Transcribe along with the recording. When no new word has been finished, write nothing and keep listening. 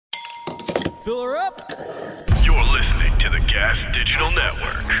Fill her up. You're listening to the Gas Digital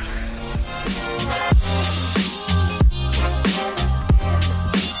Network.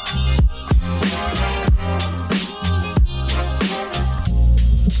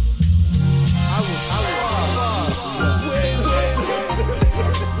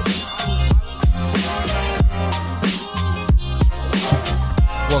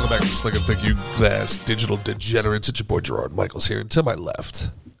 Welcome back to Slick and Thick, you Gas Digital Degenerates. It's your boy Gerard Michaels here. And to my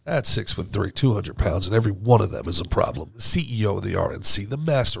left, at 6'3", 200 pounds, and every one of them is a problem. The CEO of the RNC, the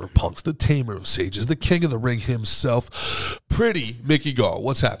master of punks, the tamer of sages, the king of the ring himself, pretty Mickey Gall.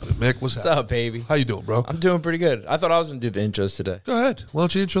 What's happening, Mick? What's up, baby? How you doing, bro? I'm doing pretty good. I thought I was going to do the intros today. Go ahead. Why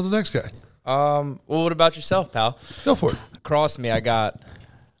don't you intro the next guy? Well, what about yourself, pal? Go for it. Across me, I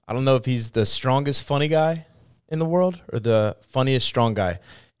don't know if he's the strongest funny guy in the world or the funniest strong guy.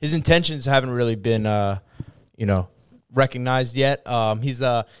 His intentions haven't really been, recognized yet. He's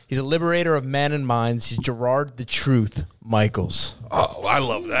a liberator of man and minds. He's Gerard the Truth Michaels. Oh, I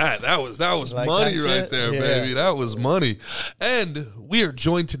love that. That was like money right there, baby. That was money. And we are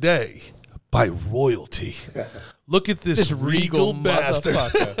joined today by royalty. Look at this regal bastard.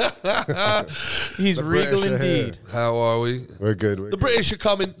 He's regal indeed. How are we? We're good. The British are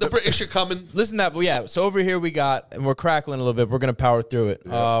coming. The British are coming. Listen to that. But yeah, so over here we got, and we're crackling a little bit. We're going to power through it.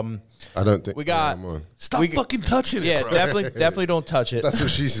 Yeah. I don't think we got. Stop fucking touching it. Yeah, bro. definitely don't touch it. That's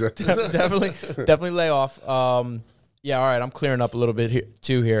what she said. definitely lay off. Yeah, all right, I'm clearing up a little bit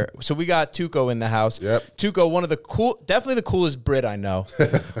here. So we got TUCO in the house. Yep. TUCO, definitely the coolest Brit I know.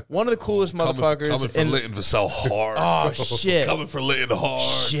 One of the coolest motherfuckers. Coming for Litton for so hard. Oh, shit. Coming for Litton hard.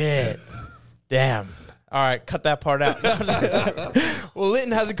 Shit. Damn. All right, cut that part out. Well,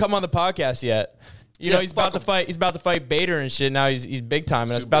 Litton hasn't come on the podcast yet. You know, he's about to fight. He's about to fight Bader and shit. Now he's big time,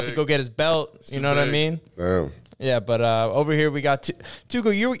 and he's about to go get his belt. You know what I mean? Damn. Yeah, but over here we got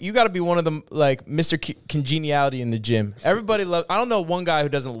TUCO. You got to be one of them, like Mr. Congeniality in the gym. Everybody loves. I don't know one guy who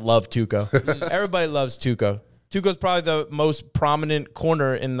doesn't love TUCO. Everybody loves TUCO. TUCO's probably the most prominent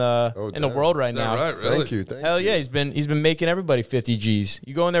corner in the world right now. Right, really? Thank you. Hell yeah, he's been making everybody 50 G's.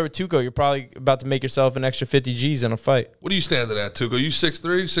 You go in there with TUCO, you're probably about to make yourself an extra 50 G's in a fight. What are you standing at, TUCO? You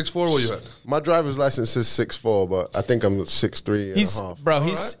 6'3", 6'4"? What are you at? My driver's license says 6'4", but I think I'm 6'3" and a half. Bro,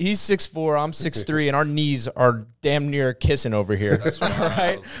 he's 6'4", I'm 6'3", and our knees are damn near kissing over here. That's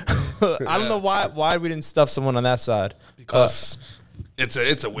right. I don't know why we didn't stuff someone on that side. Because it's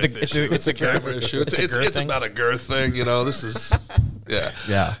a width issue. It's a girth issue. It's about a girth thing, you know. This is yeah,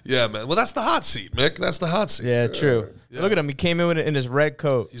 man. Well, that's the hot seat, Mick. That's the hot seat. Yeah, true. Yeah. Look at him. He came in his red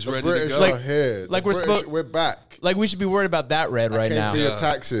coat. He's ready British to go. Are here. Like we're back. Like we should be worried about that red right now. For your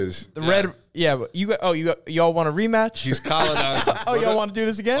taxes. The red. Yeah, but y'all want a rematch? He's colonizing. Y'all want to do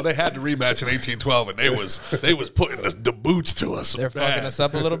this again? Well, they had to rematch in 1812, and they was putting the boots to us. They're fucking us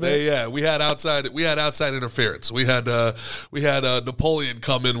up a little bit. We had outside interference. We had Napoleon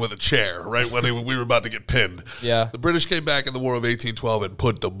come in with a chair right when we were about to get pinned. Yeah, the British came back in the War of 1812 and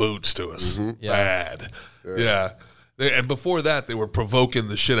put the boots to us. Mm-hmm. Bad. Yeah. And before that, they were provoking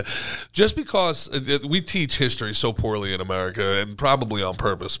the shit. Just because we teach history so poorly in America, and probably on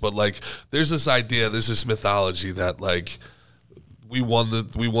purpose, but like, there's this idea, there's this mythology that like we won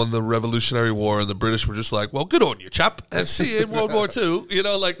the Revolutionary War, and the British were just like, well, good on you, chap, and see you in World War II. You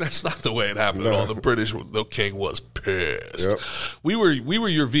know, like that's not the way it happened at all. The king was pissed. Yep. We were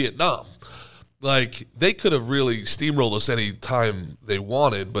your Vietnam. Like, they could have really steamrolled us any time they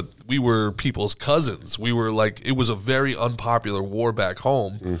wanted, but we were people's cousins. We were like, it was a very unpopular war back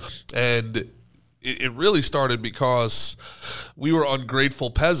home. And it really started because we were ungrateful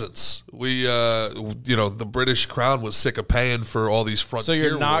peasants. We, the British crown was sick of paying for all these frontier wars. So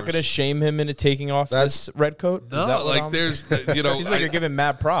you're not going to shame him into taking off this red coat? No, like there's, seems like you're giving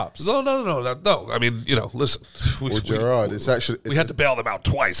mad props. No. I mean, listen. Gerard, we had to bail them out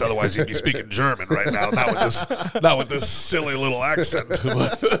twice, otherwise he'd be speaking German right now. Not with this silly little accent.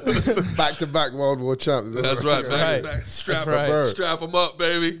 Back-to-back World War champs. That's right. Back. Strap them up,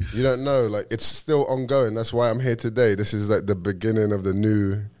 baby. You don't know, like it's still ongoing. That's why I'm here today. This is like the beginning of the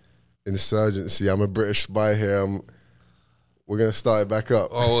new insurgency. I'm a British spy here. We're gonna start it back up.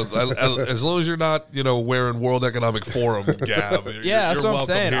 Oh, as long as you're not, wearing World Economic Forum gab. That's what I'm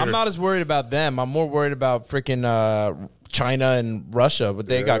saying. Here. I'm not as worried about them. I'm more worried about freaking China and Russia, what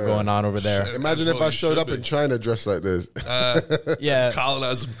they got going on over there. Imagine if I showed up in China dressed like this.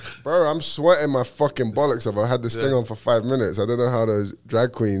 Colonize them. Bro, I'm sweating my fucking bollocks off. I had this thing on for 5 minutes. I don't know how those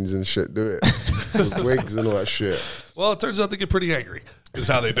drag queens and shit do it. With wigs and all that shit. Well, it turns out they get pretty angry. Is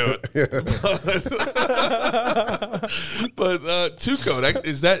how they do it. But TUCO,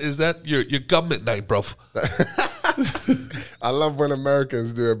 is that your government night, bro? I love when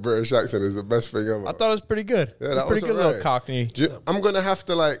Americans do a British accent. It's the best thing ever. I thought it was pretty good. Yeah, that pretty was good alright. little Cockney. I'm gonna have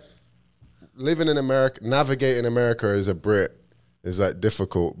to like living in America, navigating America as a Brit is like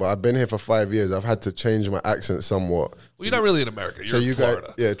difficult. But I've been here for 5 years. I've had to change my accent somewhat. Well, you're not really in America. You're in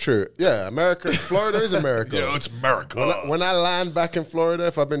Florida. Yeah, true. Yeah, America. Florida is America. Yeah, it's America. When I land back in Florida,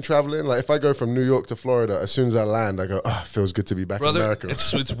 if I've been traveling, like if I go from New York to Florida, as soon as I land, I go, oh, it feels good to be back Brother, in America.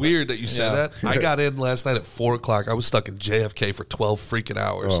 it's weird that you say that. I got in last night at 4 o'clock. I was stuck in JFK for 12 freaking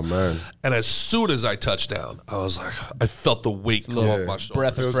hours. Oh, man. And as soon as I touched down, I was like, I felt the weight come off my shoulders.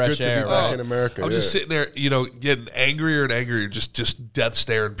 Breath of feels fresh good to air. be back Right? in America. I'm just sitting there, getting angrier and angrier, just death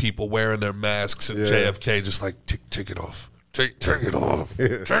staring people wearing their masks at JFK, just like, take it off. Take it off. Take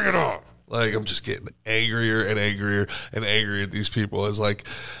it off. Like, I'm just getting angrier and angrier and angrier at these people. It's like,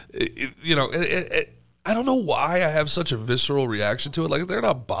 I don't know why I have such a visceral reaction to it. Like, they're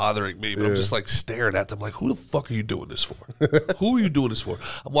not bothering me, but I'm just like staring at them like, who the fuck are you doing this for? Who are you doing this for?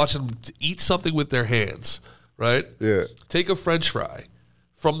 I'm watching them eat something with their hands, right? Yeah. Take a French fry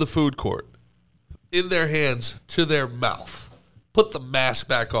from the food court in their hands to their mouth. Put the mask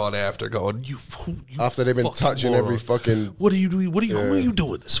back on after going, you After they've been fucking touching moron. every fucking... What are you doing? Who are you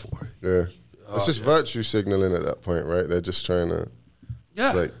doing this for? Yeah. It's just virtue signaling at that point, right? They're just trying to...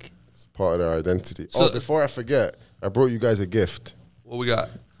 Yeah. Like, it's part of their identity. So- Before I forget, I brought you guys a gift. What we got?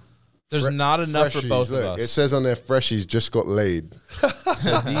 There's not enough for Freshies, both look, of It us. says on there, Freshies just got laid.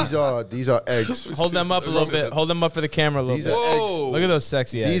 So these are eggs. Hold them up a little bit. Hold them up for the camera a little These bit. are eggs. Whoa. Look at those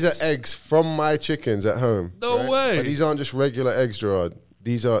sexy eggs. These are eggs from my chickens at home. No way. But these aren't just regular eggs, Gerard.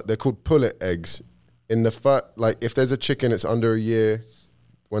 They're called pullet eggs. In the like if there's a chicken that's under a year,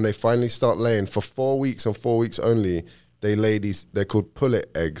 when they finally start laying for 4 weeks and 4 weeks only, they lay these. They're called pullet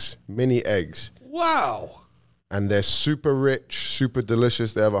eggs, mini eggs, Wow. and they're super rich, super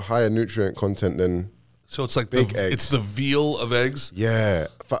delicious. They have a higher nutrient content than So it's like Big eggs. It's the veal of eggs.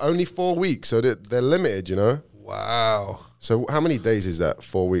 for only 4 weeks. So they're limited, you know. Wow. So how many days is that?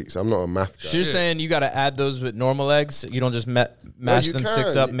 4 weeks. I'm not a math guy. So you're saying you got to add those with normal eggs? You don't just mash you them can.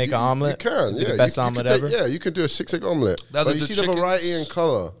 6 up, make You- an omelet? You can, Do yeah. the best You omelet can ever? Yeah, you can do a 6-egg omelet. Now But that you the see the chickens- variety in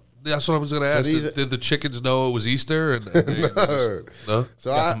color. That's what I was going to ask. these Did the chickens know it was Easter? And they No. no? So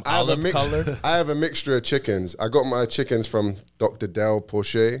Got some I have a olive color? I have a mixture of chickens. I got my chickens from Dr. Del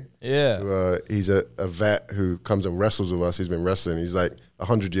Porcher. Yeah. He's a vet who comes and wrestles with us. He's been wrestling. He's like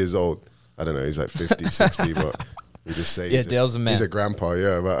 100 years old. I don't know. He's like 50, 60, but we just say Yeah, Dale's a man. He's a grandpa,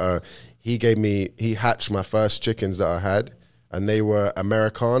 yeah. But he hatched my first chickens that I had, and they were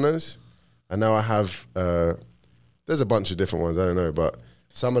Americanas. And now I have, there's a bunch of different ones. I don't know, but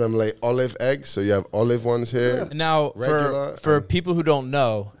some of them lay olive eggs. So you have olive ones here. Now, Regular for and- people who don't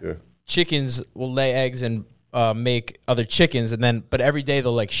know, Yeah. chickens will lay eggs and make other chickens, but every day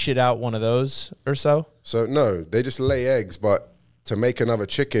they'll like shit out one of those or so. So no, they just lay eggs, but to make another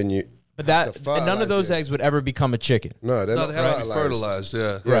chicken, you But have to and none of fertilize those it. eggs would ever become a chicken. No, they're No, not they have to be fertilized.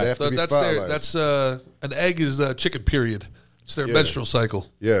 fertilized. Yeah, Yeah, they have to be that's fertilized. that's an egg is chicken period. It's their menstrual cycle.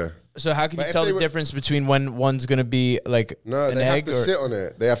 Yeah. So how can But you if tell they the were- difference between when one's going to be like No, an they egg? have to sit on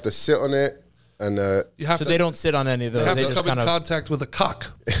it. They have to sit on it, and You have So to. they don't sit on any of They those. have They to just come in kind of contact with a cock.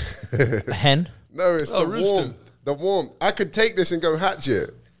 a hen. no, it's Oh, the rooster. warmth. The warmth. I could take this and go hatch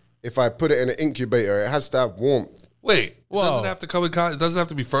it if I put it in an incubator. It has to have warmth. Wait, it Whoa. doesn't have to come in. It doesn't have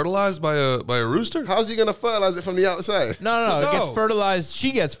to be fertilized by a rooster. How's he gonna fertilize it from the outside? No. It No. gets fertilized.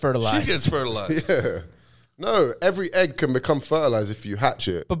 She gets fertilized. She gets fertilized. Yeah. No, every egg can become fertilized if you hatch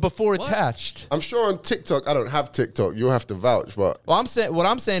it. but before it's hatched. I'm sure on TikTok, I don't have TikTok. You'll have to vouch, but Well, what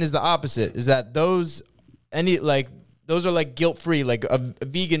I'm saying is the opposite. Is that those are like guilt free. Like a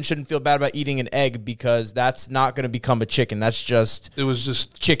vegan shouldn't feel bad about eating an egg because that's not going to become a chicken. That's just It was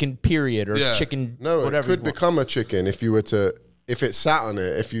just chicken period or Yeah. chicken. no, whatever it could you want. become a chicken if you were to, if it sat on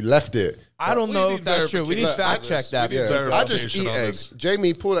it, if you left it. I don't We know need if that's true. We need verification. fact check that. We need because- Yeah, I just verification eat on eggs. this.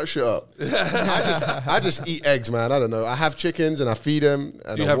 Jamie, pull that shit up. I just eat eggs, man. I don't know. I have chickens and I feed them.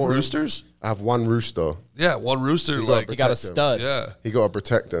 And Do you I have water 'em. roosters? I have one rooster. Yeah, one rooster. You Like You got a Protect 'em. stud. yeah. He got to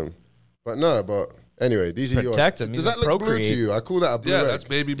protect them. But no, but anyway, these are yours. Protect 'em. Does He's that a look blue to procreate. you? I call that a blue Yeah, egg. that's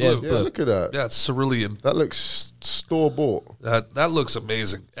baby Yeah, blue. it's Yeah, blue. look at that. Yeah, it's cerulean. That looks store bought. That looks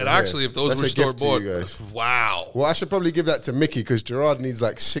amazing. And yeah, actually, if those that's were a store gift to you bought, guys. wow. Well, I should probably give that to Mickey because Gerard needs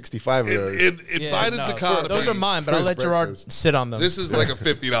like 65 of those. In Yeah, Biden's no, economy, those are mine, but for I'll his let Gerard breakfast. sit on them. This is like a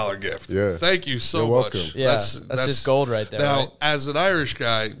 $50 gift. Yeah. Thank you so You're much. welcome. Yeah, that's just gold right there, Now, right? as an Irish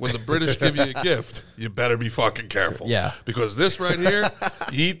guy, when the British give you a gift, you better be fucking careful. Yeah. Because this right here,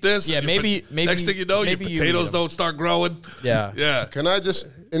 you eat this. Yeah, your maybe- next thing you know, your maybe you potatoes eat 'em. don't start growing. Yeah. Yeah. Can I just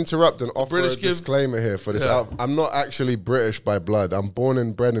interrupt and offer British a give- disclaimer here for this? Yeah. I'm not actually British by blood. I'm born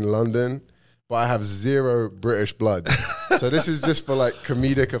and bred in London, but I have 0 British blood. So this is just for like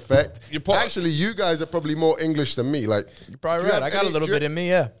comedic effect. Actually, you guys are probably more English than me. Like, You're probably right. I got a little bit in me,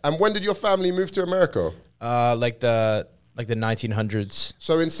 yeah. And when did your family move to America? Like the 1900s.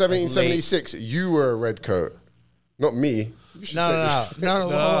 So in 1776, you were a redcoat, not me. You should take this. No,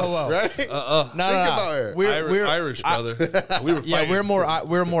 whoa. Right? Think about it. We're Irish, brother. We were yeah, we're more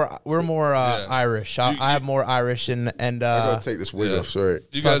Irish. I have more Irish and I gotta take this wig off. Sorry,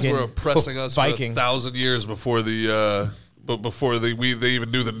 you guys fucking were oppressing us Viking. for 1,000 years before they even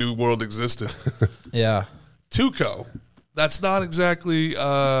knew the New World existed. yeah. TUCO. That's not exactly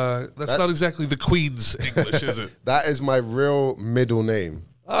the Queen's English, is it? that is my real middle name.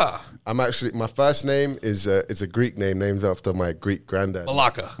 Ah, I'm actually, my first name is it's a Greek name named after my Greek granddad.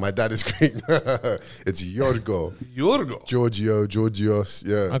 Malaka. My dad is Greek. It's Yorgo. Yorgo. Georgios.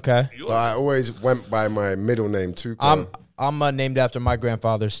 Yeah. Okay. But I always went by my middle name Tuco. I'm named after my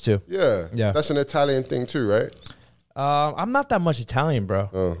grandfather's too. Yeah. That's an Italian thing too, right? I'm not that much Italian, bro.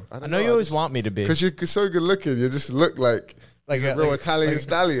 Oh, I know you always want me to be. Because you're so good looking. You just look like a real Italian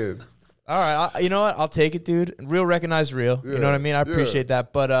stallion. All right, you know what? I'll take it, dude. Real recognize real. You know what I mean? I appreciate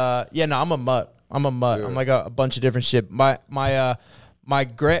that. But I'm a mutt. I'm like a bunch of different shit. My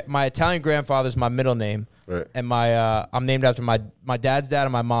Italian grandfather's my middle name, right? And I'm named after my dad's dad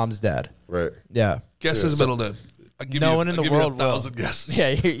and my mom's dad. Right. Yeah. Guess his middle name. No one in the world will. 1,000 guesses. Yeah,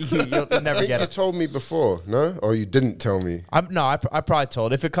 you'll never get You it. told me before, no? Or you didn't tell me? I probably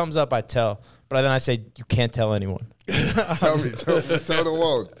told. If it comes up, I tell. But then I say you can't tell anyone. Tell the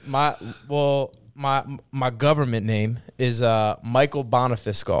world. My government name is Michael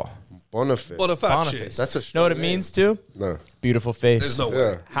Boniface. Boniface. That's a Know what it name. means too? No. Beautiful face. There's no way.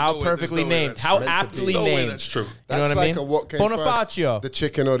 Yeah. How There's perfectly no way named. that's How true. aptly No way named. that's true. That's You know what I like mean? what came Bonifacio. first, the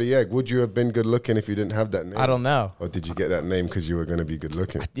chicken or the egg. Would you have been good looking if you didn't have that name? I don't know. Or did you get that name because you were going to be good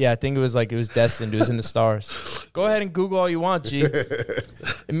looking? Yeah, I think it was destined. It was in the stars. Go ahead and Google all you want, G.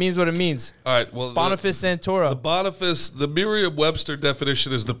 It means what it means. All right. Well, Boniface Santoro. the Merriam-Webster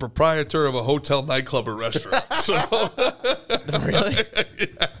definition is the proprietor of a hotel, nightclub, or restaurant. So, Really?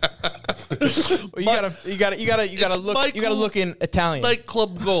 Well, you gotta look in Italian.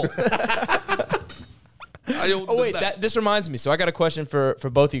 nightclub goal. Oh wait, this reminds me. So I got a question for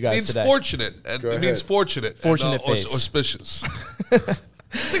both you guys means today. fortunate. And it means fortunate. Fortunate and, face. auspicious. I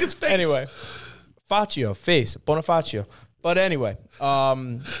think it's face. Anyway, Faccio, face, Bonifacio. But anyway, so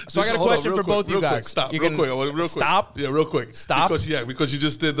I got a question for both you guys. Stop. You Real can- quick. Stop. Yeah, real quick. Stop. Because you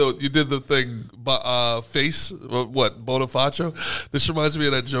just did the thing. Face. What? Bonifacio. This reminds me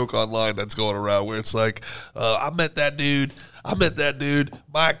of that joke online that's going around where it's like, I met that dude,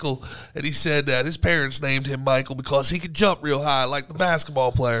 Michael, and he said that his parents named him Michael because he could jump real high like the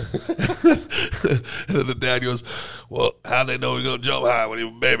basketball player. And then the dad goes, well, how'd they know he was going to jump high when he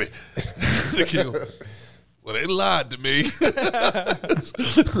was a baby? The kid goes, well, they lied to me.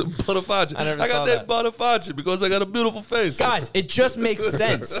 Bonifacio. I never I saw got that Bonifacio because I got a beautiful face. Guys, it just makes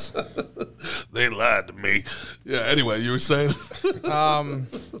sense. They lied to me. Yeah, anyway, you were saying?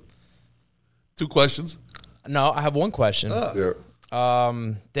 2 questions. No, I have one question. Yeah.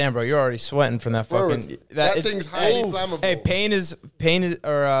 Damn, bro, you're already sweating from that Bro, fucking. that thing's highly flammable. Hey, pain is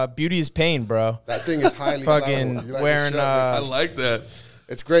beauty is pain, bro. That thing is highly Fucking flammable. You like wearing, the shirt, I like that.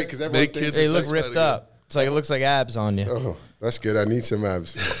 it's great because everyone Make thinks kids They it's look sex ripped fighting. up. It's like it looks like abs on you. Oh, that's good. I need some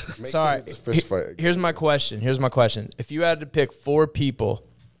abs. Make Sorry. kids fist fight. Here's my question. If you had to pick 4 people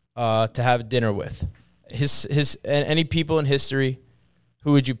to have dinner with, any people in history,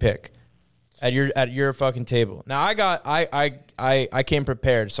 who would you pick at your fucking table? Now I came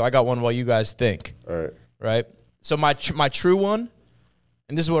prepared, so I got one while you guys think. All right. Right? So my true one,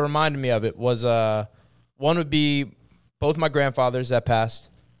 and this is what reminded me of it, was one would be both my grandfathers that passed,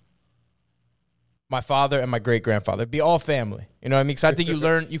 my father and my great grandfather. It'd be all family. You know what I mean? Because I think you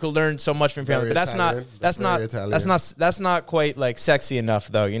can learn so much from family. Very But Italian. that's not quite like sexy enough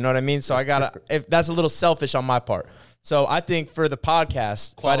though. You know what I mean? So I gotta if that's a little selfish on my part. So I think for the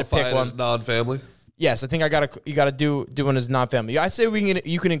podcast, if I had to Qualify pick it one, as non-family. yes, I think you gotta do one as non-family. I say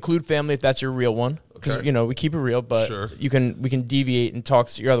you can include family if that's your real one because Okay. we keep it real, but Sure. we can deviate and talk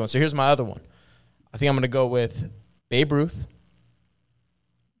to your other one. So here's my other one. I think I'm gonna go with Babe Ruth,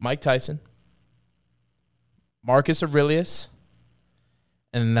 Mike Tyson, Marcus Aurelius,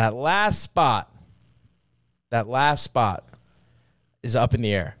 and that last spot is up in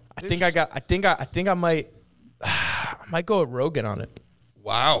the air. I think I might go with Rogan on it.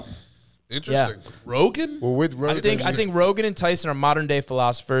 Wow. Interesting. Rogan? Well, with Rogan, I think Rogan and Tyson are modern day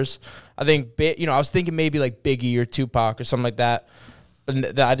philosophers. I think I was thinking maybe like Biggie or Tupac or something like that.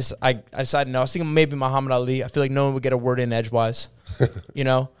 But I decided no. I was thinking maybe Muhammad Ali. I feel like no one would get a word in edgewise.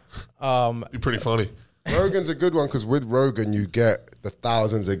 Be pretty funny. Rogan's a good one because with Rogan you get the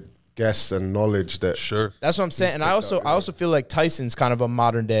thousands of guests and knowledge that. Sure. That's what I'm saying. And I also feel like Tyson's kind of a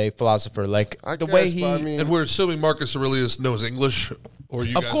modern day philosopher. Like I the guess, way he. but I mean, And we're assuming Marcus Aurelius knows English, or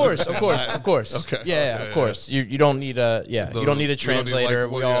you Of guys course. Okay. Yeah, of course. You don't need a you don't need a we don't need, translator.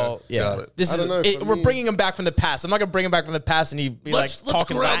 like, we well, all got it. This I is don't know, for we're me- bringing him back from the past. I'm not gonna bring him back from the past and he be Let's like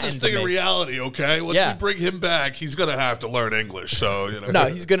talking ground Latin this to thing in me. reality, okay? Once Yeah. we bring him back, he's gonna have to learn English. So No,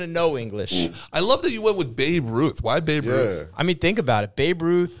 he's gonna know English. I love that you went with Babe Ruth. Why Babe Yeah. Ruth? I mean, think about it. Babe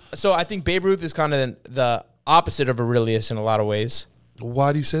Ruth. So I think Babe Ruth is kind of the opposite of Aurelius in a lot of ways.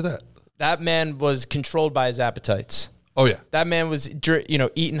 Why do you say that? That man was controlled by his appetites. Oh yeah. That man was,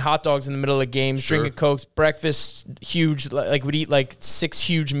 eating hot dogs in the middle of games, Sure. drinking Cokes, breakfast huge, like would eat like 6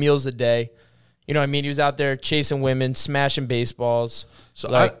 huge meals a day. You know what I mean? He was out there chasing women, smashing baseballs. So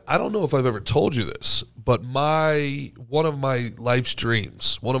Like- I don't know if I've ever told you this, but one of my life's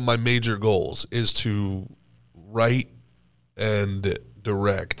dreams, one of my major goals is to write and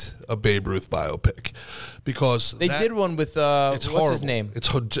direct a Babe Ruth biopic, because They did one with, what's It's horrible. his name? It's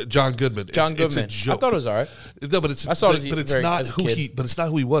John Goodman. John It's a Goodman. joke. I thought it was all right. No, but it's I saw it but it's very- not as a who kid. he. But it's not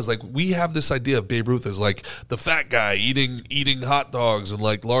who he was. Like, we have this idea of Babe Ruth as like the fat guy eating hot dogs and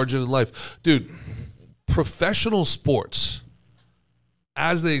like larger than life, dude. Professional sports,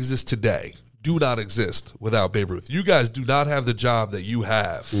 as they exist today, do not exist without Babe Ruth. You guys do not have the job that you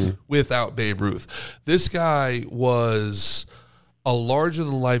have without Babe Ruth. This guy was a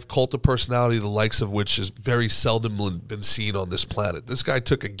larger-than-life cult of personality, the likes of which has very seldom been seen on this planet. This guy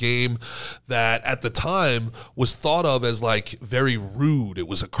took a game that, at the time, was thought of as, like, very rude. It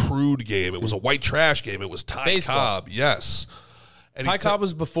was a crude game. It was a white trash game. It was Ty Baseball. Cobb. Yes. And Ty he took- Cobb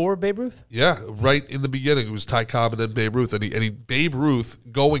was before Babe Ruth? yeah, right in the beginning, it was Ty Cobb and then Babe Ruth, and he Babe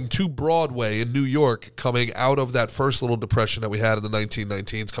Ruth going to Broadway in New York, coming out of that first little depression that we had in the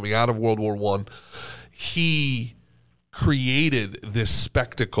 1919s, coming out of World War I. He created this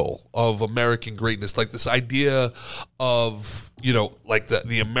spectacle of American greatness, like this idea of, like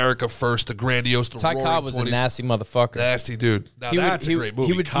the America First, the grandiose, the Ty roaring Cobb was 20s. a nasty motherfucker. Nasty dude. Now that's a great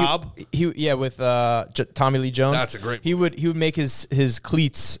movie. Cobb. With Tommy Lee Jones. That's a great He would make his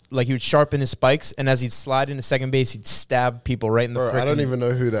cleats, like he would sharpen his spikes, and as he'd slide into second base, he'd stab people right in the Bro, I don't even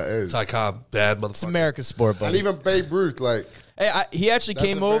know who that is. Ty Cobb, bad motherfucker. It's America's sport, And buddy. even Babe Ruth, like, Hey, he actually That's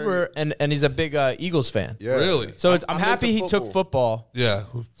came a very- over, and he's a big Eagles fan. yeah. Really? So I'm I'm happy into he took football. Yeah.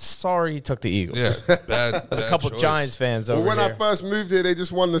 Sorry he took the Eagles. Yeah. Bad. There's a couple Giants fans over Well, when here. I first moved here, they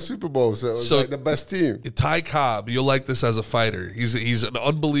just won the Super Bowl, so it was like the best team. Ty Cobb, you'll like this as a fighter. He's an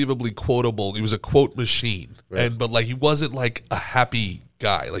unbelievably quotable. He was a quote machine, but like he wasn't like a happy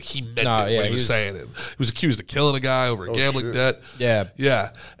guy. Like he meant it when he was saying it. He was accused of killing a guy over a gambling shit. debt. Yeah. Yeah,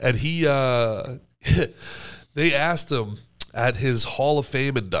 and he they asked him at his Hall of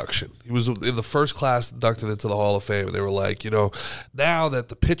Fame induction. He was in the first class inducted into the Hall of Fame, and they were like, now that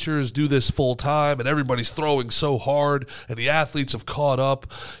the pitchers do this full time and everybody's throwing so hard and the athletes have caught up,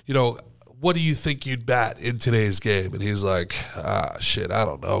 what do you think you'd bat in today's game? And he's like, shit, I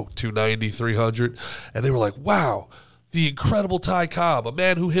don't know, 290, 300. And they were like, wow, the incredible Ty Cobb, a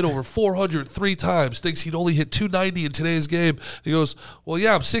man who hit over 400 3 times, thinks he'd only hit 290 in today's game. He goes, well,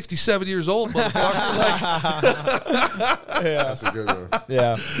 yeah, I'm 67 years old, motherfucker. That's a good one.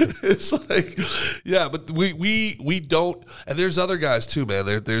 Yeah. It's like, yeah, but we don't. And there's other guys too, man.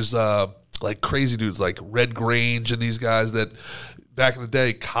 There's like crazy dudes like Red Grange and these guys that back in the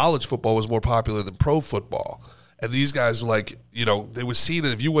day, college football was more popular than pro football. And these guys were like, they would see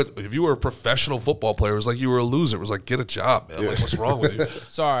that if you were a professional football player, it was like you were a loser. It was like, get a job, man. Like, what's wrong with you?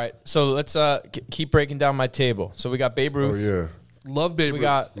 So all right. So let's keep breaking down my table. So we got Babe Ruth. Oh, yeah. Love Babe We Ruth.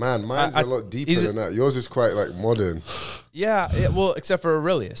 got Man, mine's a lot deeper than that. Yours is quite, like, modern. well, except for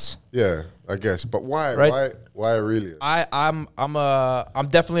Aurelius. Yeah, I guess. But why? Right. Why Aurelius? I'm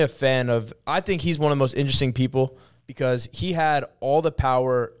definitely a fan of. I think he's one of the most interesting people because he had all the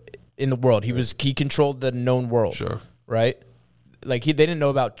power in the world. He controlled the known world. Sure. Right. Like they didn't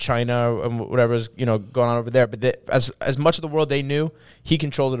know about China and whatever was going on over there, but as much of the world they knew, he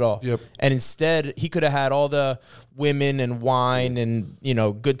controlled it all. Yep. And instead, he could have had all the women and wine and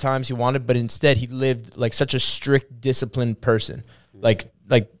good times he wanted, but instead he lived like such a strict, disciplined person, like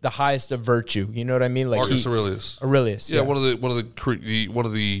the highest of virtue. You know what I mean? Like Marcus Aurelius. Aurelius. Yeah, one of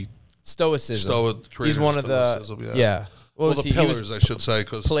the Stoicism. He's one of Stoicism, the yeah. Well, was the he? He was pillars, I should say,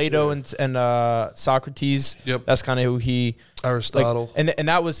 because Plato and Socrates. Yep. That's kind of who he. Aristotle. And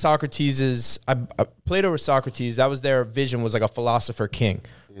that was Socrates's. Plato or Socrates. That was their vision. Was like a philosopher king,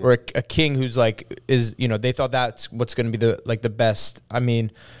 or a king who's like is they thought that's what's going to be the best. I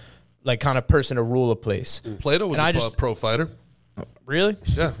mean, like kind of person to rule a place. Plato was And a pro fighter. Really?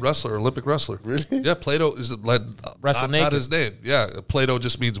 Yeah, wrestler, Olympic wrestler. Really? Yeah, Plato is Wrestle not naked. his name. Yeah, Plato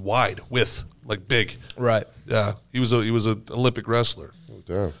just means wide, width, like big. Right. Yeah, he was an Olympic wrestler. Oh,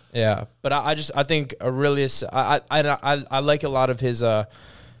 damn. Yeah, but I think Aurelius, I like a lot of his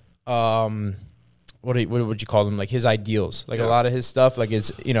what would you call them, like his ideals, like a lot of his stuff, like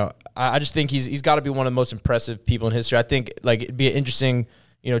it's, you know, I just think he's got to be one of the most impressive people in history. I think like it'd be an interesting,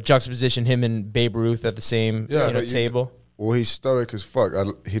 you know, juxtaposition him and Babe Ruth at the same table. Well, he's stoic as fuck.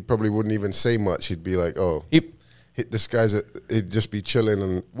 He probably wouldn't even say much. He'd be like, "Oh, this guy's." He'd just be chilling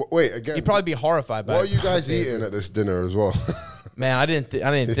and wait again. He'd probably be horrified by. What are you guys eating at this dinner as well? Man, I didn't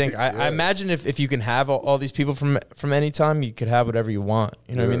think. I imagine if you can have all these people from any time, you could have whatever you want.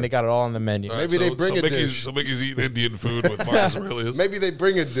 You know what I mean? They got it all on the menu. Maybe they bring a dish. So Mickey's eating Indian food with Marcus Aurelius. Maybe they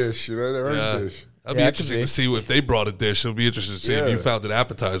bring a dish, you know, their own dish. That'd be interesting to see if they brought a dish. It would be interesting to see if you found it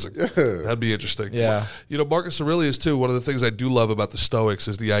appetizing. Yeah. That'd be interesting. Yeah. You know, Marcus Aurelius, too, one of the things I do love about the Stoics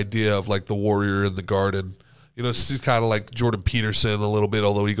is the idea of, like, the warrior in the garden. You know, it's kind of like Jordan Peterson a little bit,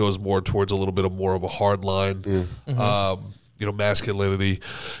 although he goes more towards a little bit of more of a hard line, you know, masculinity.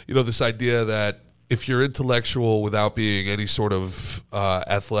 You know, this idea that if you're intellectual without being any sort of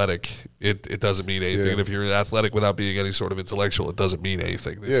athletic, it doesn't mean anything. Yeah. And if you're athletic without being any sort of intellectual, it doesn't mean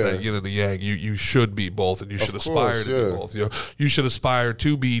anything. It's that yin and the yang. You should be both, and you should aspire to be both. You know, you should aspire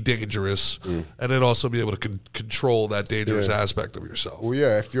to be dangerous, and then also be able to control that dangerous aspect of yourself. Well,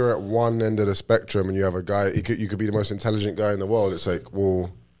 yeah, if you're at one end of the spectrum and you have a guy, you could be the most intelligent guy in the world. It's like,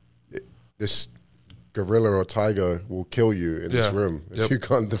 well, this gorilla or tiger will kill you in this room if you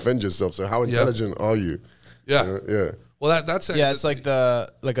can't defend yourself. So how intelligent are you? Yeah, You know? Yeah. Well, that's It's like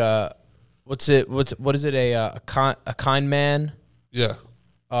what is it a kind man? Yeah.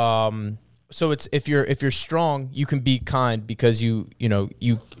 So it's if you're strong, you can be kind because you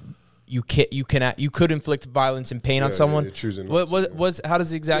could inflict violence and pain on someone. you're choosing not How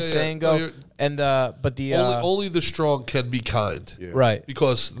does the exact saying go? And only the strong can be kind, right?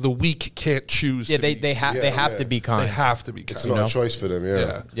 Because the weak can't choose. Yeah, they have to be kind. They have to be kind. It's not a choice for them,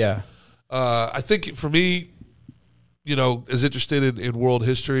 Yeah. I think for me, you know, as interested in world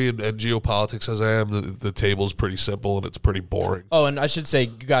history and geopolitics as I am, the table's pretty simple and it's pretty boring. Oh, and I should say,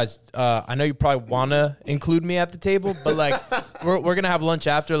 you guys, I know you probably want to include me at the table, but like, we're going to have lunch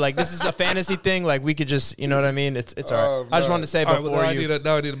after. Like, this is a fantasy thing. Like, we could just, you know what I mean? It's all right. I just wanted to say All right, before well,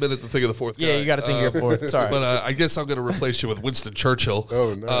 now I need a minute to think of the fourth guy. Yeah, you got to think of your fourth. It's all right. But I guess I'm going to replace you with Winston Churchill.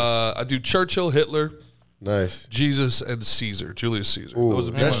 Oh, nice. I do Churchill, Hitler, Nice. Jesus, and Caesar, Julius Caesar. Ooh, Those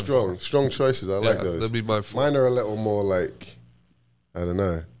would be they're my strong. Strong choices. I like those. that'd be my four. Mine are a little more like, I don't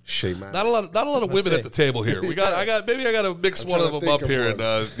know, shaman. Not a lot of women at the table here. Maybe I got to mix one of them up here, and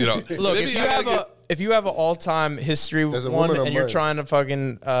you know. Look, if you have an all-time history There's a one woman on and you're mine. trying to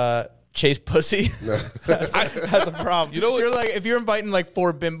fucking chase pussy, that's a problem. You know what? If you're inviting like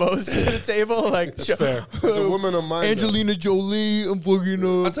 4 bimbos to the table, like fair. There's a woman on mine. Angelina Jolie, I'm fucking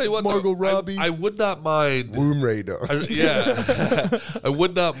I'll tell you what, Margot though, Robbie. I would not mind. Womb Raider. I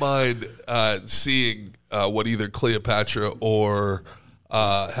would not mind seeing what either Cleopatra or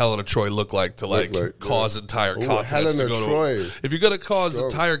Helen of Troy look like to cause entire continents Helen to of go Troy. to. If you're going to cause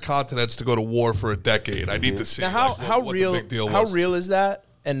entire continents to go to war for a decade, I need to see Now, how what real? the big deal How was. real is that?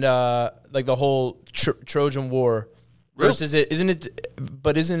 And like the whole Trojan War versus isn't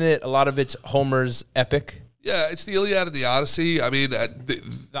it a lot of it's Homer's epic? Yeah, it's the Iliad and the Odyssey. I mean,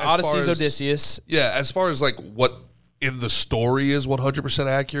 The Odyssey's Odysseus. Yeah, as far as like what in the story is 100%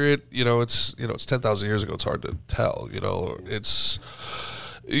 accurate, it's 10,000 years ago. It's hard to tell. It's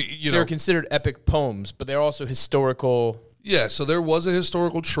They're considered epic poems, but they're also historical. Yeah, so there was a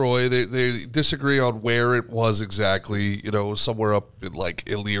historical Troy. They disagree on where it was exactly. It was somewhere up in like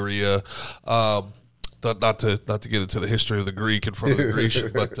Illyria. Not to get into the history of the Greek in front of the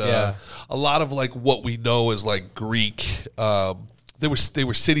Grecian, but a lot of like what we know is like Greek. They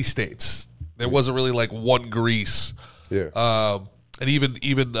were city states. There wasn't really like one Greece. Yeah. And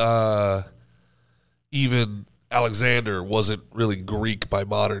even Alexander wasn't really Greek by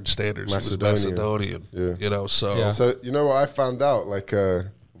modern standards. Macedonian. He was Macedonian. Yeah. So So you know what I found out? Like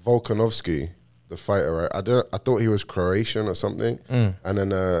Volkanovski, the fighter, right? I thought he was Croatian or something, and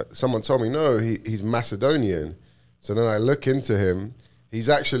then someone told me no, he's Macedonian. So then I look into him. He's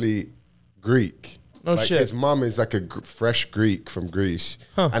actually Greek. No like shit. His mum is like a fresh Greek from Greece,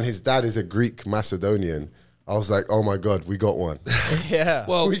 and his dad is a Greek Macedonian. I was like, oh my God, we got one. Yeah.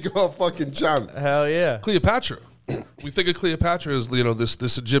 well, We got a fucking champ. Hell yeah. Cleopatra. We think of Cleopatra as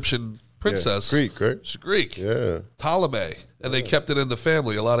this Egyptian princess. Yeah, Greek, right? She's Greek. Yeah. Ptolemy, and they kept it in the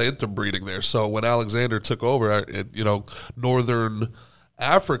family. A lot of interbreeding there. So when Alexander took over, northern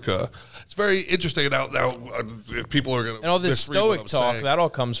Africa. It's very interesting. Now people are going to And all this Stoic talk, that all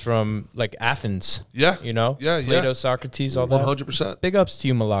comes from like Athens. Yeah. You know? Yeah, Plato, Socrates, all that. 100%. Big ups to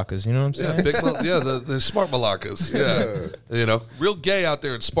you, Malakas. You know what I'm saying? Yeah, the smart Malakas. Yeah. You know, real gay out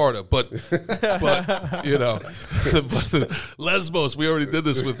there in Sparta, but you know, Lesbos, we already did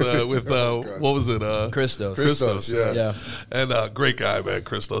this with what was it? Christos. Yeah. And great guy, man,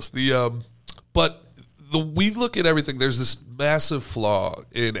 Christos. We look at everything. There's this massive flaw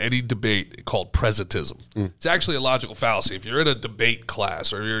in any debate called presentism. It's actually a logical fallacy. If you're in a debate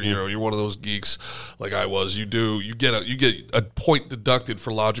class, or you're one of those geeks like I was, you get a point deducted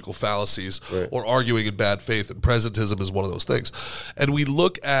for logical fallacies or arguing in bad faith. And presentism is one of those things. And we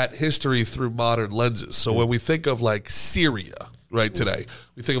look at history through modern lenses. So when we think of like Syria. Right today,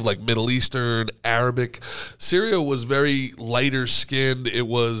 we think of like Middle Eastern, Arabic. Syria was very lighter skinned. It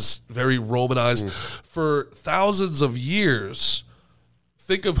was very Romanized for thousands of years.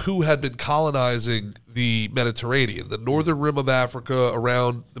 Think of who had been colonizing the Mediterranean, the northern rim of Africa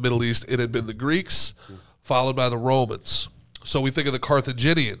around the Middle East. It had been the Greeks, followed by the Romans. So we think of the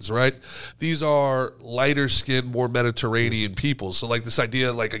Carthaginians, right? These are lighter skinned, more Mediterranean people. So like this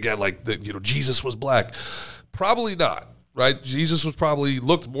idea, like again, like Jesus was black, probably not. Right, Jesus was probably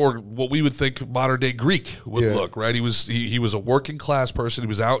looked more what we would think modern day Greek would look. Right, he was a working class person.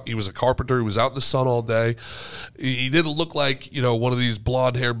 He was a carpenter. He was out in the sun all day. He didn't look like one of these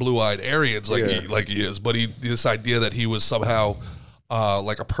blonde hair, blue eyed Aryans like he is. But this idea that he was somehow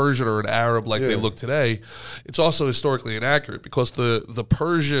like a Persian or an Arab like they look today, it's also historically inaccurate because the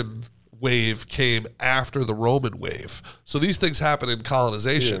Persian wave came after the Roman wave. So these things happen in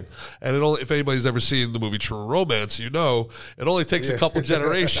colonization. And if anybody's ever seen the movie True Romance, it only takes a couple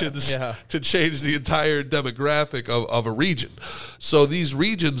generations to change the entire demographic of a region. So these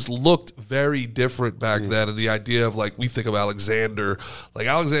regions looked very different back then. And the idea of like, we think of Alexander, like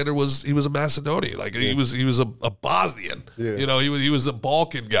Alexander was a Macedonian. Like he was a Bosnian, he was a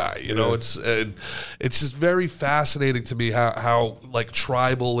Balkan guy, it's just very fascinating to me how like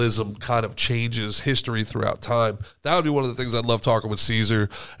tribalism kind of changes history throughout time. That would be one of the things I'd love talking with Caesar.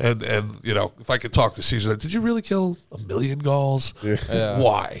 And if I could talk to Caesar, did you really kill 1 million Gauls? Yeah.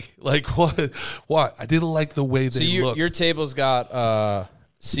 Why? Like what? Why? I didn't like the way they looked. Your table's got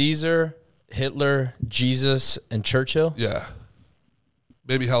Caesar, Hitler, Jesus, and Churchill. Yeah.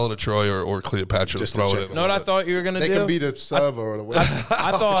 Maybe Helen of Troy or Cleopatra just throw it in. Know what I thought you were going to do? They can be the server or the waiter.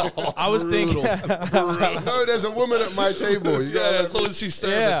 I was thinking. No, there's a woman at my table. As long as she's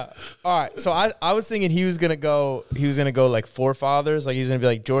serving. Yeah. All right. So I was thinking he was gonna go like forefathers, like he was gonna be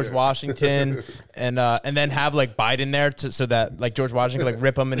like George Washington, and then have like Biden there so that like George Washington could like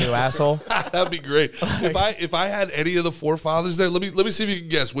rip him a new asshole. That'd be great. If I had any of the forefathers there, let me see if you can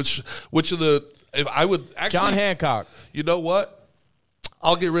guess which of the. If I would actually John Hancock. You know what?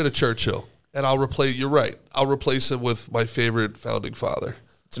 I'll get rid of Churchill, and I'll replace. You're right. I'll replace him with my favorite founding father.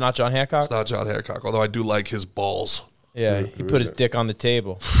 It's not John Hancock? It's not John Hancock, although I do like his balls. Yeah, he put his dick on the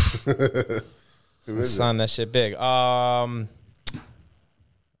table. Sign that shit big. Go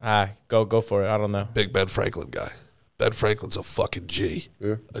for it. I don't know. Big Ben Franklin guy. Ben Franklin's a fucking G.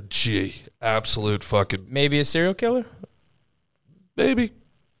 Yeah. A G. Absolute fucking. Maybe a serial killer? Maybe. Did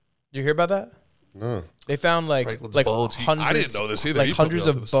you hear about that? No. They found like bones. Hundreds. I didn't know this either. Like hundreds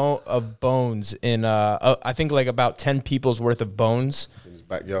of bones in I think like about 10 people's worth of bones in his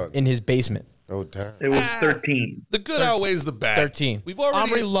backyard, in his basement. Oh damn! It was 13. The good outweighs the bad. 13.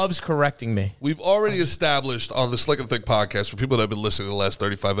 Omri loves correcting me. We've already established on the Slick and Thick podcast for people that have been listening to the last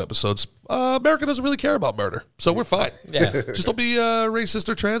 35 episodes. America doesn't really care about murder, so we're fine. Yeah, just don't be racist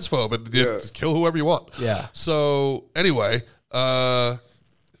or transphobe and kill whoever you want. Yeah. So anyway.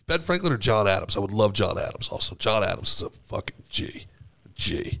 Ben Franklin or John Adams? I would love John Adams also. John Adams is a fucking G.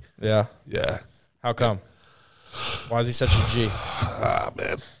 Yeah. Yeah. How come? Why is he such a G?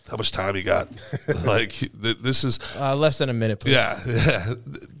 Man. How much time you got? Like, this is... less than a minute, please. Yeah.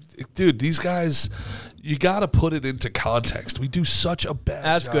 Dude, these guys... You got to put it into context. We do such a bad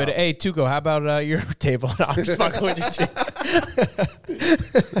That's job. good. Hey, Tuco, how about your table? No, I'm just fucking with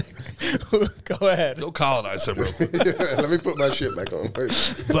you. Go ahead. Go colonize him real quick. Let me put my shit back on.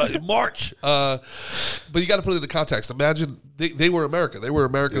 But March. But you got to put it into context. Imagine they were America. They were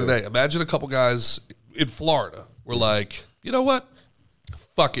America today. Imagine a couple guys in Florida were like, you know what?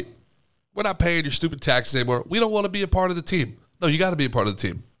 Fuck it. We're not paying your stupid taxes anymore. We don't want to be a part of the team. No, you got to be a part of the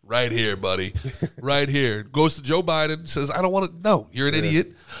team. Right here, buddy. Right here. Goes to Joe Biden, says, I don't want to. No, you're an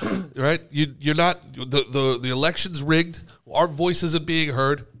idiot. Right? You're not. The election's rigged. Our voice isn't being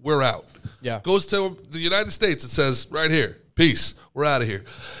heard. We're out. Yeah. Goes to the United States. It says, right here, peace. We're out of here.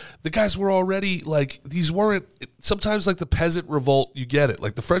 the guys were already like, these weren't, sometimes like the peasant revolt, you get it.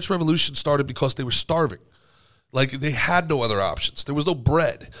 Like the French Revolution started because they were starving. Like they had no other options. There was no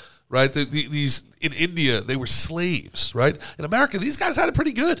bread, right? These in India, they were slaves, right? In America, these guys had it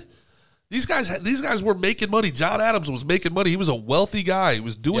pretty good. These guys were making money. John Adams was making money. He was a wealthy guy. He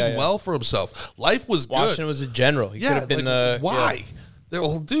was doing well for himself. Life was good. Washington was a general. He could have been why?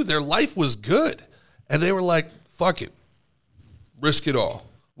 Their life was good. And they were like, fuck it. Risk it all.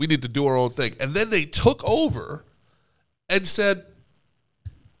 We need to do our own thing. And then they took over and said,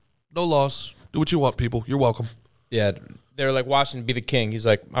 no laws. Do what you want, people. You're welcome. Yeah, they were like, Washington, be the king. He's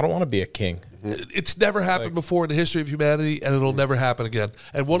like, I don't want to be a king. It's never happened before in the history of humanity, and it'll never happen again.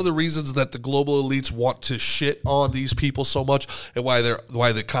 And one of the reasons that the global elites want to shit on these people so much, and why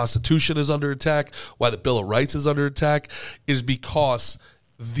the Constitution is under attack, why the Bill of Rights is under attack, is because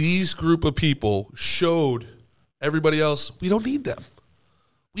these group of people showed everybody else, we don't need them.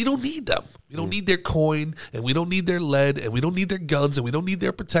 We don't need them. We don't need their coin, and we don't need their lead, and we don't need their guns, and we don't need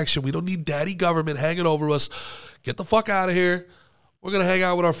their protection. We don't need daddy government hanging over us. Get the fuck out of here. We're going to hang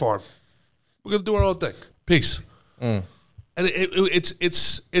out with our farm. We're going to do our own thing. Peace. And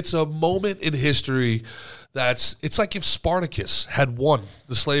it's a moment in history it's like if Spartacus had won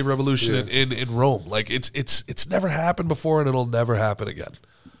the slave revolution in Rome. Like it's never happened before, and it'll never happen again.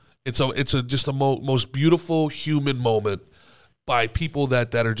 It's just the most beautiful human moment by people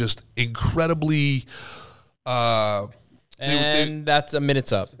that are just incredibly that's a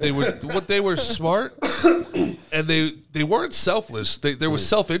minute's up. They were smart, and they weren't selfless. There was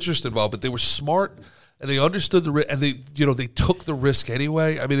self-interest involved, but they were smart, and they understood the risk, and they took the risk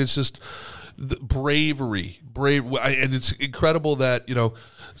anyway. I mean, it's just the bravery, and it's incredible that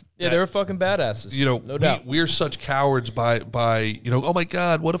they were fucking badasses. No doubt. We're such cowards by oh my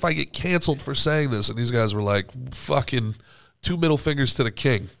God, what if I get canceled for saying this? And these guys were like, fucking 2 middle fingers to the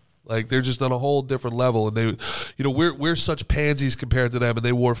king. Like they're just on a whole different level, and they, we're such pansies compared to them, and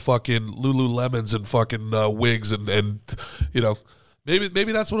they wore fucking Lululemons and fucking wigs, and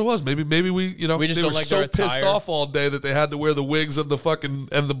maybe that's what it was. Maybe we we just they don't were like so their pissed attire. off all day that they had to wear the wigs and the fucking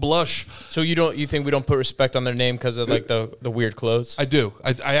and the blush. So you think we don't put respect on their name because of like the weird clothes? I do.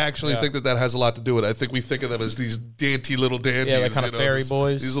 I actually think that has a lot to do with it. I think we think of them as these dainty little dandies. Yeah, like kind of fairy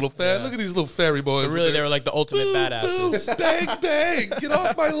boys. These little look at these little fairy boys. But really, they were like the ultimate badasses. Boom, bang, bang, get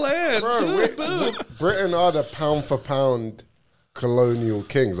off my land. Bro, Britain are the pound for pound colonial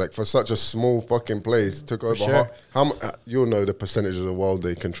kings. Like for such a small fucking place, took over. Sure. You'll know the percentage of the world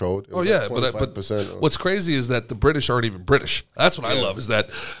they controlled. It was like 25%. What's crazy is that the British aren't even British. That's what I love, is that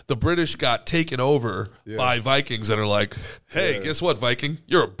the British got taken over by Vikings that are like, hey, guess what, Viking?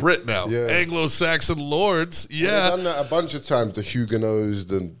 You're a Brit now. Yeah. Anglo-Saxon lords. They've done that a bunch of times. The Huguenots,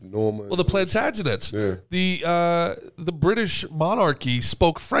 the Normans. Well, the Plantagenets. Yeah. The British monarchy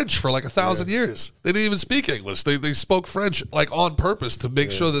spoke French for like 1,000 years. They didn't even speak English. They spoke French like on purpose to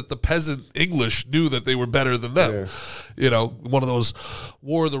make sure that the peasant English knew that they were better than them. Yeah. One of those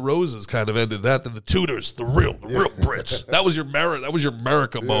War of the Roses kind of ended that. Then the Tudors, the real Brits. That was your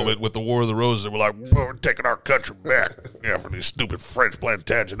America moment with the War of the Roses. They were like, we're taking our country back. Yeah, for these stupid French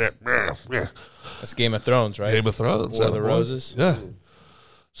Plantagenet. Yeah. That's Game of Thrones, right? Game of Thrones. War of the Roses. Yeah.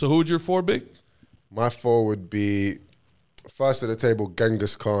 So who would your 4 be? My 4 would be first at the table,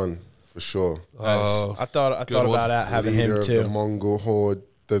 Genghis Khan. For sure. I thought about having Leader him of too. the Mongol horde,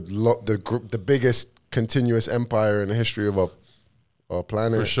 the biggest continuous empire in the history of our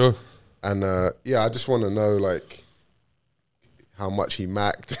planet. For sure. And I just want to know like how much he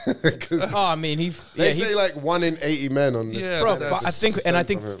macked. I mean, they say like 1 in 80 men on this. Yeah, bro. but I think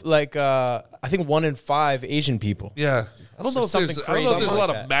 1 in 5 Asian people. Yeah. I don't know if there's a lot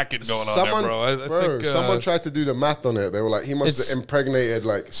of macking going on there, bro. I think, someone tried to do the math on it. They were like, he must have impregnated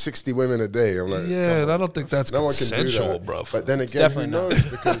like 60 women a day. I'm like, and I don't think that's no one can do consensual, that. bro. But then again, who knows?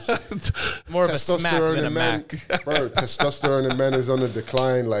 Because More of a smack than a mac. Bro, testosterone in men is on the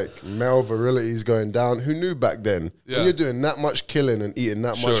decline. Like male virility is going down. Who knew back then? Yeah. When you're doing that much killing and eating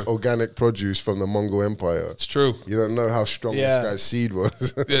that much organic produce from the Mongol Empire, It's true. you don't know how strong this guy's seed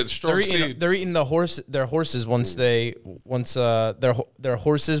was. Yeah, it's strong seed. They're eating their horses once their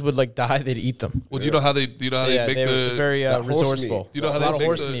horses would like die, they'd eat them. Well, do you know how they make they're very resourceful. Do you know how a they lot of make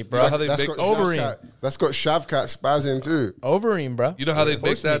horse the- meat, you bro. know how they That's make got Overeem. That's got Shavkat spazzing too. Overeem, bro. You know how they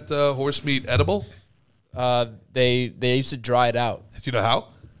make that horse meat edible? They used to dry it out. Do you know how?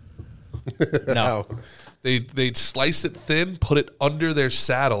 No. They'd slice it thin, put it under their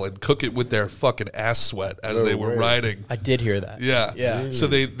saddle, and cook it with their fucking ass sweat as they were riding. I did hear that. Yeah. Yeah. So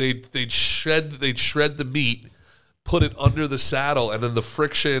they'd shred the meat, put it under the saddle, and then the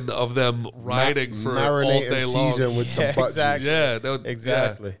friction of them riding for all day long. Season with some butt exactly. Yeah,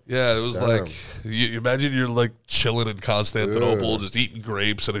 Exactly. Yeah, it was Damn. like you imagine you're like chilling in Constantinople, just eating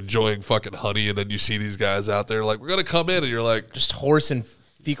grapes and enjoying fucking honey, and then you see these guys out there like, we're gonna come in, and you're like, Just horse and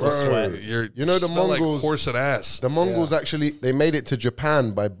fecal Bro. sweat. You know the smell like Mongols- horse and ass. The Mongols actually, they made it to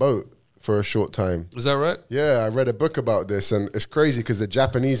Japan by boat for a short time. Is that right? Yeah, I read a book about this, and it's crazy because the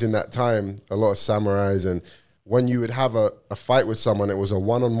Japanese in that time, a lot of samurais, and when you would have a fight with someone, it was a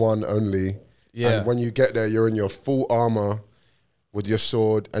one-on-one only. Yeah. And when you get there, you're in your full armor with your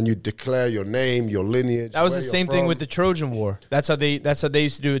sword, and you declare your name, your lineage. That was where the you're same thing from. with the Trojan War. That's how they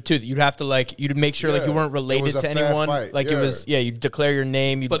used to do it too. You'd have to like you'd make sure like Yeah, you weren't it related was a to fair anyone. fight, Like yeah. it was you declare your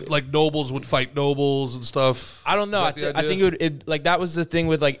name. But like nobles would fight nobles and stuff. I don't know. Is that the I think idea? it like that was the thing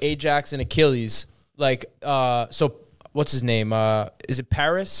with like Ajax and Achilles. Like so what's his name? Is it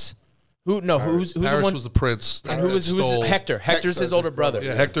Paris? Who's Paris the one? was the prince. And who was stole- Hector? Hector's his older brother.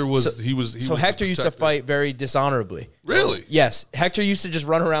 Yeah, Hector was he was So Hector the used to protector. fight very dishonorably. Really? Yes, Hector used to just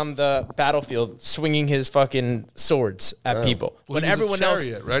run around the battlefield swinging his fucking swords at people. Well, when he was a everyone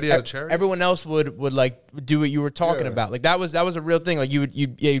chariot, else, right? He had a chariot? Everyone else would like do what you were talking Yeah. about. Like that was a real thing. Like you'd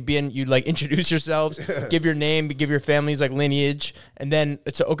be in, you'd like introduce yourselves, give your name, give your family's like lineage, and then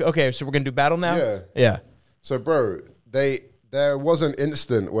it's okay. So we're gonna do battle now. Yeah. Yeah. So, bro, there was an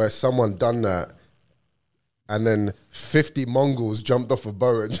instant where someone done that, and then 50 Mongols jumped off a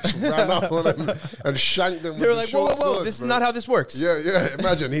boat and just ran up on them and shanked them. They were with like, the whoa, short whoa, whoa! swords, This is bro. not how this works. Yeah.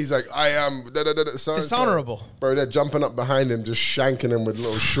 Imagine he's like, I am so-and-so. Dishonorable. Bro, they're jumping up behind him, just shanking him with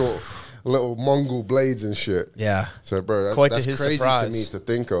little Mongol blades and shit. Yeah. So, bro, Quite to that's his crazy surprise. to me to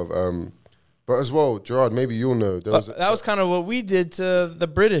think of. But as well, Gerard, maybe you'll know. There was That was kind of what we did to the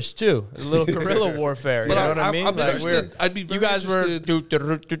British too. A little guerrilla warfare. You But know what I mean? I'm Like interested. I'd be you very guys were interested.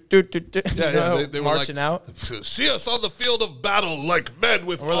 They were marching like, out. See us on the field of battle like men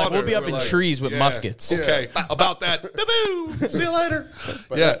with We're like, honor. we'll be up We're in like, trees with muskets. Okay, about that. Boo-boo. See you later.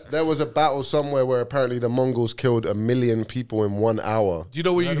 But Yeah. there was a battle somewhere where apparently the Mongols killed 1 million people in 1 hour. Do you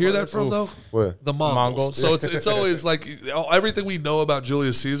know where you hear that from, though? Where? The Mongols. Mongols. So it's always like everything we know about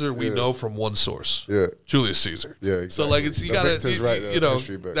Julius Caesar, we know from one source. Yeah. Julius Caesar. Yeah, exactly. So like you The gotta victor's right there, you know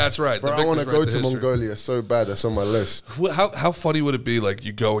history book. that's right. Bro, The I want to victor's go right, to the history. Mongolia so bad. That's on my list. How funny would it be? Like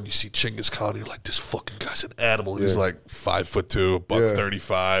you go and you see Genghis Khan, and you're like, this fucking guy's an animal. He's Yeah. like 5'2", Yeah.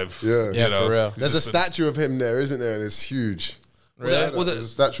 135. Yeah. Yeah, for real. he's There's a just been- statue of him there, isn't there? And it's huge. Well, There's a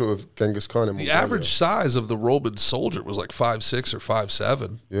statue of Genghis Khan in the Mongolia. average size of the Roman soldier was like 5'6" or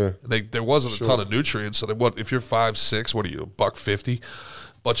 5'7". Yeah. And there wasn't a ton of nutrients. So if you're 5'6", what are you, $150?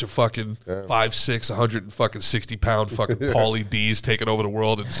 Bunch of fucking 5'6", 160-pound fucking Pauly D's taking over the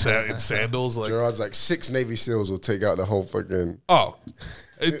world in sandals. Like, Gerard's like 6 Navy SEALs will take out the whole fucking. oh,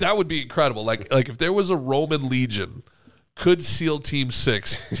 that would be incredible. Like if there was a Roman legion, could SEAL Team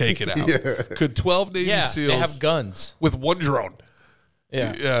 6 take it out? Could 12 Navy Yeah, SEAls they have guns. with one drone?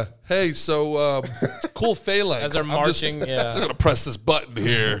 Yeah. Yeah. Hey, so cool phalanx. As they're marching, I'm yeah. just gonna press this button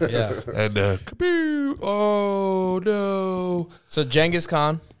here. Yeah. And kaboo! Oh no! So Genghis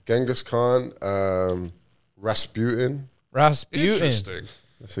Khan, Genghis Khan, Rasputin. Rasputin. Interesting.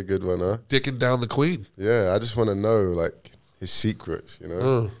 That's a good one, huh? Dicking down the queen. Yeah, I just want to know like his secrets, you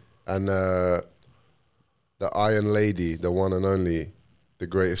know. And the Iron Lady, the one and only, the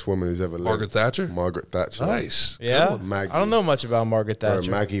greatest woman who's ever lived. Margaret Thatcher? Margaret Thatcher. Nice. Yeah. Good one. Maggie. I don't know much about Margaret Bro,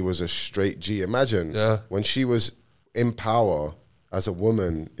 Thatcher. Maggie was a straight G. Imagine when she was in power as a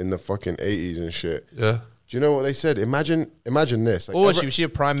woman in the fucking 80s and shit. Yeah. Do you know what they said? Imagine this. Like What was she? Was she a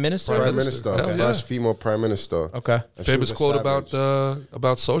prime minister? Prime Minister. Hell yeah. First female Prime Minister. Okay. And she Famous was a quote savage.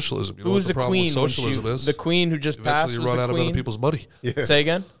 about socialism. You know Who what was the the problem queen? with when socialism is? The queen who just passed Eventually, you was run the out of queen. other people's money. Say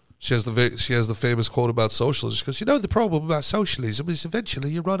again. She has the famous quote about socialism. She goes, you know, the problem about socialism is eventually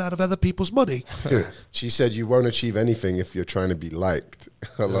you run out of other people's money. She said you won't achieve anything if you're trying to be liked.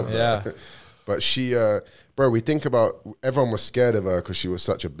 I love that. Yeah. But she, bro, we think about, everyone was scared of her because she was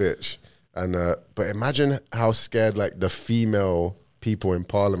such a bitch. And but imagine how scared like the female people in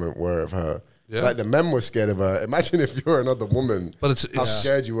parliament were of her. Yeah. Like the men were scared of her. Imagine if you're another woman. But it's- how it's-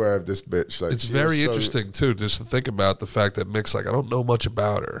 scared you were of this bitch. Like It's she very was so- interesting, too, just to think about the fact that Mick's like, I don't know much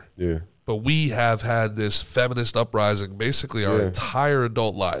about her. Yeah. But we have had this feminist uprising basically our entire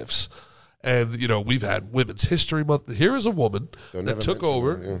adult lives. And, you know, we've had Women's History Month. Here is a woman They'll that never took mention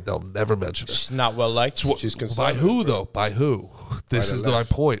over. her, yeah. They'll never mention her. She's not well liked. She's By conservative, who, bro. though? By who? This the is my left.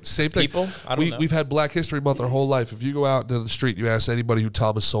 point. Same thing. People? I don't know. We've had Black History Month our whole life. If you go out into the street, you ask anybody who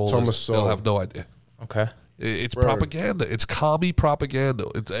Thomas Sowell Thomas is, they'll Sowell. have no idea. Okay. It's propaganda. It's commie propaganda.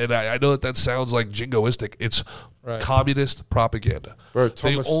 And I know that sounds like jingoistic. It's communist propaganda. Bro,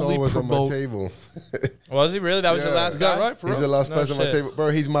 Thomas Sowell was on my table. Was he really? That was the last guy? Right, he's the last person on my table. Bro,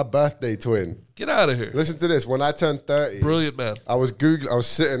 he's my birthday twin. Get out of here. Listen to this. When I turned 30. Brilliant man. I was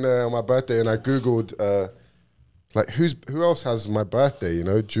sitting there on my birthday and I Googled, who else has my birthday,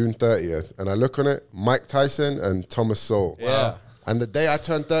 June 30th. And I look on it, Mike Tyson and Thomas Sowell. Yeah. Wow. And the day I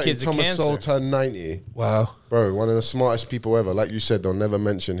turned 30, Thomas Sowell turned 90. Wow. Bro, one of the smartest people ever. Like you said, they'll never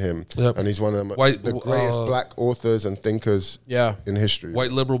mention him. Yep. And he's one of the greatest black authors and thinkers in history.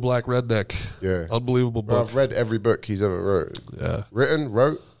 White liberal black redneck. Yeah. Unbelievable book. Bro, I've read every book he's ever wrote. Yeah.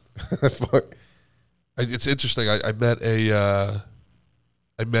 Wrote. Fuck. It's interesting. I met a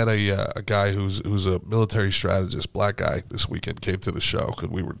guy who's a military strategist, black guy, this weekend, came to the show because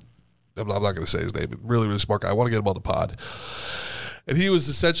I'm not going to say his name, but really, really smart guy. I want to get him on the pod. And he was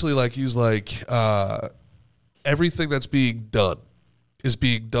essentially everything that's being done is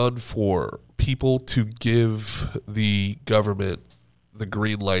being done for people to give the government the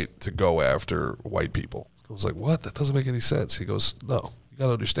green light to go after white people. I was like, what? That doesn't make any sense. He goes, no. You got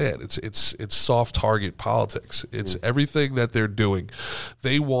to understand, it's soft target politics. It's everything that they're doing.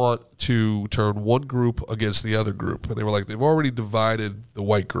 They want to turn one group against the other group. And they were like, they've already divided the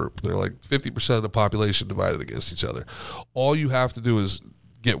white group. They're like 50% of the population divided against each other. All you have to do is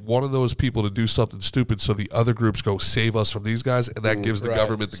get one of those people to do something stupid so the other groups go save us from these guys, and that gives the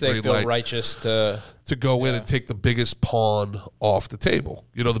government the green light righteous to go in and take the biggest pawn off the table.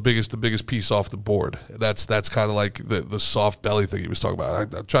 The biggest piece off the board. And that's kind of like the soft belly thing he was talking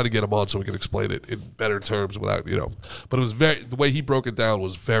about. I'm trying to get him on so we can explain it in better terms without, but it was the way he broke it down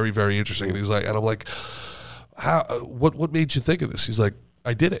was very, very interesting. And he's like, and I'm like, what made you think of this? He's like,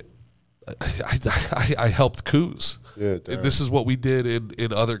 I did it. I helped coups. Yeah, this is what we did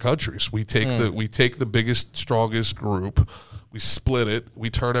in other countries. We take the biggest, strongest group, we split it, we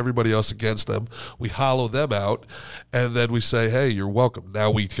turn everybody else against them, we hollow them out, and then we say, hey, you're welcome.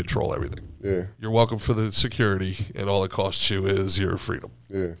 Now we control everything. Yeah. You're welcome for the security, and all it costs you is your freedom.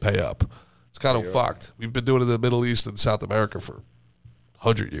 Yeah. Pay up. It's kind of fucked. We've been doing it in the Middle East and South America for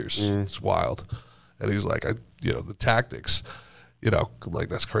 100 years. It's wild. And he's like, the tactics, like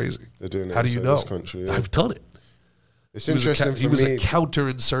that's crazy. They're doing it How do you know? This country, I've done it. It's interesting for me. He was a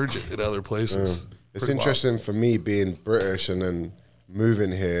counterinsurgent in other places. It's interesting for me being British and then moving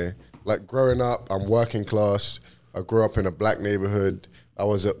here. Like growing up, I'm working class. I grew up in a black neighborhood. I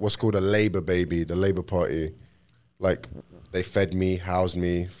was what's called a Labour baby, the Labour Party. Like they fed me, housed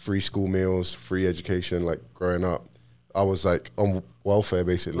me, free school meals, free education. Like growing up, I was like on welfare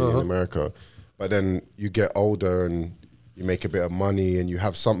basically in America. But then you get older and you make a bit of money and you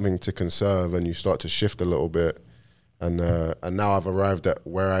have something to conserve and you start to shift a little bit. And now I've arrived at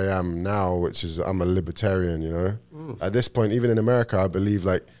where I am now, which is I'm a libertarian, At this point, even in America, I believe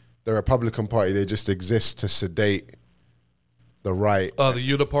like the Republican Party, they just exist to sedate the right. Oh, the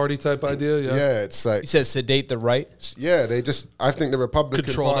uniparty type idea, yeah. Yeah, it's like You said sedate the right? Yeah, I think the Republican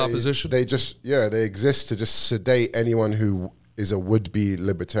Controlled Party, opposition? they exist to just sedate anyone who is a would-be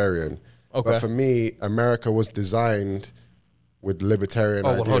libertarian. Okay. But for me, America was designed with libertarian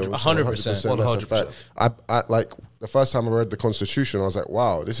ideals. 100%. That's a fact. I like the first time I read the Constitution, I was like,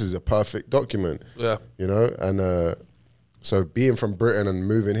 wow, this is a perfect document. Yeah. And so being from Britain and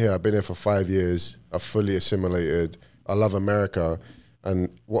moving here, I've been here for 5 years. I've fully assimilated. I love America. And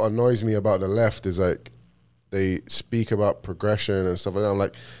what annoys me about the left is like they speak about progression and stuff like that. I'm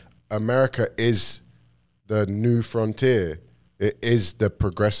like, America is the new frontier. It is the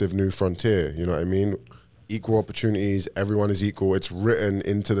progressive new frontier. You know what I mean? Equal opportunities, everyone is equal. It's written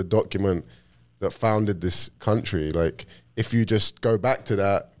into the document that founded this country. Like, if you just go back to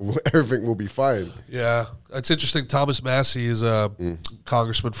that, everything will be fine. Yeah. It's interesting. Thomas Massey is a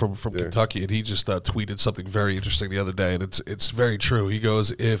congressman from Kentucky, and he just tweeted something very interesting the other day, and it's very true. He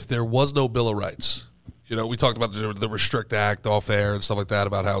goes, if there was no Bill of Rights, we talked about the Restrict Act off air and stuff like that,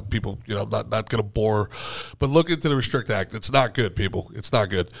 about how people, not going to bore, but look into the Restrict Act. It's not good, people. It's not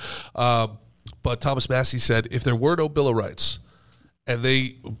good. But Thomas Massey said, if there were no Bill of Rights and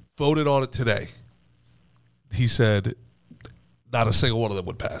they voted on it today, he said, not a single one of them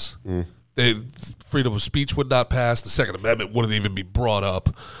would pass. Freedom of speech would not pass. The Second Amendment wouldn't even be brought up.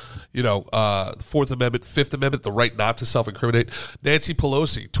 Fourth Amendment, Fifth Amendment, the right not to self-incriminate. Nancy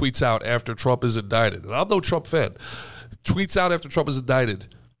Pelosi tweets out after Trump is indicted, and I'm no Trump fan, tweets out after Trump is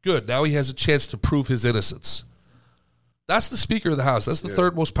indicted, good, now he has a chance to prove his innocence. That's the Speaker of the House. That's the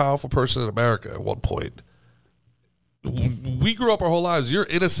third most powerful person in America at one point. We grew up our whole lives, you're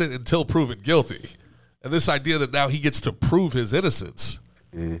innocent until proven guilty. And this idea that now he gets to prove his innocence,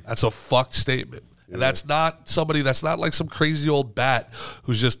 that's a fucked statement. And that's not somebody, that's not like some crazy old bat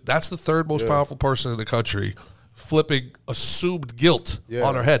who's just, that's the third most powerful person in the country flipping assumed guilt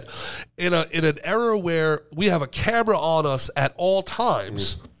on our head. In an era where we have a camera on us at all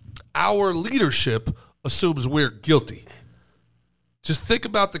times, our leadership assumes we're guilty. Just think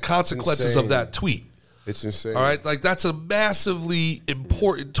about the consequences of that tweet. It's insane. All right, like that's a massively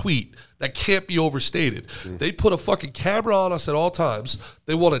important tweet that can't be overstated. They put a fucking camera on us at all times.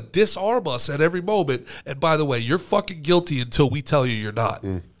 They want to disarm us at every moment. And by the way, you're fucking guilty until we tell you you're not.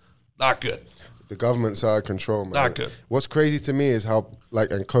 Not good. The government's out of control, man. Not good. What's crazy to me is how, like,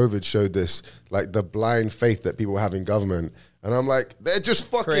 and COVID showed this, like, the blind faith that people have in government. And I'm like, they're just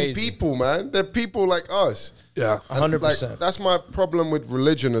fucking people, man. They're people like us. Yeah. 100%. Like, that's my problem with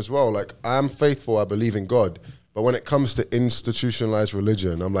religion as well. Like, I'm faithful, I believe in God. But when it comes to institutionalized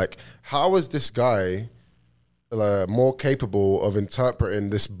religion, I'm like, how is this guy more capable of interpreting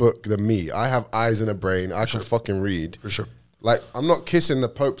this book than me? I have eyes and a brain. I can fucking read. For sure. Like, I'm not kissing the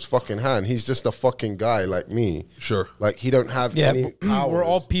Pope's fucking hand. He's just a fucking guy like me. Sure. Like, he don't have any powers. We're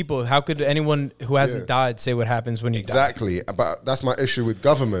all people. How could anyone who hasn't died say what happens when you die? Exactly. But that's my issue with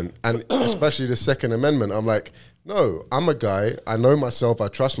government, and especially the Second Amendment. I'm like, no, I'm a guy. I know myself. I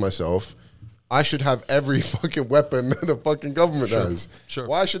trust myself. I should have every fucking weapon that the fucking government has. Sure.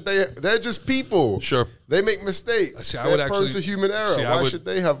 Why should they? They're just people. Sure. They make mistakes. See, They're prone to human error. Why should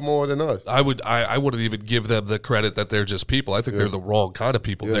they have more than us? I wouldn't even give them the credit that they're just people. I think they're the wrong kind of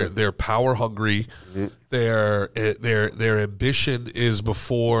people. They're power hungry. Their ambition is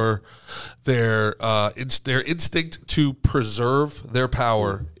before their instinct to preserve their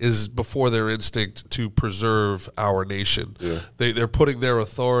power is before their instinct to preserve our nation. They're putting their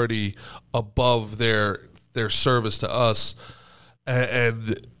authority above their service to us,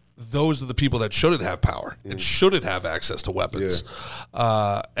 and those are the people that shouldn't have power and shouldn't have access to weapons.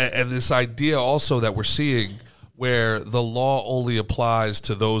 And this idea also that we're seeing where the law only applies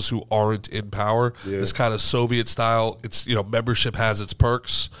to those who aren't in power, this kind of Soviet style, it's, you know, membership has its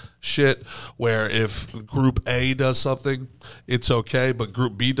perks shit, where if group A does something, it's okay, but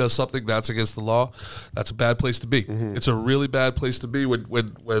group B does something that's against the law. That's a bad place to be. It's a really bad place to be when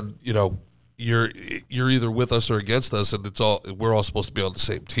you know, you're either with us or against us, and we're all supposed to be on the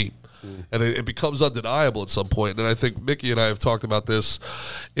same team. And it becomes undeniable at some point. And I think Mickey and I have talked about this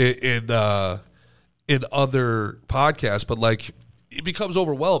in other podcasts, but like, it becomes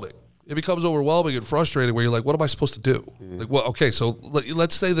overwhelming. It becomes overwhelming and frustrating where you're like, what am I supposed to do? Like, well, okay, so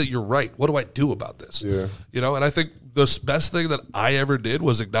let's say that you're right. What do I do about this? You know, and I think the best thing that I ever did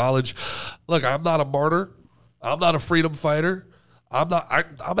was acknowledge, look, I'm not a martyr. I'm not a freedom fighter. I'm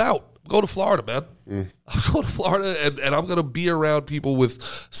out. Go to Florida, man. I'm going to Florida, and I'm going to be around people with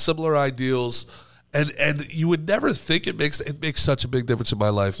similar ideals. And you would never think it makes such a big difference in my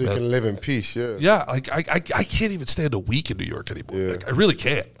life. So you can live in peace, Yeah, like I can't even stand a week in New York anymore. Like, I really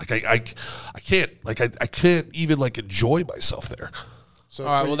can't. Like I can't. Like I can't even like enjoy myself there. So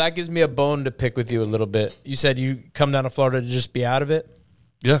all right, well, that gives me a bone to pick with you a little bit. You said you come down to Florida to just be out of it.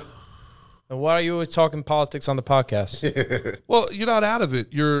 Yeah. And why are you always talking politics on the podcast? Well, you're not out of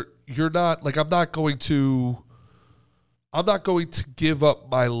it. You're not, like, I'm not going to give up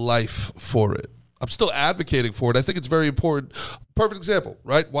my life for it. I'm still advocating for it. I think it's very important. Perfect example,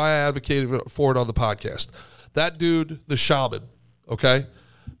 right? Why I advocated for it on the podcast. That dude, the shaman, okay?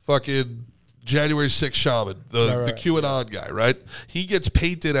 Fucking January 6th shaman, the QAnon guy, right? He gets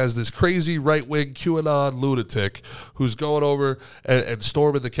painted as this crazy right-wing QAnon lunatic who's going over and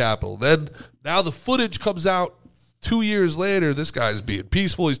storming the Capitol. Then, now the footage comes out 2 years later. This guy's being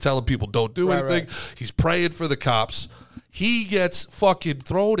peaceful. He's telling people don't do anything. He's praying for the cops. He gets fucking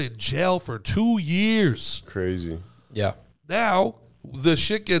thrown in jail for 2 years. Crazy. Yeah. Now, the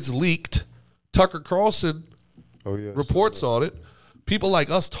shit gets leaked. Tucker Carlson reports on it. People like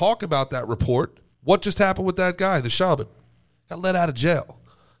us talk about that report. What just happened with that guy, the shaman? Got let out of jail.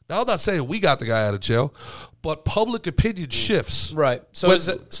 Now, I'm not saying we got the guy out of jail, but public opinion shifts. Right. So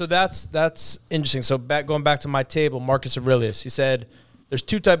that's interesting. So going back to my table, Marcus Aurelius, he said there's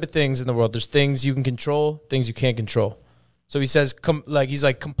two type of things in the world. There's things you can control, things you can't control. So he says,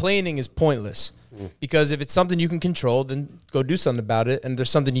 complaining is pointless because if it's something you can control, then go do something about it. And if there's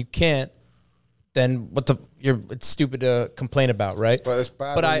something you can't, then it's stupid to complain about, right? But it's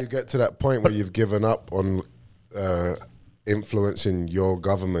bad when you get to that point where you've given up on influencing your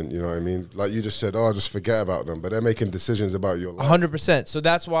government. You know what I mean? Like you just said, just forget about them. But they're making decisions about your life. 100%. So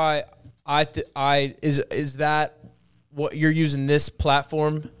that's why is that what you're using this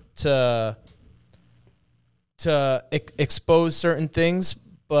platform to expose certain things,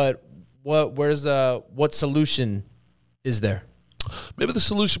 but what solution is there? maybe the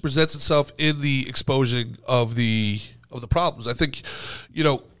solution presents itself in the exposing of the problems. I think,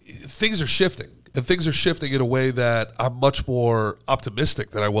 things are shifting. And things are shifting in a way that I'm much more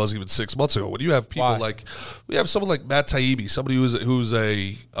optimistic than I was even 6 months ago. When you have people we have someone like Matt Taibbi, somebody who's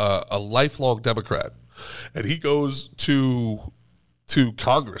a lifelong Democrat, and he goes to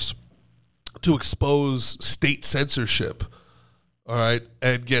Congress to expose state censorship, all right,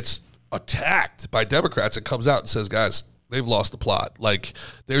 and gets attacked by Democrats and comes out and says, guys, they've lost the plot. Like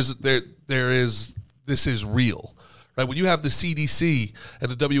this is real, right? When you have the CDC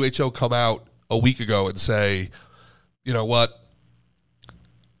and the WHO come out a week ago and say, you know what,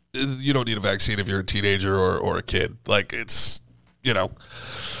 you don't need a vaccine if you're a teenager or a kid. Like you don't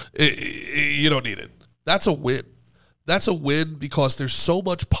need it. That's a win. That's a win because there's so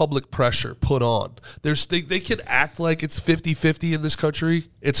much public pressure put on. They can act like it's 50-50 in this country.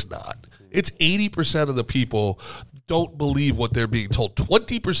 It's not. It's 80% of the people don't believe what they're being told.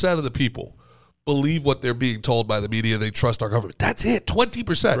 20% of the people believe what they're being told by the media. They trust our government. That's it,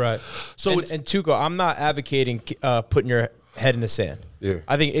 20%. Right. So and TUCO, I'm not advocating putting your head in the sand. Yeah.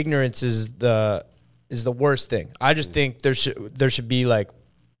 I think ignorance is the worst thing. I just think there should be like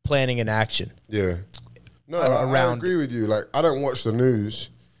planning and action. Yeah. No, I agree with you. Like, I don't watch the news.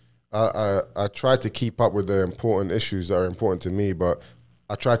 I try to keep up with the important issues that are important to me, but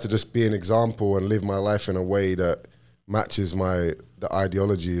I try to just be an example and live my life in a way that matches the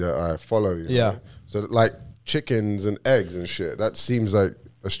ideology that I follow. You know? So like chickens and eggs and shit, that seems like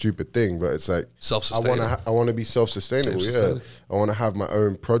a stupid thing, but it's like self-sustainable. I want to be self-sustainable. Yeah, I want to have my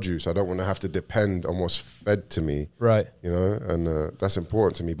own produce. I don't want to have to depend on what's fed to me. Right. And that's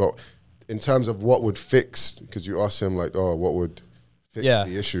important to me. But in terms of what would fix, because you asked him like, oh, what would fix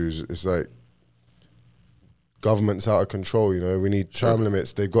the issues? It's like government's out of control. We need term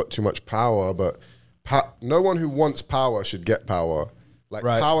limits. They've got too much power, but no one who wants power should get power. Like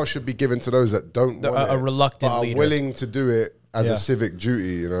power should be given to those that don't want it, a reluctant but leader. Are willing to do it as a civic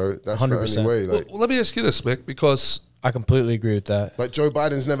duty. That's 100%. The only way. Like, well, let me ask you this, Mick, because I completely agree with that. Like Joe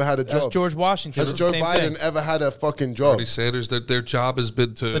Biden's never had a job. That's George Washington. Has Joe Biden ever had a fucking job? Bernie Sanders, their job has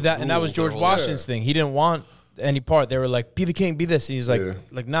been to. And that was George Washington's thing. He didn't want any part. They were like, be the king, be this. He's like,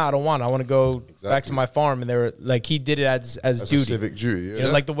 nah, I don't want it. I want to go back to my farm. And they were like, he did it as duty. A civic duty,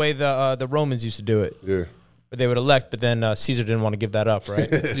 like the way the Romans used to do it. Yeah. But they would elect, but then Caesar didn't want to give that up, right?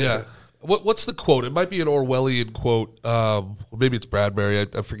 Yeah. What's the quote? It might be an Orwellian quote. Or maybe it's Bradbury.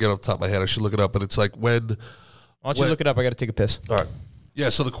 I forget off the top of my head. I should look it up. But it's like Why don't you look it up? I got to take a piss. All right. Yeah,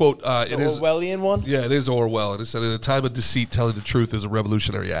 so the quote, it is Orwellian one? Yeah, it is Orwell. And it said, in a time of deceit, telling the truth is a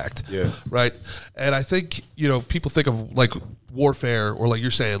revolutionary act. Yeah. Right? And I think, people think of like warfare or like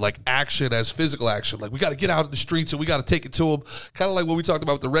you're saying, like action as physical action. Like we got to get out in the streets and we got to take it to them. Kind of like what we talked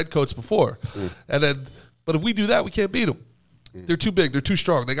about with the redcoats before. And then, but if we do that, we can't beat them. They're too big. They're too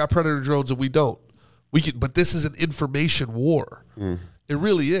strong. They got predator drones and we don't. But this is an information war. It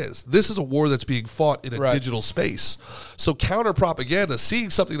really is. This is a war that's being fought in a digital space. So counter propaganda, seeing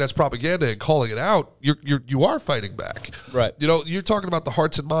something that's propaganda and calling it out, you are fighting back. Right. You're talking about the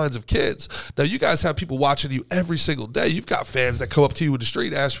hearts and minds of kids. Now you guys have people watching you every single day. You've got fans that come up to you in the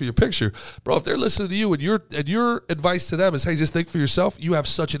street, ask for your picture, bro. If they're listening to you and your advice to them is, hey, just think for yourself. You have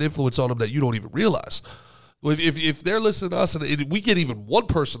such an influence on them that you don't even realize. If they're listening to us and we get even one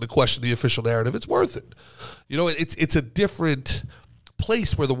person to question the official narrative, it's worth it. It's a different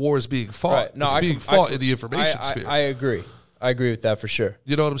place where the war is being fought. Right. No, it's being fought in the information sphere. I agree. I agree with that for sure.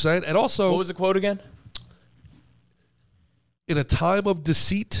 You know what I'm saying? And also, what was the quote again? In a time of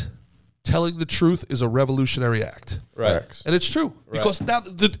deceit, telling the truth is a revolutionary act. Right. And it's true. Because now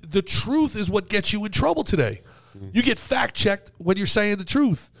the truth is what gets you in trouble today. You get fact-checked when you're saying the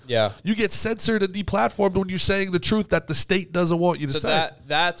truth. Yeah. You get censored and deplatformed when you're saying the truth that the state doesn't want you to say.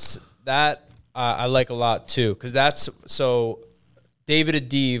 That's I like a lot too, because David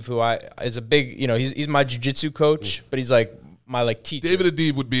Adiv, who is a big, he's my jiu-jitsu coach, but he's like my teacher. David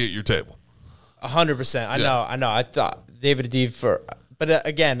Adiv would be at your table. 100%. I know. I thought David Adiv but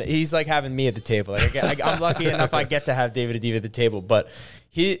again, he's like having me at the table. I'm lucky enough I get to have David Adiv at the table, but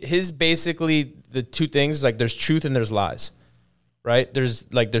his basically the two things, like there's truth and there's lies, right? There's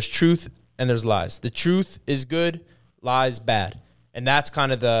truth and there's lies. The truth is good, lies bad. And that's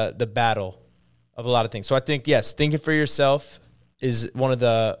kind of the battle of a lot of things. So I think, yes, thinking for yourself is one of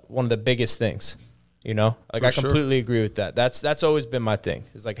the biggest things, I completely agree with that. That's always been my thing.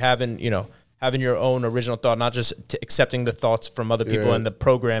 It's like having your own original thought, not just accepting the thoughts from other people and the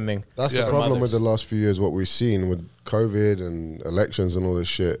programming. That's the problem with the last few years, what we've seen with COVID and elections and all this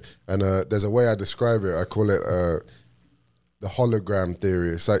shit. And there's a way I describe it. I call it the hologram theory.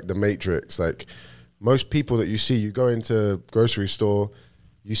 It's like the Matrix. Like most people that you see, you go into a grocery store,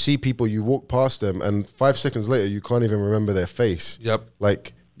 you see people, you walk past them, and 5 seconds later, you can't even remember their face. Yep.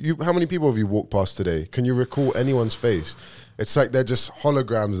 Like, how many people have you walked past today? Can you recall anyone's face? It's like they're just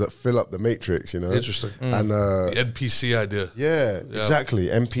holograms that fill up the matrix, you know? Interesting. And The NPC idea. yeah, exactly.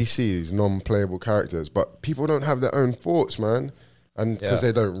 NPCs, non-playable characters. But people don't have their own thoughts, man. And because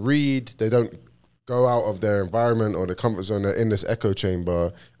they don't read, they don't go out of their environment or their comfort zone, they're in this echo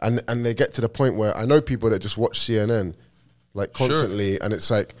chamber. And they get to the point where I know people that just watch CNN like constantly, and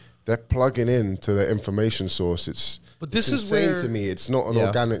it's like they're plugging in to their information source. But this it's is insane where to me. It's not an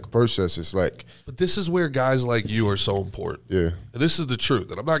organic process. It's like, but this is where guys like you are so important. yeah. And this is the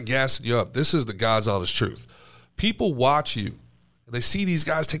truth. And I'm not gassing you up. This is the God's honest truth. People watch you and they see these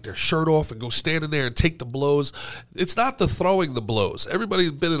guys take their shirt off and go stand in there and take the blows. It's not the throwing the blows.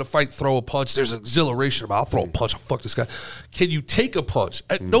 Everybody's been in a fight, throw a punch. There's exhilaration about, I'll throw a punch, I'll fuck this guy. Can you take a punch?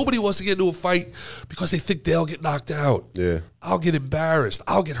 And nobody wants to get into a fight because they think they'll get knocked out. Yeah. I'll get embarrassed.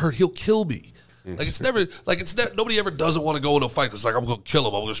 I'll get hurt. He'll kill me. Like it's never nobody ever doesn't want to go into a fight because like I'm going to kill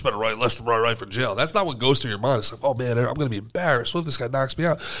him. I'm going to spend a left and right for jail. That's not what goes through your mind. It's like, oh man, I'm going to be embarrassed. What if this guy knocks me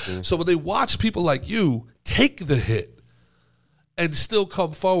out? So when they watch people like you take the hit and still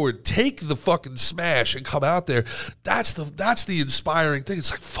come forward, take the fucking smash and come out there, that's the inspiring thing. It's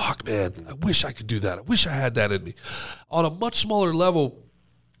like, fuck man, I wish I could do that. I wish I had that in me. On a much smaller level,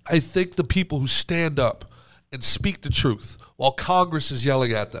 I think the people who stand up and speak the truth while Congress is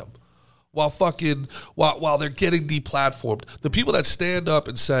yelling at them, while they're getting deplatformed. The people that stand up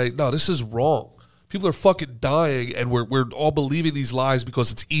and say, no, this is wrong. People are fucking dying and we're all believing these lies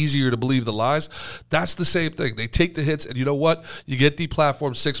because it's easier to believe the lies. That's the same thing. They take the hits and you know what? You get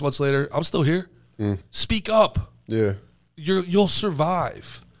deplatformed 6 months later. I'm still here. Speak up. Yeah. You'll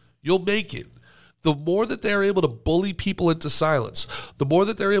survive. You'll make it. The more that they're able to bully people into silence, the more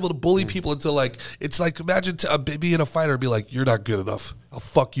that they're able to bully people into like, it's like imagine being a fighter and be like, you're not good enough. I'll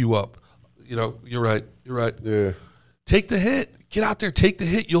fuck you up. You know, you're right. Yeah. Take the hit. Get out there. Take the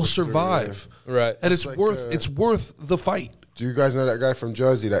hit. You'll survive. Right. And it's like, worth the fight. Do you guys know that guy from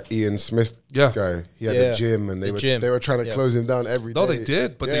Jersey, that Ian Smith guy? He had a gym, and they were trying to close him down every day. No, they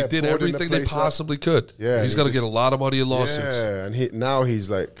did, but they did everything they possibly could. Yeah, he's going to get a lot of money in lawsuits. Yeah, and now he's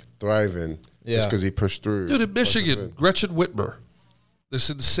like thriving just because he pushed through. Dude, in Michigan, Gretchen Whitmer, this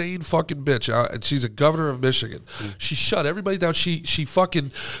insane fucking bitch. She's a governor of Michigan. She shut everybody down. She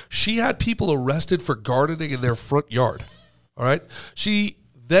had people arrested for gardening in their front yard. All right. She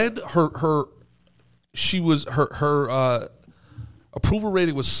then her approval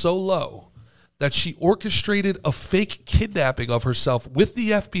rating was so low that she orchestrated a fake kidnapping of herself with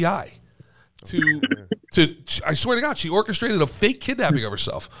the FBI. I swear to God, she orchestrated a fake kidnapping of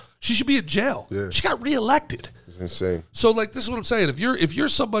herself. She should be in jail. Yeah. She got reelected. It's insane. So, like, this is what I'm saying. If you're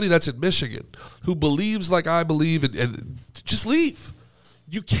somebody that's in Michigan who believes like I believe, and just leave.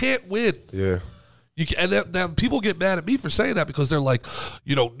 You can't win. Yeah. Now people get mad at me for saying that because they're like,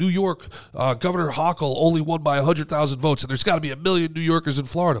 you know, New York, Governor Hochul only won by 100,000 votes, and there's got to be 1 million New Yorkers in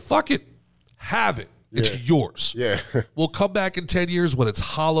Florida. Fuck it. Have it. It's yours. Yeah. We'll come back in 10 years when it's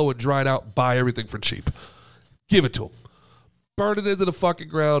hollow and dried out, buy everything for cheap. Give it to them. Burn it into the fucking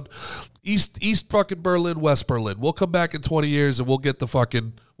ground. East fucking Berlin, West Berlin. We'll come back in 20 years and we'll get the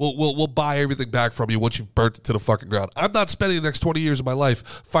fucking, we'll buy everything back from you once you've burnt it to the fucking ground. I'm not spending the next 20 years of my life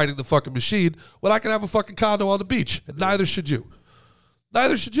fighting the fucking machine when I can have a fucking condo on the beach. And neither should you.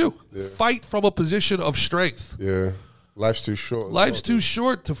 Neither should you. Yeah. Fight from a position of strength. Yeah. Life's too short. Life's too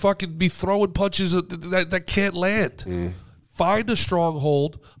short to fucking be throwing punches that can't land. Find a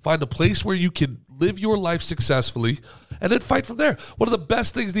stronghold. Find a place where you can live your life successfully, and then fight from there. One of the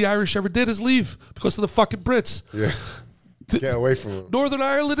best things the Irish ever did is leave because of the fucking Brits. Yeah. Get away from them. Northern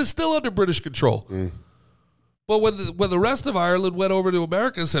Ireland is still under British control. But when the rest of Ireland went over to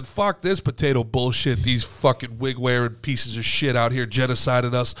America and said, fuck this potato bullshit, these fucking wig-wearing pieces of shit out here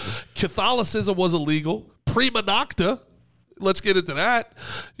genociding us. Catholicism was illegal. Prima nocta. Let's get into that.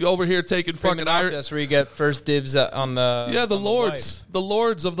 You over here taking fucking Irish. That's where you get first dibs on the. Yeah, the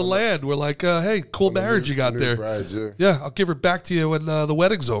lords of the land were like, hey, cool marriage you got there. Brides, I'll give her back to you when the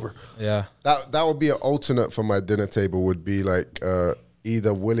wedding's over. Yeah, that would be an alternate for my dinner table. Would be like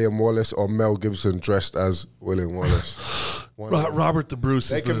either William Wallace or Mel Gibson dressed as William Wallace. Robert the Bruce.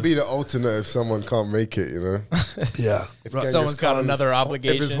 They can be the alternate if someone can't make it, you know? Yeah. If Someone's got another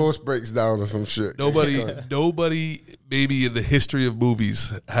obligation. If his horse breaks down or some shit. Nobody maybe in the history of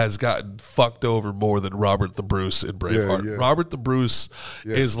movies has gotten fucked over more than Robert the Bruce in Braveheart. Yeah. Robert the Bruce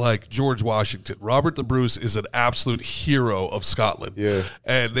is like George Washington. Robert the Bruce is an absolute hero of Scotland. Yeah.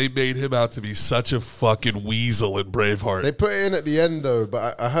 And they made him out to be such a fucking weasel in Braveheart. They put it in at the end, though,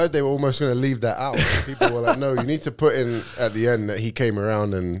 but I heard they were almost going to leave that out. People were like, no, you need to put in at the end that he came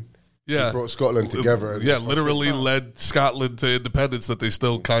around and he brought Scotland together. Yeah, literally led Scotland to independence that they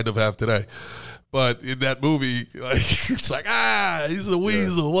still kind of have today. But in that movie, like, it's like, he's a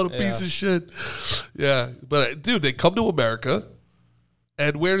weasel. What a piece of shit. Yeah. But, dude, they come to America,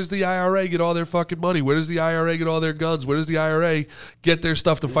 and where does the IRA get all their fucking money? Where does the IRA get all their guns? Where does the IRA get their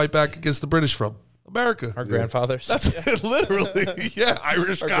stuff to fight back against the British from? America. Our grandfathers. That's literally,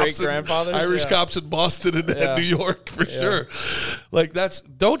 Irish Our cops. great-grandfathers, Irish cops in Boston and New York, for sure. Like,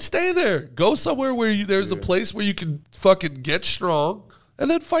 don't stay there. Go somewhere where there's a place where you can fucking get strong and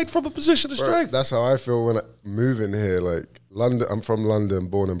then fight from a position of strength. That's how I feel when I move in here. Like, London, I'm from London,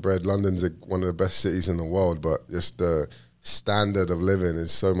 born and bred. London's one of the best cities in the world, but just the standard of living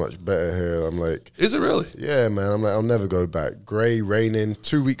is so much better here. I'm like, is it really? Yeah, man. I'm like, I'll never go back. Grey, raining,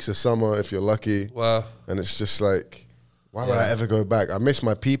 2 weeks of summer if you're lucky. Wow. And it's just like, why would I ever go back? I miss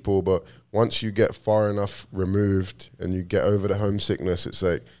my people, but once you get far enough removed and you get over the homesickness, it's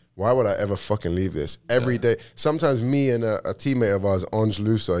like, why would I ever fucking leave this? Every day. Sometimes me and a teammate of ours, Ange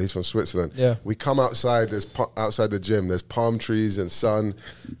Lusa, he's from Switzerland. Yeah. We come outside, outside the gym, there's palm trees and sun,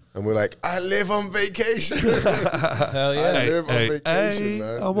 and we're like, I live on vacation. Hell yeah. I live on vacation,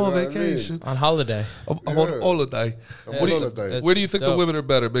 man. I'm on vacation. On holiday. I'm on holiday. I'm on holiday. Where do you think the dope. women are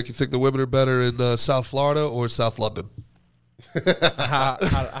better? Make you think the women are better in South Florida or South London?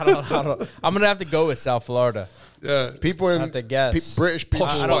 I don't. I'm gonna have to go with South Florida. Yeah. People I in have to guess. British people.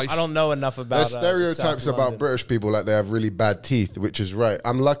 I don't know enough about. There's stereotypes South about London. British people, like they have really bad teeth, which is right.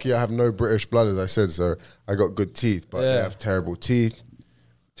 I'm lucky I have no British blood, as I said, so I got good teeth, but they have terrible teeth,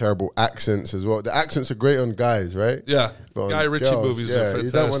 terrible accents as well. The accents are great on guys, right? Yeah. But on Guy Ritchie girls, movies are fantastic.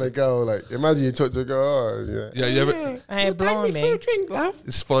 You don't want to go, like, imagine you talk to a girl, Yeah, you ever... Hey, blow me.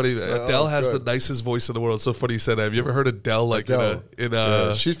 It's funny. Adele has good. the nicest voice in the world. It's so funny you said that. Have you ever heard Adele, like, Adele. in a...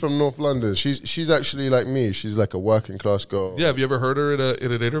 Yeah, she's from North London. She's actually like me. She's like a working class girl. Yeah, have you ever heard her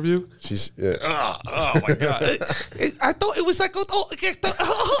in an interview? She's, Oh my God. I thought it was like...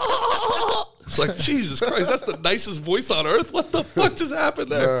 It's like, Jesus Christ, that's the nicest voice on earth. What the fuck just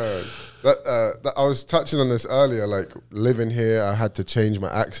happened there? I was touching on this earlier. Like, living here, I had to change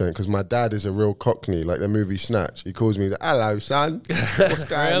my accent because my dad is a real Cockney, like the movie Snatch. He calls me the "Hello, son. What's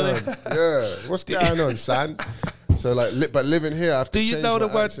going Really? on? Yeah, what's going on, son?" So like, but living here, I have to. Do you change know the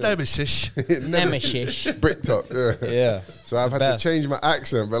my word accent. nemesis? Nemesis. Bricktop, yeah. Yeah. So I've had best. to change my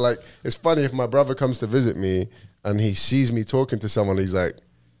accent. But like, it's funny if my brother comes to visit me and he sees me talking to someone, he's like,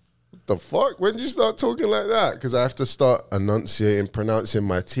 the fuck? When did you start talking like that? Because I have to start enunciating, pronouncing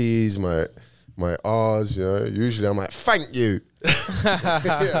my T's, my R's. You know, usually I'm like, thank you.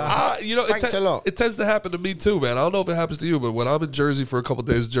 You know, Thanks a lot. It tends to happen to me too, man. I don't know if it happens to you, but when I'm in Jersey for a couple of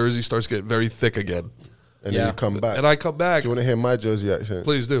days, Jersey starts getting very thick again. And then you come back. And I come back. Do you want to hear my Jersey accent?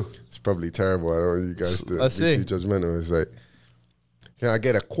 Please do. It's probably terrible. I don't want you guys to Let's be see. too judgmental. It's like, can I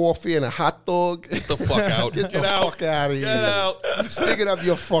get a coffee and a hot dog? Get the fuck out. Get the fuck out of here. Get out. Stick it up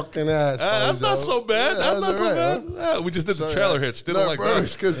your fucking ass. That's not bozo. so bad. Yeah, That's not so all bad. right, Yeah, we just did the So, trailer hitch. Didn't no, like bro, that.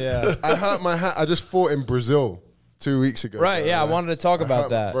 it's because Yeah. I hurt my hat. I just fought in Brazil 2 weeks ago. Right, bro. yeah, I wanted to talk about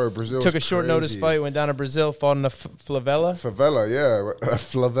that. Bro, Brazil's Took a short notice crazy. fight, went down to Brazil, fought in the favela. Favela, yeah.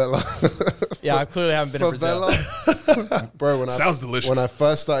 Favela. Yeah, I clearly haven't been to Brazil. Favela. Bro, when Sounds delicious. When I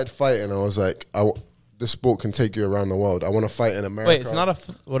first started fighting, I was like, this sport can take you around the world. I want to fight in America. Wait, it's not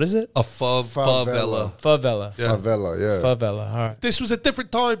what is it? A favela. Favela. Yeah. Favela, yeah. Favela, all right. This was a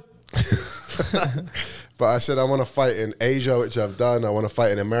different time. But I said I want to fight in Asia, which I've done. I want to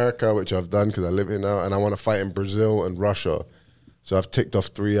fight in America, which I've done because I live here now, and I want to fight in Brazil and Russia. So I've ticked off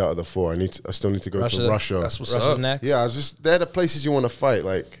 3 out of the 4. I still need to go to Russia. That's what's Russia's up. next. Yeah, they're the places you want to fight,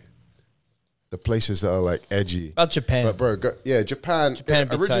 like the places that are like edgy. About Japan. But bro, Japan. Japan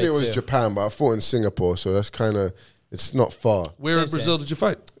be Originally tight, it was too. Japan, but I fought in Singapore, so that's kind of it's not far. Where in Same. Brazil did you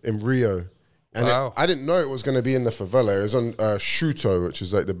fight? In Rio. And Wow. I didn't know it was going to be in the favela. It was on TUCO, which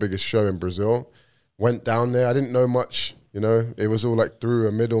is like the biggest show in Brazil. Went down there. I didn't know much, you know. It was all like through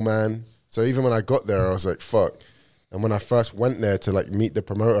a middleman. So even when I got there, I was like, fuck. And when I first went there to like meet the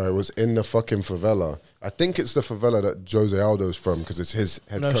promoter, it was in the fucking favela. I think it's the favela that Jose Aldo's from because it's his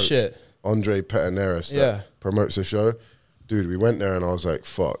head No coach, shit. Andre Peteneris, that Yeah. promotes the show. Dude, we went there and I was like,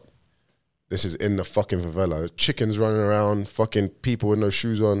 fuck. this is in the fucking favela. There's chickens running around, fucking people with no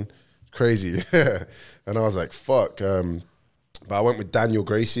shoes on. Crazy. And I was like, fuck. But I went with Daniel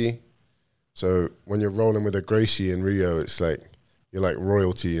Gracie. So when you're rolling with a Gracie in Rio, it's like, you're like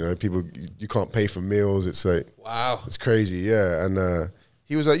royalty, you know? People, you can't pay for meals. It's like, Wow. it's crazy, yeah. And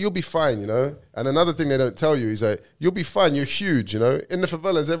he was like, you'll be fine, you know? And another thing they don't tell you, he's like, you'll be fine, you're huge, you know? In the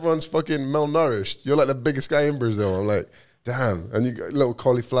favelas, everyone's fucking malnourished. You're like the biggest guy in Brazil. I'm like, damn. And you got a little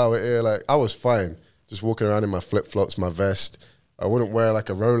cauliflower ear. Like, I was fine. Just walking around in my flip-flops, my vest. I wouldn't wear like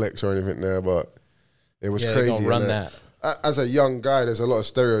a Rolex or anything there, but it was Yeah, crazy. they're gonna run that. As a young guy, there's a lot of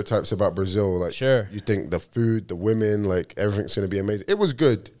stereotypes about Brazil. Like, Sure. you think the food, the women, like everything's going to be amazing. It was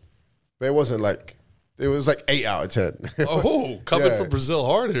good, but it wasn't like, it was like 8 out of 10. Oh, coming Yeah. from Brazil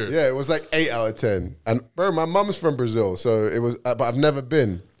hard here. Yeah, it was like 8 out of 10. And bro, my mum's from Brazil, so it was, but I've never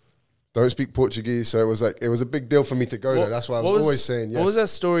been. Don't speak Portuguese, so it was like, it was a big deal for me to go there. That's why I was always saying yes. What was that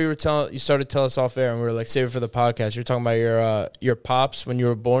story you were telling? You started to tell us off air, and we were like, save it for the podcast. You're talking about your pops when you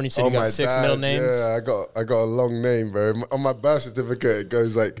were born. You said you got 6 middle names. Yeah, I got a long name, bro. On my birth certificate, it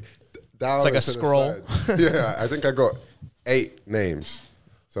goes like down. It's like a to the scroll. side. Yeah, I think I got 8 names.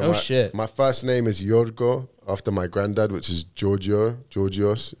 So Oh, shit. My first name is Yorgo, after my granddad, which is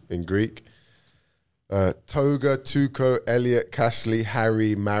Georgios in Greek. Toga, Tuco, Elliot, Casley,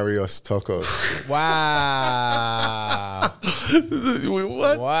 Harry, Marios, Tokkos. Wow. Wait,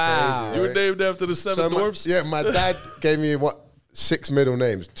 what? Wow. You were named after the seven dwarfs? My dad gave me 6 middle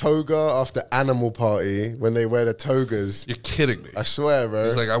names. Toga after Animal Party when they wear the togas. You're kidding me. I swear, bro.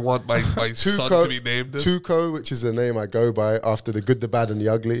 He's like, I want my son to be named this. Tuco, which is the name I go by after The Good, the Bad, and the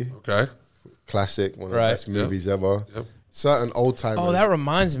Ugly. Okay. Classic, one of the Right. best movies ever. Yep. Certain old timers. Oh, that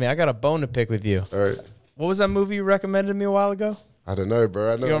reminds me. I got a bone to pick with you. All right. What was that movie you recommended me a while ago? I don't know,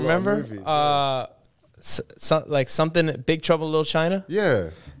 bro. I know You a don't lot of remember? movies. Like something, Big Trouble in Little China? Yeah.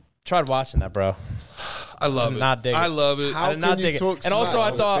 Tried watching that, bro. I love it. Not dig it. I love it. How I did not can you dig it. talk And also,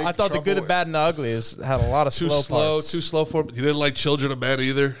 smack I on thought Big The Good, the Trouble? Bad, and the Ugly had a lot of Too slow slow. parts. Too slow for him. You didn't like Children of Men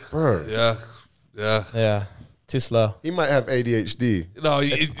either? Bro. Yeah. Yeah. Yeah, too slow. He might have ADHD. No,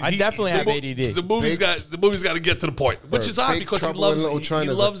 I definitely have ADD. The movie's got to get to the point, which is odd Big because he Trouble in loves Little he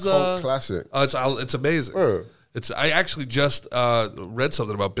China's loves a cult classic. It's amazing. Bro. I actually just read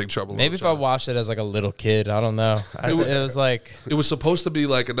something about Big Trouble in Maybe if Little I China. watched it as like a little kid, I don't know. It was like, It was supposed to be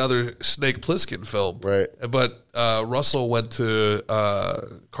like another Snake Plissken film, Right. But Russell went to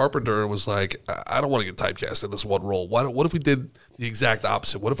Carpenter and was like, I don't want to get typecast in this one role. What if we did the exact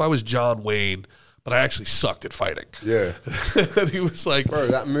opposite? What if I was John Wayne, but I actually sucked at fighting? Yeah. And he was like, Bro,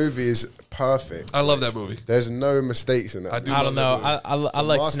 that movie is perfect. I love that movie. There's no mistakes in that. I do. I don't know. I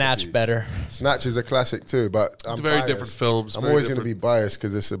like masterpiece. Snatch better. Snatch is a classic too, but I'm very biased. different films, I'm very always going to different. be biased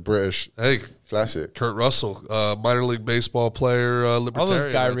because it's a British Hey, classic. Kurt Russell, minor league baseball player, All libertarian.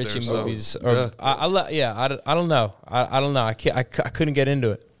 those Guy right Ritchie there, so, movies. yeah. I don't know. I don't know. I couldn't get into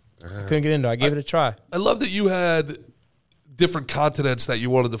it. I gave it a try. I love that you had different continents that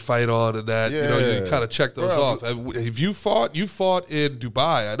you wanted to fight on, and that you Yeah. kind of checked those Bro, off. Have you fought? You fought in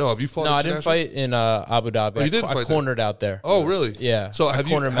Dubai. I know. Have you fought? No, I didn't internationally? fight in Abu Dhabi. Oh, you didn't I fight there? cornered out there. Oh, really? Yeah. So I have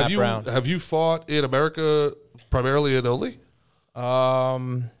cornered Matt Brown. have you fought in America primarily and only?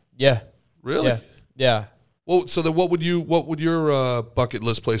 Yeah. Really? Yeah. Well, so then what would your bucket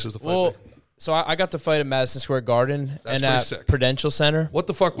list places to fight? Well, be? so I got to fight at Madison Square Garden That's and pretty at sick. Prudential Center. What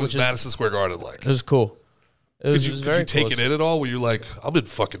the fuck was which is- Madison Square Garden like? It was cool. It was Could you very take cool. it in at all? Were you like, I'm in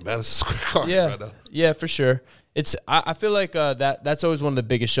fucking Madison Square Garden Yeah, right now? yeah, for sure. I feel like that's always one of the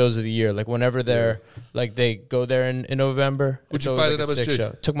biggest shows of the year. Like whenever they go there in November. Would it's you always fight like at a sick MSG?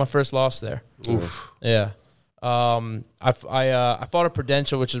 show. Took my first loss there. Oof. Yeah. I fought at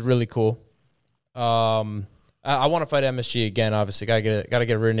Prudential, which is really cool. I want to fight MSG again. Obviously, gotta get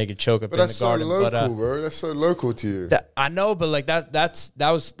a rear naked choke up But in that's the garden. so local, but bro. That's so local to you. I know, but like that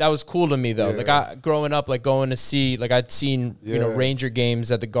was cool to me though. Yeah. Like growing up, like going to see, like I'd seen Yeah. Ranger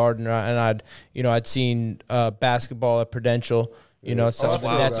games at the Garden, and I'd seen basketball at Prudential. So the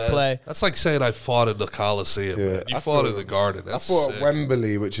wow, Nets man. play. That's like saying I fought in the Coliseum. Yeah. Man. You I fought fought- in the Garden. I That's fought sick. at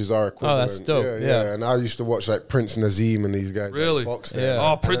Wembley, which is our equivalent. that's dope, yeah. And I used to watch like Prince Nazim and these guys. Really? Like, box there. Yeah.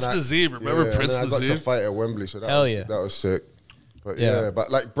 Oh, And Prince then Nazim. Remember and Prince then I got to Nazim? fight at Wembley, so Hell that yeah. was sick. But Yeah. yeah, but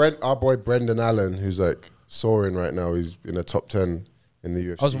like our boy Brendan Allen, who's like soaring right now, he's in the top 10 in the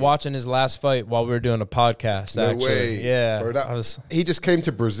UFC. I was watching his last fight while we were doing a podcast. No actually, way. yeah. Bro, he just came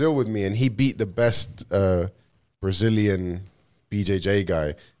to Brazil with me and he beat the best Brazilian BJJ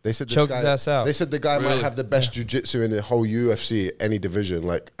guy. They said this Choked guy, his ass out. They said the guy might Really? have the best jiu-jitsu in the whole UFC, any division,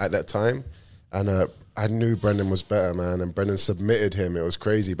 like at that time. And I knew Brendan was better, man, and Brendan submitted him. It was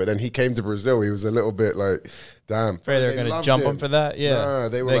crazy. But then he came to Brazil. He was a little bit like, damn. Afraid they're going to jump him for that? Yeah. Nah,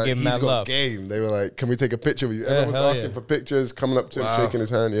 they were like, gave him he's that got love. game. They were like, can we take a picture with you? Everyone was asking for pictures, coming up to him, shaking his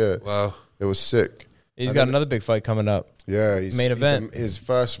hand. Yeah. Wow. It was sick. He's got another big fight coming up. Yeah. Main event. His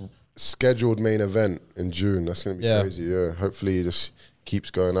first scheduled main event in June. That's going to be crazy. Yeah. Hopefully he just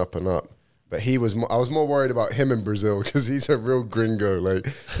keeps going up and up. But I was more worried about him in Brazil because he's a real gringo. Like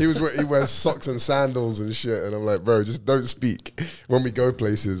he wears socks and sandals and shit. And I'm like, bro, just don't speak when we go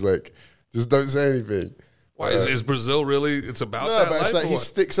places. Like, just don't say anything. Why is Brazil really? It's about no, that. But it's like he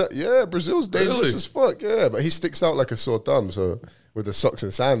sticks out. Yeah, Brazil's dangerous as fuck. Yeah, but he sticks out like a sore thumb. So with the socks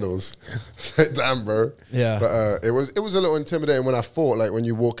and sandals, damn, bro. Yeah. But it was a little intimidating when I fought. Like when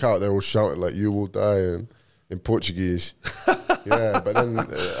you walk out, they're all shouting like "You will die" in Portuguese. Yeah, but then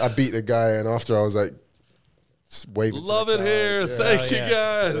I beat the guy, and after I was like, waving. Love it here. Yeah. Thank you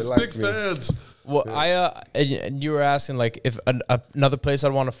guys. They Big liked me. fans. Well, and you were asking like if another place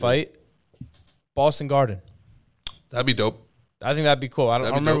I'd want to fight, Boston Garden. That'd be dope. I think that'd be cool. I don't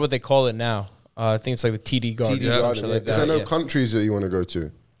remember dope. what they call it now. I think it's like the TD Garden. TD or some Garden. shit Yeah. like Is that. there no countries that you want to go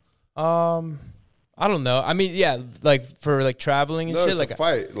to? I don't know. I mean, yeah, like for like traveling and No, shit. to Like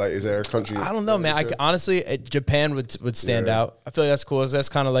fight. Like, is there a country? I don't know, man. Honestly, Japan would stand out. I feel like that's cool. That's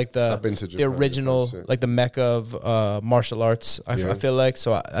kind of like I've been to the Japan, original, Japan's sick. like the mecca of martial arts. I feel like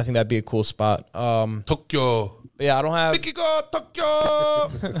so. I think that'd be a cool spot. Tokyo. But yeah, I don't have. Mickey go Tokyo.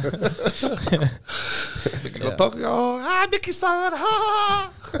 Mickey go Tokyo. Ah, Mickey-san.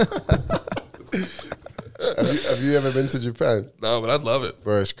 Ha. Have you ever been to Japan? No, but I'd love it.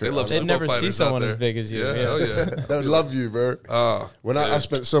 Bro, it's crazy. They love They'd sumo never see fighters out someone as there. big as you. Yeah, Yeah. hell yeah. They love you, bro. When I've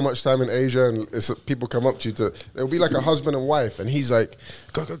spent so much time in Asia, and people come up to you it'll be like a husband and wife, and he's like,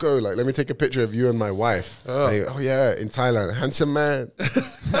 go, like, let me take a picture of you and my wife. And he, yeah, in Thailand, handsome man,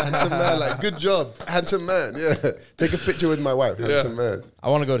 handsome man, like, good job, handsome man, yeah. Take a picture with my wife, handsome man. I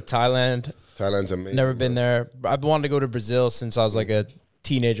want to go to Thailand. Thailand's amazing. Never been there. I've wanted to go to Brazil since I was like a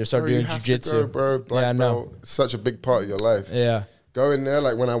teenager. Started Bro, you doing have to jujitsu. go, bro. Black Yeah, I know. belt, such a big part of your life. Yeah. Go in there,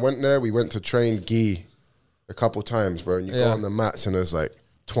 like when I went there, we went to train gi a couple times, bro. And you go Yeah. on the mats, and there's like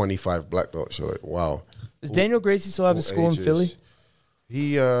 25 black belts. You're like, wow. Does Daniel Gracie still have a All school in ages. Philly?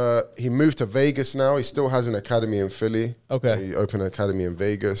 He moved to Vegas now. He still has an academy in Philly. Okay. He opened an academy in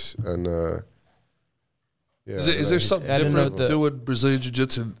Vegas, and yeah. Is there something I didn't know different doing Brazilian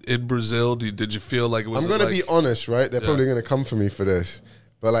Jiu-Jitsu in Brazil? Did you feel like it was? I'm gonna be honest, right? They're probably gonna come for me for this,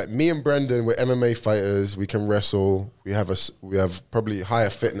 but like me and Brendan, we're MMA fighters. We can wrestle. We have probably higher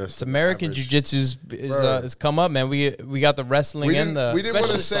fitness. It's American Jiu-Jitsu is come up, man. We got the wrestling We and didn't, the. we didn't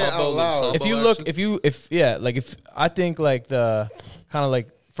want to say it out loud. If you look, if I think like the kind of like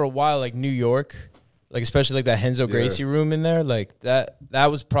for a while like New York, like especially like that Henzo Gracie room in there, like that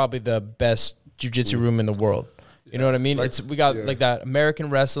was probably the best jiu-jitsu room in the world. You know what I mean? Like, We got like that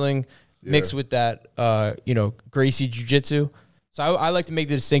American wrestling mixed with that Gracie jiu-jitsu. So I like to make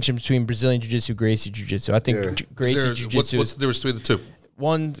the distinction between Brazilian jiu-jitsu, Gracie jiu-jitsu. I think Gracie jiu-jitsu What's the difference between the two?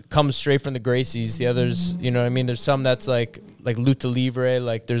 one comes straight from the Gracies. The others, you know what I mean? There's some that's like luta libre.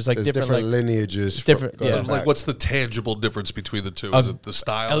 Like there's like There's different like lineages. different- going yeah. back. Like, what's the tangible difference between the two? Is it the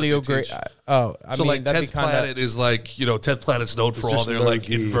style? Elio that they Gra- teach? I So mean, like that'd be 10th kinda- Planet is like 10th Planet's known for all just their low like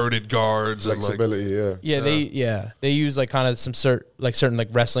key. inverted guards and like Flexibility, they use like kind of some certain like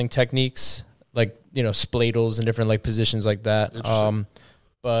wrestling techniques, like spladles and different like positions like that.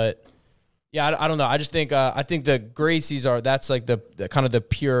 But yeah, I don't know. I just think I think the Gracies that's like the kind of the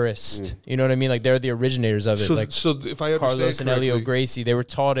purest. You know what I mean? Like they're the originators of it. So, like so if I understand Carlos and Elio correctly- Gracie, they were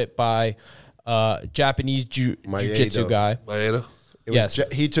taught it by Japanese jiu-jitsu Maeda. guy. Maeda? It was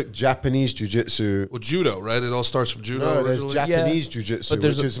Yes. he took Japanese jiu-jitsu. Well, judo, right? It all starts from judo. No, there's originally? Japanese Yeah. jiu-jitsu, But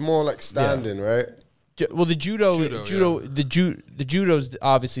there's which is more like standing, right? Well, the judo, the judo's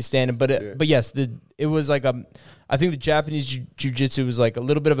obviously standing, but yes, it was like I think the Japanese jiu-jitsu was like a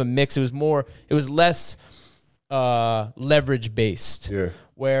little bit of a mix. It was less leverage based. Yeah.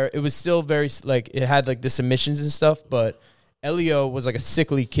 Where it was still very like it had like the submissions and stuff, but Elio was like a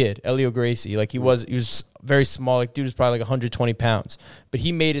sickly kid. Elio Gracie, like he was very small. Like dude was probably like 120 pounds, but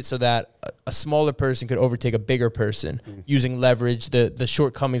he made it so that a smaller person could overtake a bigger person using leverage, the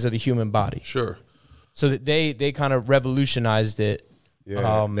shortcomings of the human body. Sure. So that they kind of revolutionized it.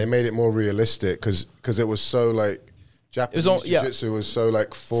 Yeah, they made it more realistic because it was so like Japanese jiu-jitsu was so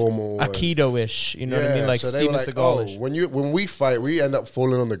like formal, Aikido-ish. You know what I mean? Like so they Steven were like, Seagal-ish. when we fight, we end up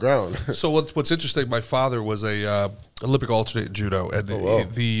falling on the ground. So what's interesting? My father was a Olympic alternate in judo, and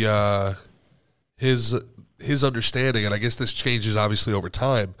his understanding, and I guess this changes obviously over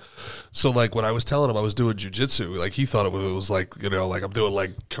time. So like when I was telling him I was doing jujitsu, like he thought it was like, you know, like I'm doing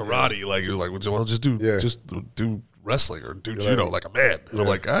like karate. Like he was like, well, just do wrestling or do judo like a man. And I'm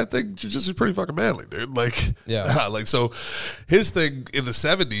like, I think jujitsu is pretty fucking manly, dude. Like, like so his thing in the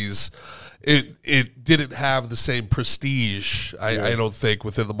 70s, it didn't have the same prestige, I don't think,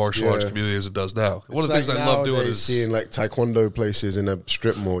 within the martial arts community as it does now. One of the things I love doing is seeing like taekwondo places in a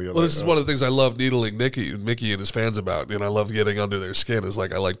strip mall. This is one of the things I love needling Mickey and his fans about, and I love getting under their skin. Is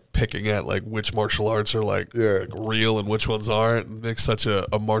like I like picking at like which martial arts are like real and which ones aren't. And Nick's such a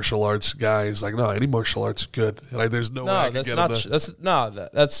martial arts guy. He's like, no, any martial arts is good. And there's no way I can get him to. That's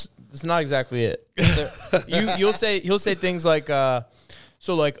not exactly it. He'll say things like.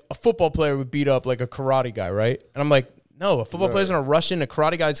 So, like, a football player would beat up, like, a karate guy, right? And I'm like, no, a football player's going to rush in. A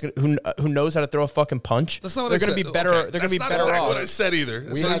karate guy's who knows how to throw a fucking punch. That's not what they're I going to said. be better. Okay. They're going to be better That's not exactly off. what I said either.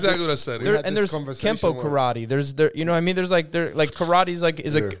 That's not exactly what I said. And there's Kempo karate. There's you know what I mean? There's like karate's like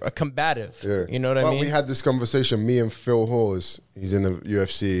is a combative. Yeah. You know what I mean? We had this conversation. Me and Phil Hawes. He's in the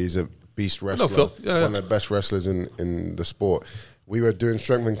UFC. He's a beast wrestler. Phil. Yeah. One of the best wrestlers in the sport. We were doing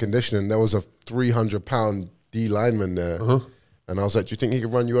strength and conditioning. There was a 300-pound D lineman there. And I was like, do you think he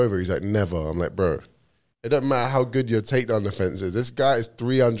could run you over? He's like, never. I'm like, bro, it doesn't matter how good your takedown defense is. This guy is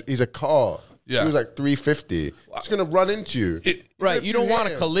 300. He's a car. Yeah. He was like 350. He's going to run into you. Right. You don't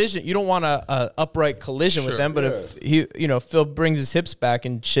want a collision. You don't want a upright collision with them. But if Phil brings his hips back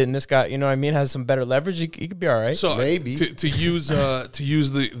and shit, and this guy, you know what I mean, has some better leverage, he could be all right. So maybe. To use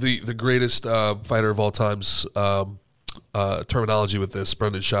the greatest fighter of all time's terminology with this,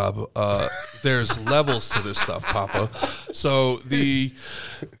 Brendan Schaub, there's levels to this stuff, Papa. So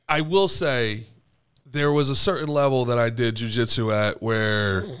I will say there was a certain level that I did jiu-jitsu at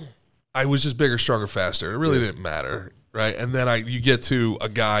where I was just bigger, stronger, faster. It really didn't matter, right? And then you get to a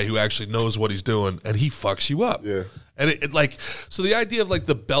guy who actually knows what he's doing, and he fucks you up. Yeah. And so the idea of like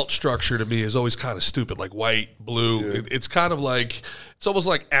the belt structure to me is always kind of stupid, like white, blue. Yeah. It's kind of like, it's almost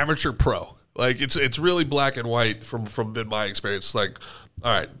like amateur pro. Like it's really black and white from in my experience. Like,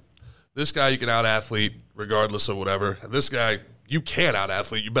 all right, this guy you can out athlete regardless of whatever, and this guy you can't out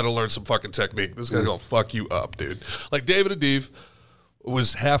athlete. You better learn some fucking technique. This guy's gonna fuck you up, dude. Like David Adib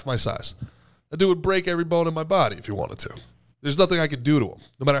was half my size. That dude would break every bone in my body if he wanted to. There's nothing I could do to him,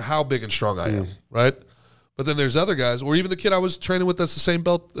 no matter how big and strong I am, right? But then there's other guys, or even the kid I was training with that's the same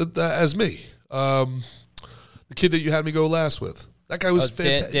belt as me. The kid that you had me go last with. That guy was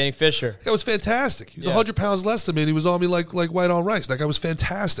fantastic. Danny Fisher. That guy was fantastic. He was 100 pounds less than me, and he was on me like white on rice. That guy was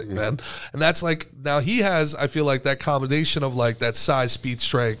fantastic, man. And that's like, now he has, I feel like, that combination of like that size, speed,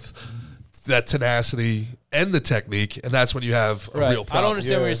 strength, that tenacity, and the technique, and that's when you have a real problem. I don't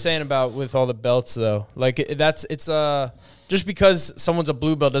understand what you're saying about with all the belts, though. Like, it's just because someone's a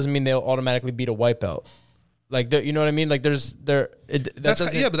blue belt doesn't mean they'll automatically beat a white belt. Like, you know what I mean? Like, but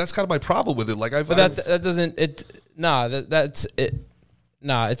that's kind of my problem with it. Like, there's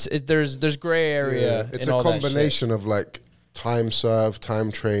gray area. It's a combination of like time served,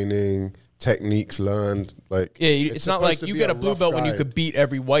 time training, techniques learned. Like, it's not like you get a blue belt when you could beat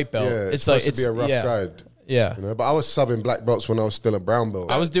every white belt. Yeah, it's like to be a rough guide. Yeah, you know, but I was subbing black belts when I was still a brown belt.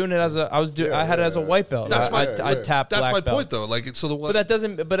 I was doing it I had it as a white belt. I tapped. That's black my belts. point, though. Like, so the one, but that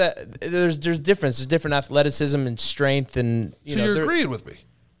doesn't. But there's difference. There's different athleticism and strength, and you're agreeing with me.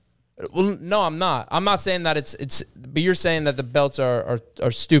 Well, no, I'm not. I'm not saying that it's. But you're saying that the belts are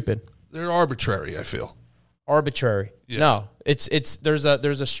stupid. They're arbitrary. I feel arbitrary. Yeah. No, there's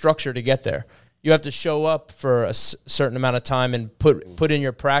a structure to get there. You have to show up for a certain amount of time and put in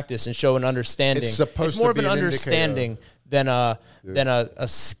your practice and show an understanding. It's more of an understanding than a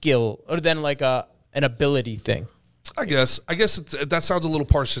skill or than like an ability thing. I guess that sounds a little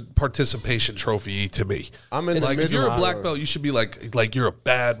participation trophy to me. I'm in like, if you're a black belt, you should be like you're a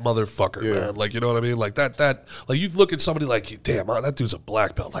bad motherfucker, man. Like, you know what I mean? Like that like you look at somebody like, damn, that dude's a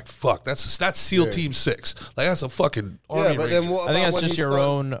black belt. Like, fuck, that's SEAL Team 6. Like, that's a fucking army. But then what I think that's just your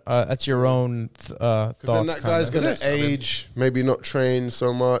own. That's your own thoughts. Then that guy's gonna age, maybe not train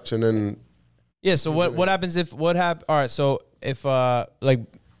so much, and then So what happens if All right, so if like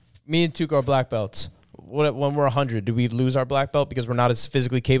me and TUCO are black belts. When we're 100, do we lose our black belt because we're not as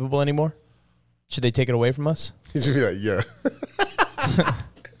physically capable anymore? Should they take it away from us? He's gonna be like, yeah.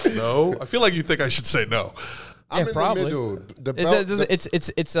 No, I feel like you think I should say no. I'm in probably. the middle. The belt,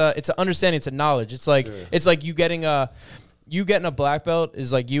 it's an understanding. It's a knowledge. It's like you getting a black belt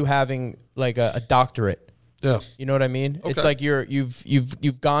is like you having like a doctorate. Yeah. You know what I mean? Okay. It's like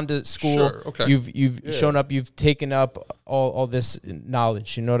you've gone to school. Sure, okay. You've shown up. You've taken up all this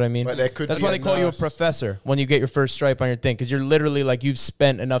knowledge. You know what I mean? But there could That's be why a they call you a nurse. professor when you get your first stripe on your thing, because you're literally like you've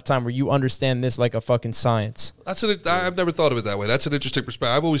spent enough time where you understand this like a fucking science. I've never thought of it that way. That's an interesting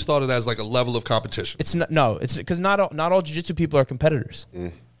perspective. I've always thought it as like a level of competition. It's not. No, it's because not all jiu-jitsu people are competitors.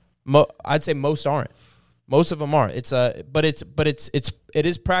 I'd say most aren't. Most of them aren't. But it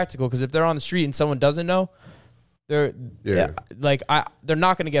is practical, because if they're on the street and someone doesn't know, they're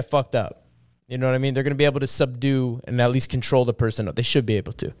not going to get fucked up. You know what I mean? They're going to be able to subdue and at least control the person. They should be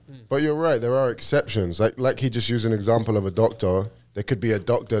able to. But you're right. There are exceptions. Like he just used an example of a doctor. There could be a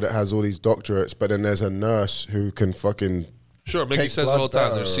doctor that has all these doctorates, but then there's a nurse who can fucking Sure, Mickey take says it all the time.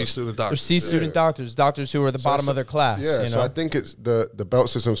 blood There's C-student doctors. There's C-student doctors who are the bottom of their class. Yeah, you so know? I think it's the belt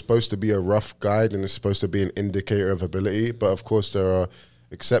system is supposed to be a rough guide and it's supposed to be an indicator of ability. But of course, there are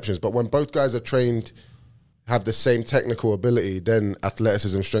exceptions. But when both guys are trained, have the same technical ability, then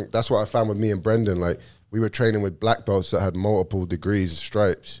athleticism, strength. That's what I found with me and Brendan. Like, we were training with black belts that had multiple degrees,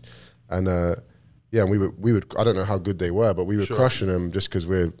 stripes, and and we would. I don't know how good they were, but we were crushing them just because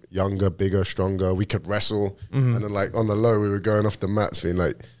we're younger, bigger, stronger. We could wrestle, and then like on the low, we were going off the mats, being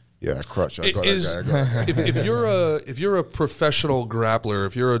like, "Yeah, crutch. I got that guy. If you're a professional grappler,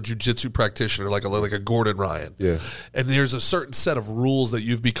 if you're a jiu-jitsu practitioner like a Gordon Ryan, and there's a certain set of rules that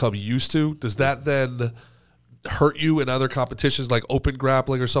you've become used to, does that then hurt you in other competitions like open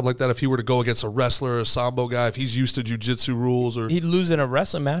grappling or something like that? If he were to go against a wrestler or a sambo guy, if he's used to jiu-jitsu rules, or He'd lose in a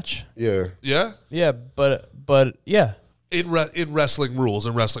wrestling match. Yeah, Yeah, but yeah. in wrestling rules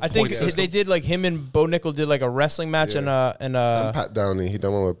and wrestling I think point system. they did like him and Bo Nickel did like a wrestling match and and Pat Downey, he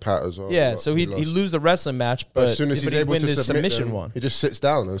done one with Pat as well. yeah. but So he'd lost. lose the wrestling match, But as soon as he's he'd able win to the submit submission them, one. he just sits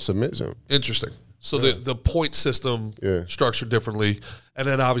down and submits him. Interesting. So the point system structured differently, and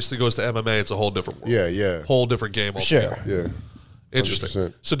then obviously goes to MMA. It's a whole different world. Yeah. Whole different game altogether. Sure. Yeah, Interesting.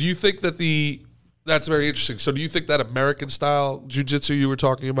 100%. So do you think that that's very interesting. So do you think that American style jiu-jitsu you were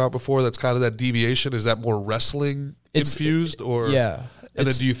talking about before, that's kind of that deviation, is that more wrestling infused, or yeah? And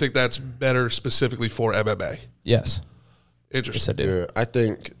then do you think that's better specifically for MMA? Yes. Interesting. Yes, I do. Yeah, I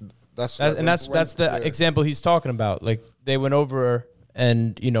think that's the example he's talking about. Like they went over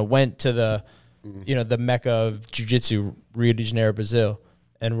and went to the the Mecca of jiu-jitsu, Rio de Janeiro, Brazil,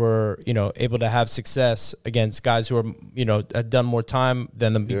 and were able to have success against guys who are had done more time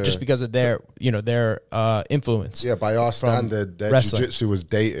than them just because of their influence. Yeah, by our standard, their wrestling. jiu-jitsu was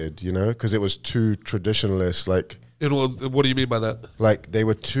dated, because it was too traditionalist. And what do you mean by that? Like they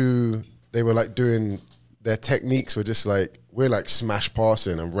were like doing, their techniques were just like, we're like smash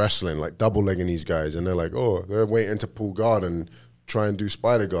passing and wrestling, like double legging these guys, and they're like, oh, they're waiting to pull guard and try and do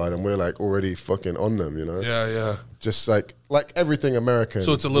spider guard, and we're like already fucking on them, Yeah. Just like everything American.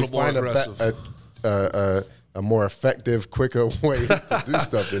 So it's a little more aggressive. A more effective, quicker way to do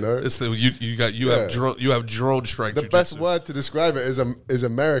stuff, It's you have drone strike. The best word to describe it is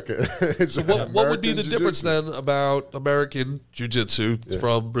American. So what would be the difference then about American jiu-jitsu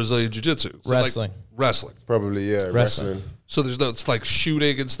from Brazilian jiu-jitsu? So Wrestling. Wrestling. Probably, wrestling. So there's no, it's like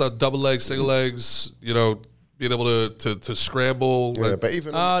shooting and stuff, double legs, single legs, being able to scramble. Yeah, but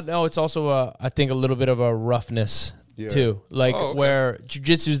even No, it's also I think a little bit of a roughness too, like where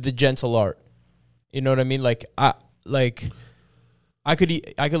jiu-jitsu is the gentle art. You know what I mean? Like I could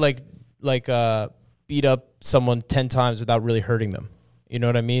beat up someone 10 times without really hurting them. You know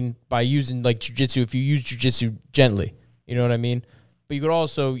what I mean? By using like jiu-jitsu, if you use jiu-jitsu gently, you know what I mean? But you could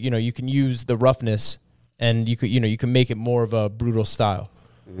also, you can use the roughness, and you can make it more of a brutal style.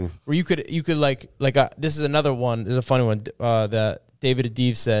 Mm-hmm. Where you could like this is another one. There's a funny one that David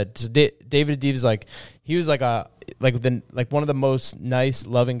Adiv said. So David Adiv is like, he was like one of the most nice,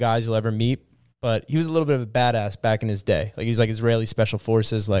 loving guys you'll ever meet. But he was a little bit of a badass back in his day. Like he was like Israeli special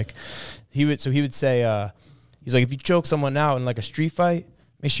forces. Like he would say, he's like, if you choke someone out in like a street fight,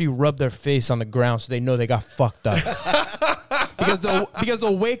 make sure you rub their face on the ground so they know they got fucked up. because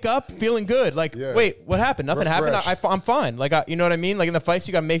they'll wake up feeling good. Like, wait, what happened? Nothing happened. I'm fine. Like, you know what I mean? Like in the fights,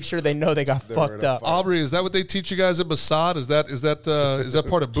 you got to make sure they know they got fucked up. Aubrey, is that what they teach you guys at Mossad? Is that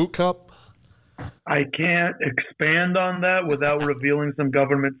part of boot camp? I can't expand on that without revealing some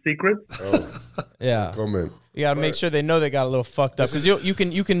government secrets. Yeah. Comment. You gotta make sure they know they got a little fucked up, because you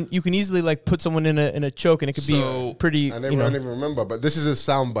can easily like put someone in a choke, and it could be pretty. And they won't even remember. But this is a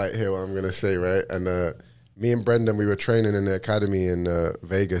soundbite here. What I'm gonna say, right? And me and Brendan, we were training in the academy in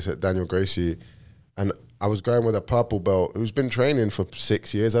Vegas at Daniel Gracie, and I was going with a purple belt who's been training for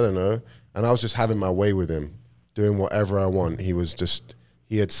 6 years. I don't know, and I was just having my way with him, doing whatever I want.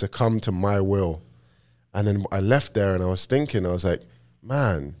 He had succumbed to my will. And then I left there and I was thinking, I was like,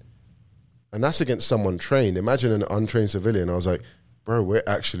 man, And that's against someone trained. Imagine an untrained civilian. I was like, bro, we're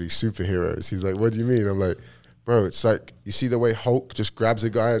actually superheroes. He's like, what do you mean? I'm like, bro, it's like, you see the way Hulk just grabs a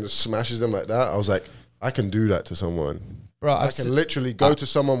guy and just smashes them like that? I was like, I can do that to someone. Bro, I can literally go to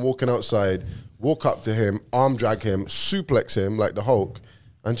someone walking outside, walk up to him, arm drag him, suplex him like the Hulk,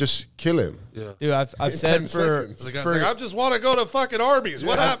 and just kill him. Yeah. Dude, I've said The guy's like, I just want to go to fucking Arby's.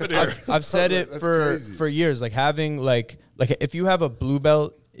 What happened here? I've said it for years. Like having like if you have a blue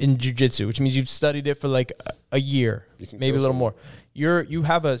belt in jiu-jitsu, which means you've studied it for like a year, maybe a little more, you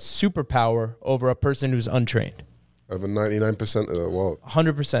have a superpower over a person who's untrained. Over 99% of the world.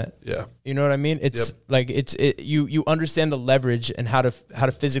 100%. Yeah. You know what I mean? It's like you understand the leverage and how to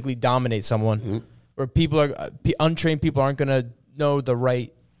physically dominate someone. Where people are untrained people aren't gonna know the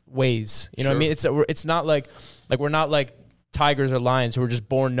right ways. You know what I mean? It's not like we're not like tigers or lions who are just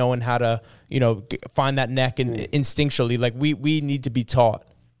born knowing how to find that neck and instinctually. Like we need to be taught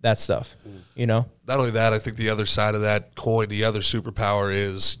that stuff. You know. Not only that, I think the other side of that coin, the other superpower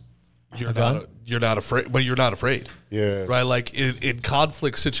is you're not afraid, but you're not afraid. Yeah. Right. Like in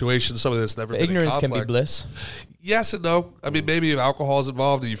conflict situations, some of this never. Ignorance can be bliss. Yes and no. I mean, maybe if alcohol is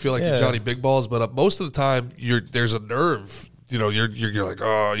involved and you feel like you're Johnny Big Balls, but most of the time there's a nerve. You're like,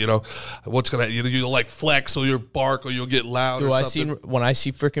 oh, what's gonna, you'll like flex or you'll bark or you'll get loud. Dude, or something. when I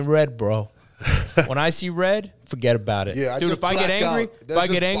see freaking red, bro. When I see red, forget about it. Yeah, dude. If I get angry,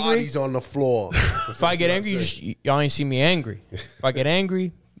 bodies on the floor. If I get angry, y'all ain't see me angry. If I get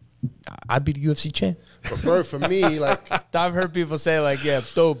angry, I'd be the UFC champ. But bro, for me, like I've heard people say like, yeah,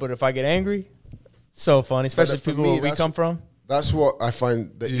 dope, but if I get angry, so funny, especially people where we come from. That's what I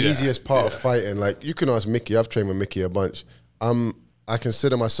find the easiest part of fighting. Like you can ask Mickey. I've trained with Mickey a bunch. I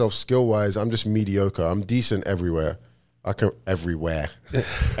consider myself skill wise. I'm just mediocre. I'm decent everywhere. Everywhere.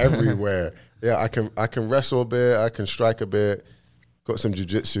 Yeah, I can wrestle a bit. I can strike a bit. Got some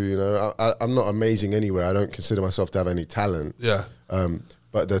jiu-jitsu, I'm not amazing anywhere. I don't consider myself to have any talent. Yeah.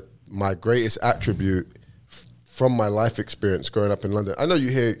 But my greatest attribute from my life experience growing up in London. I know you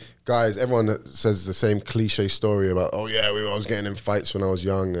hear guys, everyone that says the same cliche story about, oh yeah, I was getting in fights when I was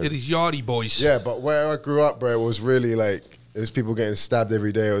young. It is yardie boys. Yeah, but where I grew up, bro, it was really like, there's people getting stabbed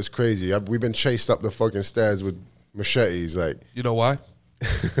every day. It was crazy. We've been chased up the fucking stairs with machetes. Like, you know why?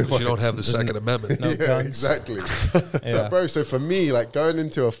 Because you don't have the Second Amendment. No guns. Exactly. But bro, so for me, like going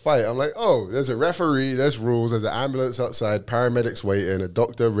into a fight, I'm like, oh, there's a referee, there's rules, there's an ambulance outside, paramedics waiting, a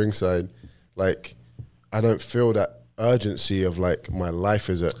doctor ringside. Like, I don't feel that urgency of like my life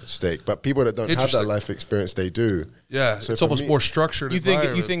is at stake. But people that don't have that life experience, they do. Yeah, so it's almost more structured. You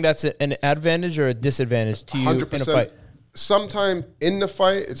think that's an advantage or a disadvantage to you 100%. In a fight? Sometime in the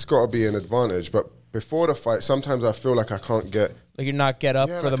fight, it's got to be an advantage. But before the fight, sometimes I feel like I can't get... Like you're not get up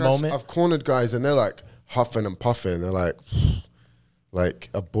for the moment? I've cornered guys and they're like huffing and puffing. They're like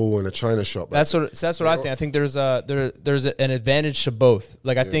a bull in a china shop. That's what I think. I think there's an advantage to both.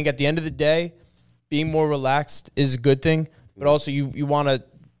 Like I think at the end of the day, being more relaxed is a good thing, but also you want to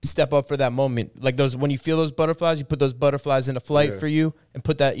step up for that moment. Like when you feel those butterflies, you put those butterflies in a flight for you and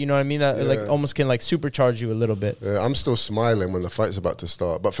put that, you know what I mean? That like almost can like supercharge you a little bit. Yeah, I'm still smiling when the fight's about to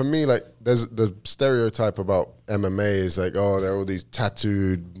start. But for me, like there's the stereotype about MMA is like, oh, they're all these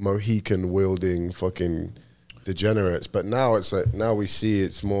tattooed, Mohican wielding fucking degenerates. But now it's like, now we see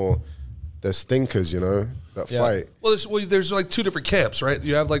it's more, they're stinkers, that fight. Well, there's like two different camps, right?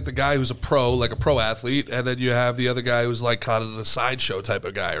 You have like the guy who's a pro athlete, and then you have the other guy who's like kind of the sideshow type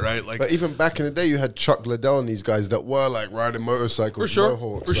of guy, right? Like, but even back in the day, you had Chuck Liddell and these guys that were like riding motorcycles, for sure,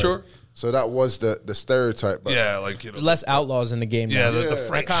 mohawks, sure. So that was the stereotype. But yeah, like less outlaws in the game. Yeah, now. the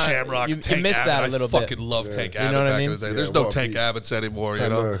Frank Shamrock. You missed that a little bit. I fucking love Tank Abbott back in the day. There's no Tank Abbotts anymore, you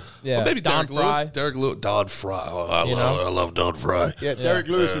know. Yeah, well, maybe Don Fry. Derek Lewis. Don Fry. Oh, I love Don Fry. Yeah, Derek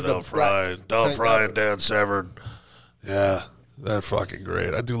Lewis is Don Fry. Don Fry and Dan Severn. Yeah. They're fucking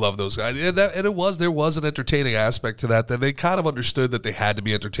great. I do love those guys. And there was an entertaining aspect to that. That they kind of understood that they had to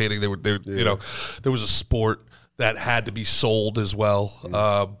be entertaining. There was a sport that had to be sold as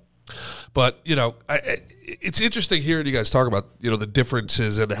well. But it's interesting hearing you guys talk about the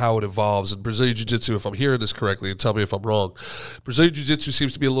differences and how it evolves. And Brazilian Jiu-Jitsu, if I'm hearing this correctly, and tell me if I'm wrong, Brazilian Jiu-Jitsu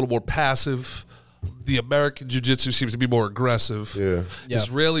seems to be a little more passive. The American Jiu-Jitsu seems to be more aggressive. Yeah.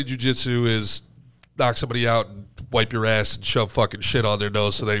 Israeli Jiu-Jitsu is knock somebody out and wipe your ass and shove fucking shit on their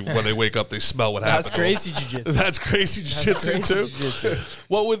nose so when they wake up they smell what happened. That's crazy jiu-jitsu. That's crazy jiu-jitsu too. Jiu-jitsu.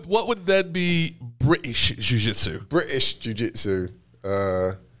 What would then be British jiu-jitsu? British jiu-jitsu.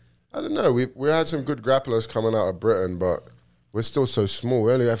 I don't know. We had some good grapplers coming out of Britain, but we're still so small.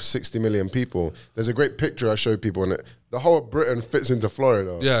 We only have 60 million people. There's a great picture I show people, and the whole of Britain fits into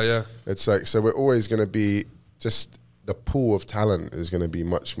Florida. Yeah. It's like, so we're always going to be just the pool of talent is going to be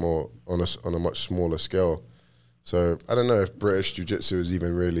much more on a much smaller scale. So I don't know if British jiu-jitsu is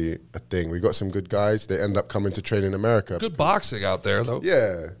even really a thing. We got some good guys. They end up coming to train in America. Good boxing out there, though.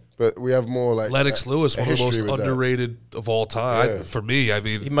 Yeah, but we have more like Lennox Lewis, one of the most history with that. underrated of all time. Yeah. For me, I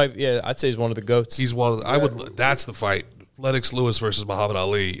mean, He might. Yeah, I'd say he's one of the goats. he's one of the, I would. That's the fight. Lennox Lewis versus Muhammad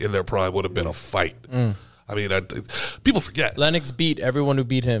Ali in their prime would have been a fight. I mean, people forget. Lennox beat everyone who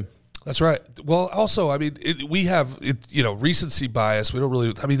beat him. That's right. Well, also, I mean, we have recency bias. We don't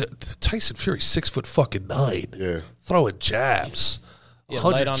really. I mean, Tyson Fury 6'9". Yeah. Throwing jabs. Yeah,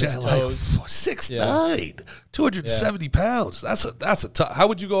 100 light on his toes. 6'9", 270 pounds. That's a tough. How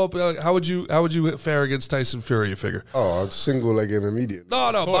would you go up? How would you fare against Tyson Fury? You figure? Oh, I'd single leg him immediately.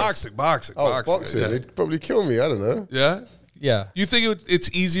 No, boxing. Oh, boxing. Yeah. They'd probably kill me. I don't know. Yeah? Yeah. You think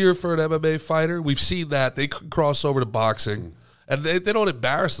it's easier for an MMA fighter? We've seen that. They could cross over to boxing. And they don't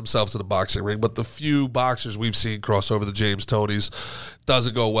embarrass themselves in the boxing ring, but the few boxers we've seen cross over the James Tonys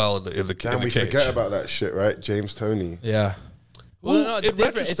doesn't go well in the Damn, we cage. forget about that shit, right? James Toney. Yeah. Well, no, it's in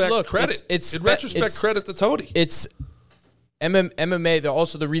different. retrospect, credit. It's in retrospect, it's- credit to Tony. It's MMA.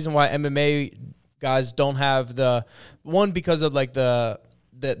 Also, the reason why MMA guys don't have the one because of like the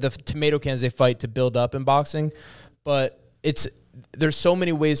tomato cans they fight to build up in boxing, but there's so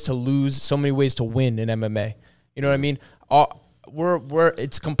many ways to lose, so many ways to win in MMA. You know what I mean?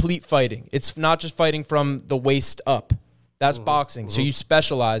 It's complete fighting. It's not just fighting from the waist up. That's boxing. So you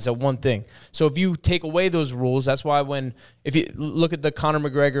specialize at one thing. So if you take away those rules, that's why if you look at the Conor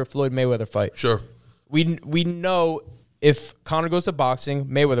McGregor Floyd Mayweather fight, Sure. we know if Conor goes to boxing,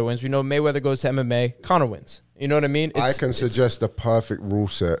 Mayweather wins. We know Mayweather goes to MMA, Conor wins. You know what I mean? I can suggest the perfect rule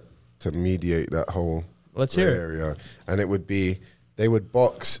set to mediate that whole Let's hear it. area. And it would be, they would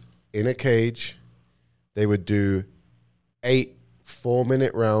box in a cage. They would do 8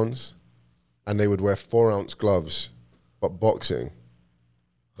 4-minute rounds, and they would wear 4-ounce gloves. But boxing,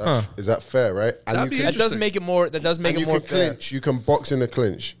 is that fair, right? And That'd be That does make it more. That does make and it more you can fair. clinch. You can box in the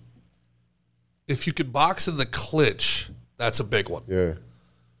clinch. If you could box in the clinch, that's a big one. Yeah.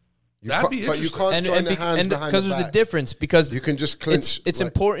 That'd be But you interesting. can't join the hands behind because the there's back. a difference because You can just clinch. It's like-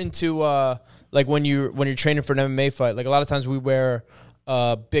 important to like when you're training for an MMA fight. Like a lot of times we wear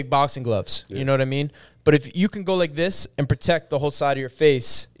big boxing gloves. You know what I mean? But if you can go like this and protect the whole side of your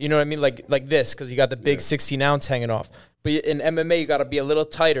face, you know what I mean? Like this, because you got the big 16-ounce hanging off. But in MMA, you got to be a little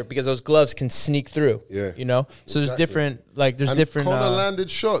tighter because those gloves can sneak through. Yeah. You know? So there's different, And different. Conor landed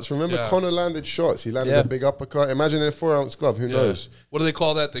shots. Remember, Yeah. Conor landed shots. He landed Yeah. a big uppercut. Imagine in a 4-ounce glove. Who knows? What do they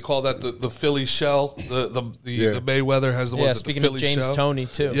call that? They call that the Philly shell. The Mayweather has the yeah, ones that speaking the of Philly James shell. Toney,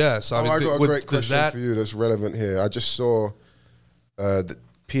 too. Yeah, so I mean, I got a great does question that for you that's relevant here. I just saw the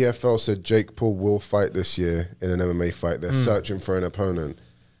PFL said Jake Paul will fight this year in an MMA fight. They're searching for an opponent.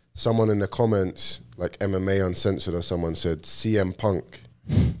 Someone in the comments, like MMA Uncensored or someone, said CM Punk.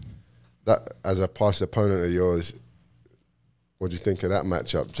 That as a past opponent of yours, what do you think of that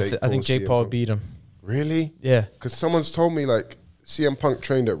matchup? I think Jake CM Paul Punk. beat him. Really? Yeah. Because someone's told me like CM Punk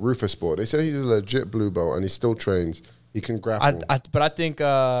trained at Rufus Sport. They said he's a legit blue belt and he still trains. He can grapple. But I think he's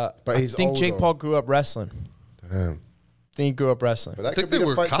I think Jake older. Paul grew up wrestling. Damn. I think he grew up wrestling. But that I think could be they the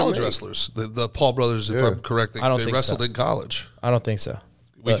were fight to college make. wrestlers. The Paul brothers, if Yeah. I'm correct, I don't they think wrestled so. in college. I don't think so.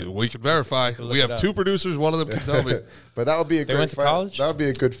 We can verify. look We have it up. 2 producers. One of them can tell me. But that would be a great went to fight. college? That would be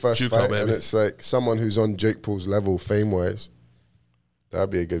a good first JUCO, fight. baby. And it's like someone who's on Jake Paul's level fame-wise. That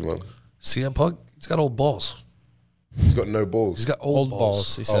would be a good one. CM Punk, he's got old balls. He's got no balls. He's got Old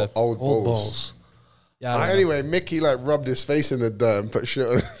balls, he said. old Old balls. balls. Yeah. I don't know. Anyway, Mickey like rubbed his face in the dirt and put shit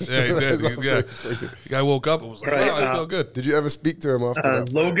on his Yeah, he did. The guy woke up and was like, Right, wow, I feel good. Did you ever speak to him after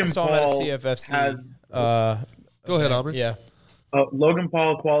that? Logan I saw him at a Paul CFFC. has Go ahead, Aubrey. Yeah. Logan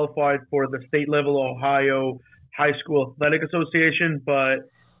Paul qualified for the state level Ohio High School Athletic Association, but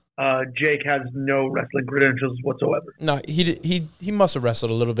Jake has no wrestling credentials whatsoever. No, he must have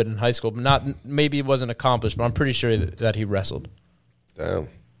wrestled a little bit in high school, but maybe it wasn't accomplished. But I'm pretty sure that he wrestled, Damn.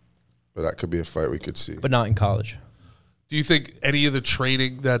 But that could be a fight we could see. but not in college. Do you think any of the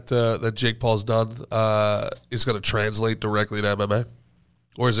training that Jake Paul's done is going to translate directly to MMA?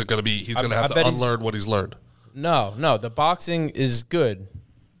 Or is it going to be he's going to I have to bet he's- unlearn what he's learned? No. The boxing is good.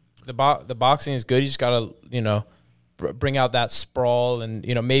 The boxing is good. You just gotta bring out that sprawl and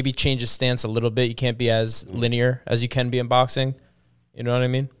maybe change his stance a little bit. You can't be as linear as you can be in boxing. You know what I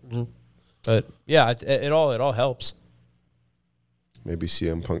mean? Mm-hmm. But yeah, it all helps. Maybe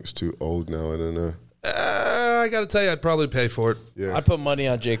CM Punk's too old now. I don't know. I got to tell you, I'd probably pay for it. Yeah. I'd put money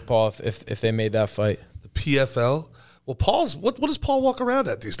on Jake Paul if they made that fight. The PFL. Well, Paul's what does Paul walk around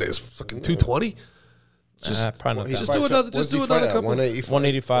at these days? Fucking 220. Probably not He that. Just fights do another. at- Just what do does he fight another at? couple. 185.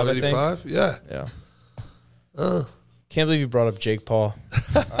 185, I think. 185. Yeah. Yeah. Can't believe you brought up Jake Paul.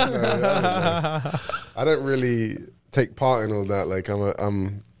 I don't really take part in all that. Like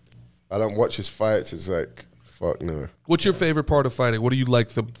I don't watch his fights. It's like fuck no. What's your favorite part of fighting? What do you like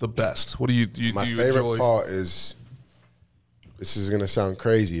the best? What do you My do you favorite enjoy? part is, this is gonna sound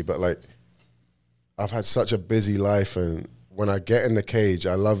crazy, but like I've had such a busy life, and when I get in the cage,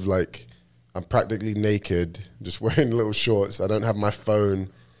 I love like I'm practically naked, just wearing little shorts. I don't have my phone.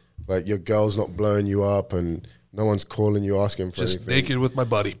 Like your girl's not blowing you up, and no one's calling you asking for Just anything. naked with my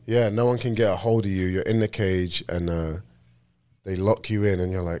buddy. Yeah, no one can get a hold of you. You're in the cage, and they lock you in,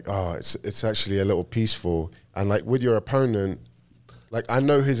 and you're like, oh, it's actually a little peaceful. And like with your opponent, like I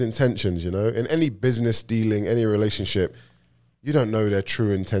know his intentions, you know. In any business dealing, any relationship, you don't know their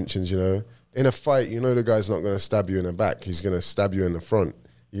true intentions, you know. In a fight, you know the guy's not going to stab you in the back. He's going to stab you in the front.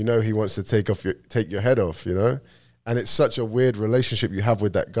 You know he wants to take your head off, you know. And it's such a weird relationship you have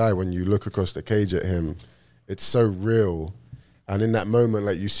with that guy when you look across the cage at him. It's so real. And in that moment,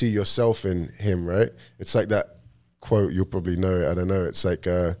 like you see yourself in him, right? It's like that quote, you'll probably know it, I don't know. It's like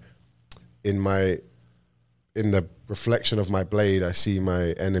in the reflection of my blade, I see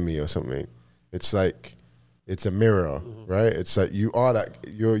my enemy or something. It's like, it's a mirror, right? It's like you are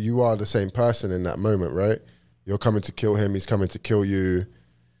the same person in that moment, right? You're coming to kill him, he's coming to kill you.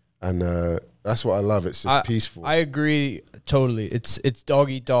 And that's what I love. It's just peaceful. I agree totally. It's dog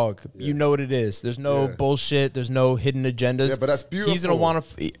eat dog. Yeah. You know what it is. There's no bullshit. There's no hidden agendas. Yeah, but that's beautiful. He's gonna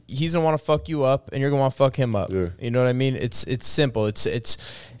want to fuck you up, and you're gonna want to fuck him up. Yeah. You know what I mean? It's simple.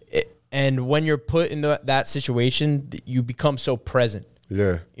 And when you're put in that situation, you become so present.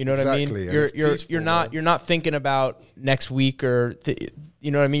 Yeah, you know what I mean. You're not thinking about next week or. You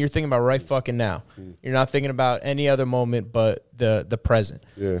know what I mean? You're thinking about right fucking now. You're not thinking about any other moment but the present.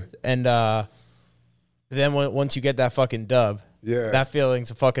 Yeah. And then once you get that fucking dub, that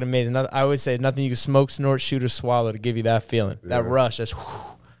feeling's fucking amazing. I always say nothing you can smoke, snort, shoot, or swallow to give you that feeling. That rush, that's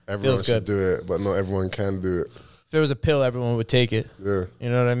everyone feels should good. do it, but not everyone can do it. If there was a pill, everyone would take it. Yeah. You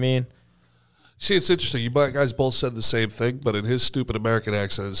know what I mean? See, it's interesting. You guys both said the same thing, but in his stupid American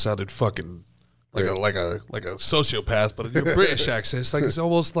accent, it sounded fucking like a sociopath. But in your British accent, it's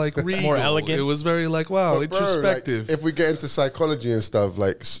almost like regal. More elegant. It was very like, wow, But bro, introspective. like, if we get into psychology and stuff,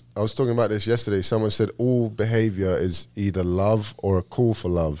 like I was talking about this yesterday. Someone said all behavior is either love or a call for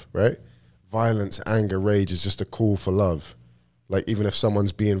love, right? Violence, anger, rage is just a call for love. Like even if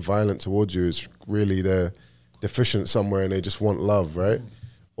someone's being violent towards you, it's really they're deficient somewhere and they just want love, right?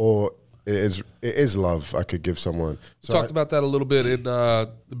 Or it is love I could give someone. So talked about that a little bit in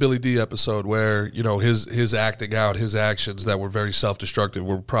the Billy D episode, where his acting out, his actions that were very self-destructive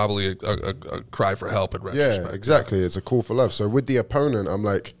were probably a cry for help in retrospect. Yeah, exactly. It's a call for love. So with the opponent, I'm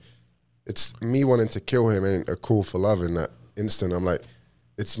like, it's me wanting to kill him ain't a call for love in that instant. I'm like,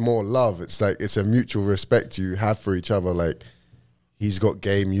 it's more love. It's like it's a mutual respect you have for each other. Like he's got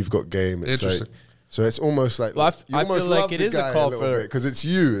game, you've got game. It's interesting. Like, so it's almost like I almost feel like love it the is a guy call little for bit, because it's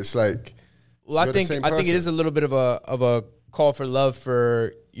you. It's like I think it is a little bit of a call for love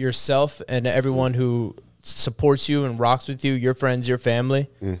for yourself and everyone who supports you and rocks with you, your friends, your family.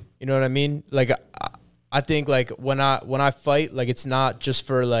 You know what I mean? Like I think like when I fight, like it's not just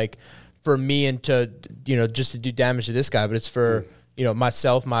for me and to just to do damage to this guy, but it's for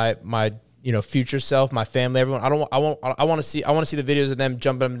myself, my future self, my family, everyone. I want to see the videos of them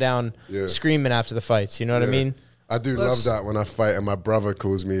jumping them down, screaming after the fights. You know what I mean? I do love that when I fight and my brother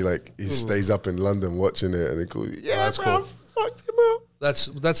calls me, like he stays up in London watching it and he calls me, that's bro, cool. fucked him up.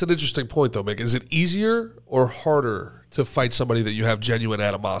 That's an interesting point though, Mick. Is it easier or harder to fight somebody that you have genuine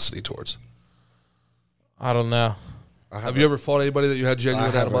animosity towards? I don't know. Have you ever fought anybody that you had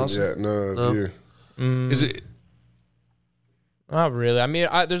genuine animosity? Yeah, no. You. Is it? Not really. I mean,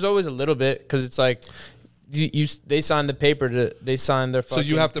 there's always a little bit because it's like they signed the paper they signed their. So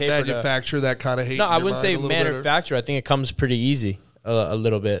you have to manufacture that kind of hate. No, I wouldn't say manufacture. I think it comes pretty easy a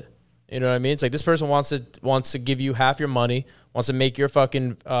little bit. You know what I mean? It's like this person wants to give you half your money, wants to make your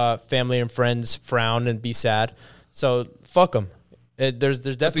fucking family and friends frown and be sad. So fuck them. There's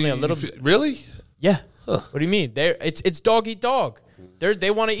definitely a little bit. Really? Yeah. Huh. What do you mean? It's dog eat dog. They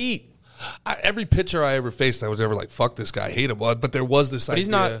want to eat. Every pitcher I ever faced, I was ever like, "Fuck this guy, hate him." But there was this. But he's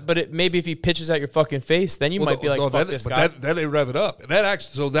not. But maybe if he pitches at your fucking face, then you might be like, "Fuck this guy." Then they rev it up, and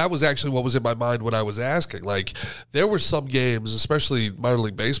that was actually what was in my mind when I was asking. Like, there were some games, especially minor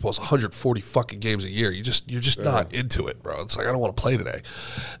league baseball, it's 140 fucking games a year. You're just not into it, bro. It's like I don't want to play today.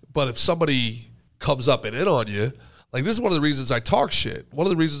 But if somebody comes up and in on you. Like, this is one of the reasons I talk shit. One of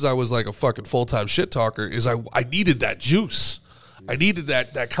the reasons I was like a fucking full-time shit talker is I needed that juice. I needed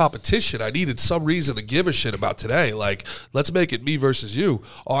that competition. I needed some reason to give a shit about today. Like, let's make it me versus you.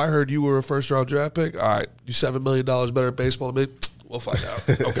 Oh, I heard you were a first-round draft pick. All right, you $7 million better at baseball than me? We'll find out.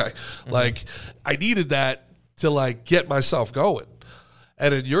 Okay. Like, I needed that to, like, get myself going.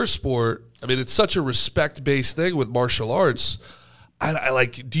 And in your sport, I mean, it's such a respect-based thing with martial arts. I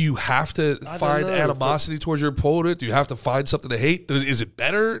like, do you have to find animosity towards your opponent? Do you have to find something to hate? Is it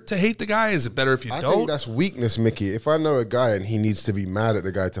better to hate the guy? Is it better if you don't? I think that's weakness, Mickey. If I know a guy and he needs to be mad at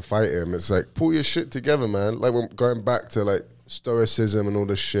the guy to fight him, it's like, pull your shit together, man. Like, when going back to, like, stoicism and all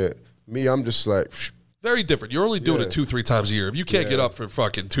this shit. Me, I'm just like... Very different. You're only doing it 2-3 times a year. If you can't get up for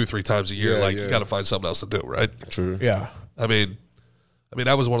fucking 2-3 times a year, you got to find something else to do, right? True. Yeah. I mean,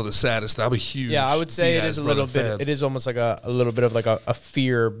 that was one of the saddest. I'm a huge I would say Diaz it is a little fan. bit. It is almost like a little bit of like a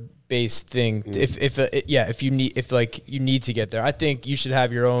fear based thing. If you need to get there, I think you should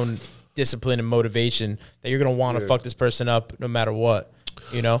have your own discipline and motivation that you're gonna want to fuck this person up no matter what.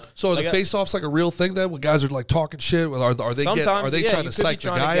 You know. So are the face-offs like a real thing then? When guys are like talking shit, are they trying to psych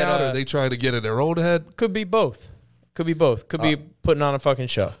the guy out? Or are they trying to get in their own head? Could be both. Could be putting on a fucking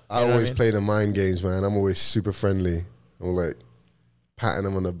show. I always play the mind games, man. I'm always super friendly. I'm like patting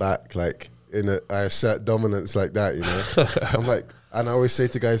them on the back, like I assert dominance like that, you know. I'm like, and I always say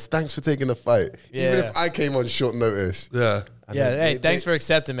to guys, thanks for taking the fight, even if I came on short notice. Yeah. And thanks for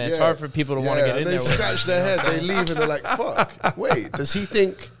accepting, man. It's hard for people to want to get in there. They scratch their head, they leave, and they're like, fuck, wait, does he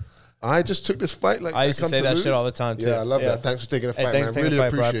think I just took this fight? Like, I used to say that shit all the time, too. Yeah, I love that. Thanks for taking the fight, man. I really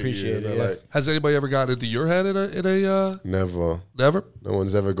appreciate it. Like, has anybody ever gotten into your head in a Never. Never? No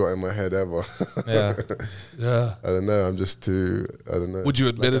one's ever got in my head, ever. Yeah. Yeah. I don't know. I'm just too, I don't know. Would you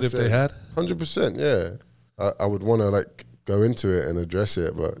admit it if they had? 100%, yeah. I would want to, like, go into it and address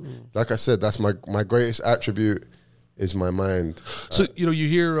it. But like I said, that's my greatest attribute is my mind. So, you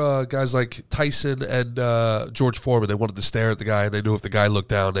hear guys like Tyson and George Foreman, they wanted to stare at the guy, and they knew if the guy looked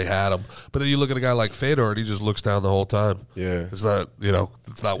down, they had him. But then you look at a guy like Fedor, and he just looks down the whole time. Yeah. It's not,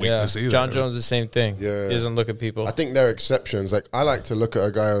 it's not weakness either. John Jones, the same thing. Yeah. He doesn't look at people. I think there are exceptions. Like, I like to look at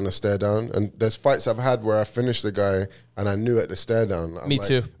a guy on a stare down, and there's fights I've had where I finished the guy, and I knew at the stare down. Me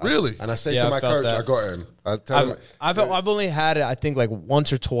too. Really? And I say to my coach, I got him. I tell him. I've only had it, I think, like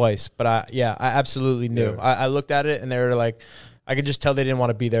once or twice, but I absolutely knew. Yeah. I looked at it, and they were like, I could just tell they didn't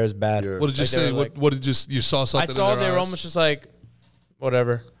want to be there as bad. Yeah. What did you say? What did you saw something? I saw in their they were eyes? almost just like,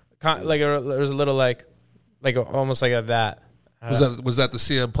 whatever. Like there was a little like almost like a that. Was that the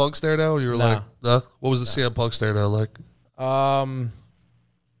CM Punk stare down? You were like, no. What was the CM Punk stare down like?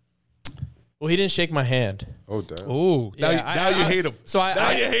 Well, he didn't shake my hand. Oh, damn. Oh, now you hate him. So you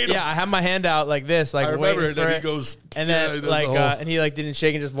hate him. Yeah, I have my hand out like this, like I remember waiting it. for And it. he goes, and then and he like didn't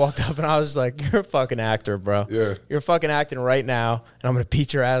shake and just walked up, and I was like, "You're a fucking actor, bro. Yeah, you're fucking acting right now, and I'm gonna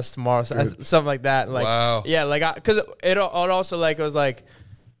beat your ass tomorrow." So something like that. And like, wow. Yeah, like because it also like it was like.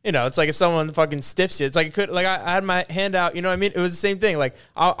 It's like if someone fucking stiffs you, it's like it could, like I had my hand out, you know what I mean? It was the same thing. Like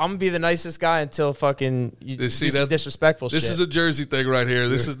I'm gonna be the nicest guy until fucking you do some disrespectful shit. This is a Jersey thing right here.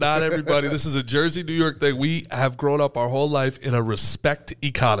 This is not everybody. This is a Jersey, New York thing. We have grown up our whole life in a respect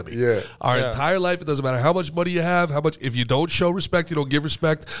economy. Yeah. Our entire life, it doesn't matter how much money you have, if you don't show respect, you don't give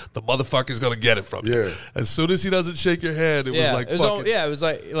respect, the motherfucker's gonna get it from you. Yeah. As soon as he doesn't shake your hand, it was like fucking. It was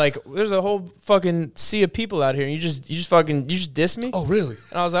like there's a whole fucking sea of people out here, and you just diss me. Oh really?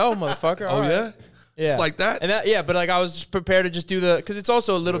 And I was like, oh motherfucker. Oh, right. yeah? Yeah. It's like that? And but like I was just prepared to just do because it's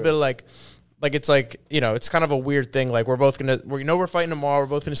also a little bit of like it's like, it's kind of a weird thing. Like we're fighting tomorrow. We're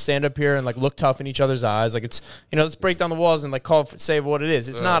both going to stand up here and like look tough in each other's eyes. Like it's, let's break down the walls and like say what it is.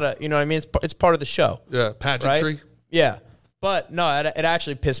 It's not a, you know what I mean? It's part of the show. Yeah. Pageantry. Right? Yeah. But no, it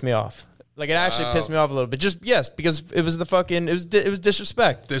actually pissed me off. Like it actually pissed me off a little bit. Because it was it was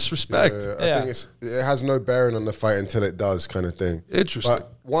disrespect. Disrespect. I think it has no bearing on the fight until it does, kind of thing. Interesting.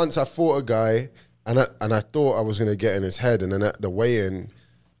 But once I fought a guy, and I thought I was going to get in his head, and then at the weigh-in,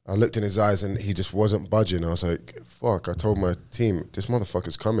 I looked in his eyes, and he just wasn't budging. I was like, fuck, I told my team, this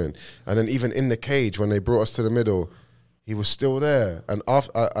motherfucker's coming. And then even in the cage, when they brought us to the middle, he was still there. And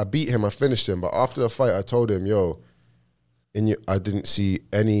after I beat him, I finished him. But after the fight, I told him, I didn't see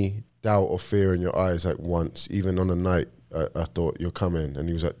any doubt or fear in your eyes like once. Even on the night, I thought, you're coming. And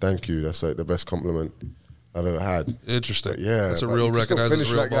he was like, thank you. That's like the best compliment I've ever had. Interesting. Yeah. That's a real recognized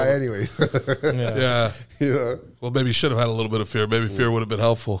finish real that guy anyway. Yeah. Well, maybe you should have had a little bit of fear. Maybe fear would have been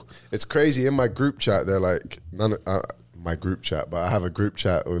helpful. It's crazy. In my group chat, they're like, my group chat, but I have a group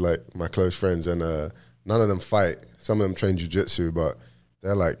chat with like my close friends, and none of them fight. Some of them train jiu-jitsu, but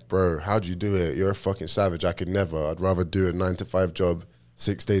they're like, bro, how'd you do it? You're a fucking savage. I could never. I'd rather do a 9-to-5 job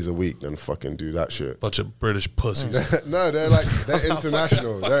 6 days a week than fucking do that shit. Bunch of British pussies. No, they're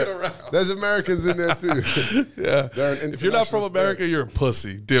international. There's Americans in there too. Yeah. If you're not from America, you're a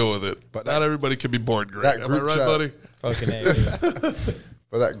pussy. Deal with it. But not everybody can be born great. Am I right, buddy? Fucking A.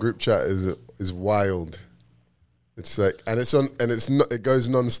 But that group chat is wild. It's like, and it's on, and it's not. It goes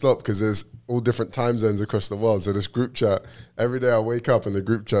non-stop because there's all different time zones across the world. So this group chat, every day I wake up and the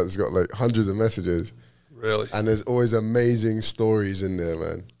group chat has got like hundreds of messages. Really? And there's always amazing stories in there,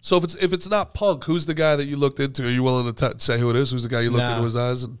 man. So if it's not Punk, who's the guy that you looked into? Are you willing to say who it is? Who's the guy you looked into his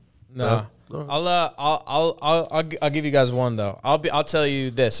eyes? No. I'll give you guys one though. I'll tell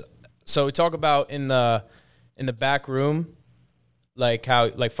you this. So we talk about in the back room, like how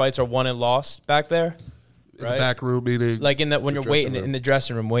like fights are won and lost back there. In the back room meaning like when you're waiting in the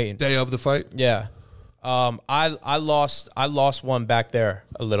dressing room waiting. Day of the fight? Yeah. I lost one back there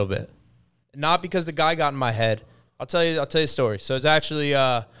a little bit. Not because the guy got in my head. I'll tell you a story. So it's actually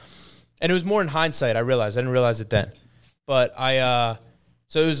and it was more in hindsight, I realized. I didn't realize it then. But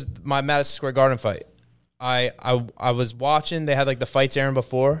so it was my Madison Square Garden fight. I was watching, they had like the fights airing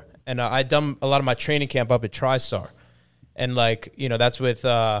before, and I'd done a lot of my training camp up at TriStar. And like, that's with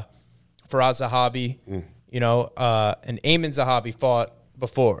Faraz Zahabi, and Ayman Zahabi fought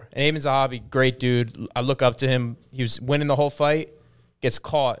before. And Ayman Zahabi, great dude. I look up to him. He was winning the whole fight, gets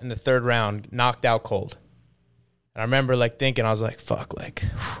caught in the third round, knocked out cold. And I remember like thinking, I was like, fuck, like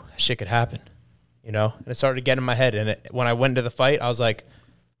that shit could happen, And it started to get in my head. And when I went into the fight, I was like,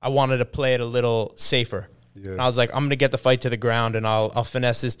 I wanted to play it a little safer. Yeah. And I was like, I'm going to get the fight to the ground and I'll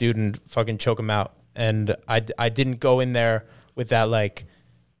finesse this dude and fucking choke him out. And I didn't go in there with that like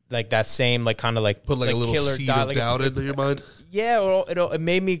that same like kind of like put like a little seed of doubt into your mind. Yeah, it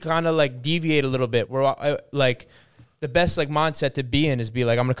made me kind of like deviate a little bit. Where I like the best like mindset to be in is be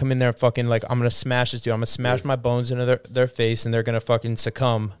like, I'm gonna come in there and fucking like I'm gonna smash this dude. I'm gonna smash my bones into their face and they're gonna fucking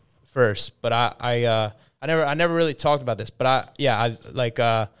succumb first. But I never really talked about this. But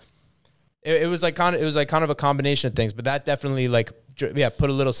it was kind of a combination of things. But that definitely like put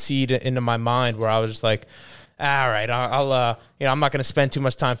a little seed into my mind where I was just like, all right, I'll I'm not gonna spend too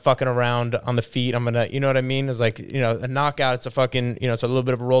much time fucking around on the feet. I'm gonna, you know what I mean? It's like, a knockout. It's a fucking, it's a little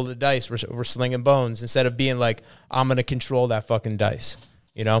bit of a roll of the dice. We're slinging bones instead of being like, I'm gonna control that fucking dice.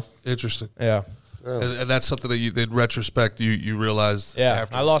 Interesting. Yeah. And that's something that you, in retrospect, you realized. Yeah,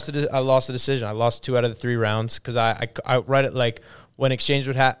 after. I lost the decision. I lost 2 out of the 3 rounds because I right at like when exchange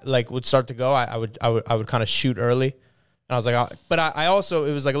would start to go, I would kind of shoot early, and I was like, but I also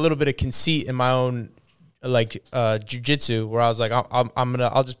it was like a little bit of conceit in my own like jiu-jitsu where I was like,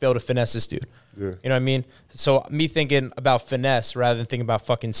 I'll just be able to finesse this dude. Yeah. You know what I mean? So me thinking about finesse rather than thinking about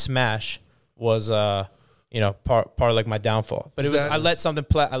fucking smash was part of like my downfall. But I let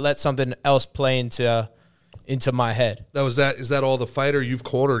something else play into my head. Now is that all the fighter you've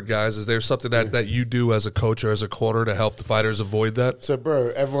cornered guys? Is there something that you do as a coach or as a corner to help the fighters avoid that? So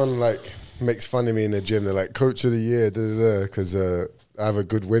bro, everyone like makes fun of me in the gym. They're like, coach of the year, because I have a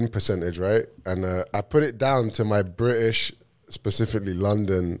good win percentage, right? And I put it down to my British, specifically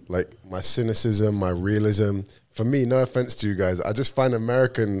London, like my cynicism, my realism. For me, no offense to you guys, I just find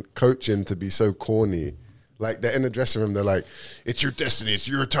American coaching to be so corny. Like they're in the dressing room, they're like, "It's your destiny, it's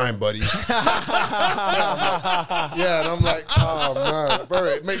your time, buddy." Yeah, and I'm like, "Oh man, bro,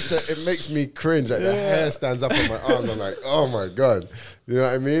 it makes me cringe. Like the hair stands up on my arms. I'm like, "Oh my god," you know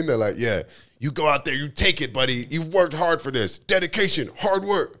what I mean? They're like, "Yeah, you go out there, you take it, buddy. You've worked hard for this. Dedication, hard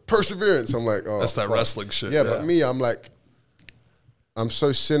work, perseverance." I'm like, "Oh, that's that wrestling shit." Yeah, but me, I'm like, I'm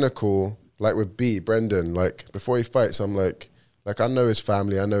so cynical. Like with Brendan, like before he fights, I'm like I know his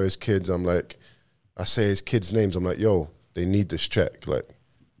family, I know his kids. I'm like, I say his kids' names. I'm like, yo, they need this check. Like,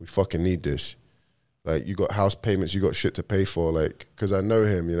 we fucking need this. Like, you got house payments, you got shit to pay for. Like, because I know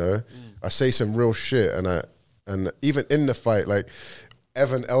him, I say some real shit, and even in the fight, like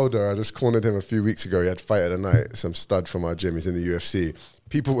Evan Elder, I just cornered him a few weeks ago. He had fight of the night, some stud from our gym. He's in the UFC.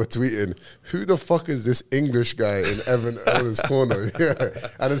 People were tweeting, who the fuck is this English guy in Evan Elder's corner? Yeah.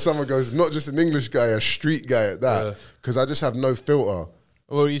 And then someone goes, not just an English guy, a street guy at that. Because I just have no filter.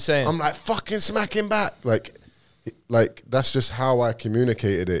 What were you saying? I'm like, fucking smack him back. Like that's just how I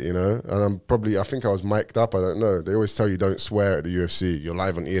communicated it, And I think I was mic'd up. I don't know. They always tell you don't swear at the UFC. You're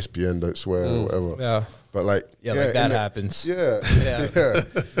live on ESPN, don't swear or whatever. Yeah. But like, like that happens. Yeah.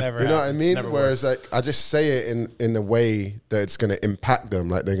 Never. You know what I mean? Never Whereas works. like, I just say it in a way that it's going to impact them.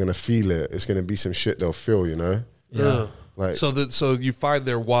 Like they're going to feel it. It's going to be some shit they'll feel, Yeah. Like, so you find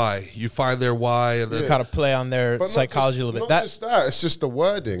their why. And then kind of play on their psychology a little bit. Not just that, it's just the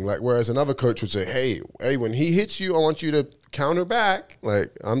wording. Like, whereas another coach would say, hey, when he hits you, I want you to counter back.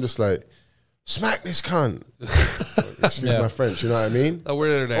 Like, I'm just like, smack this cunt. Excuse my French, you know what I mean? Oh,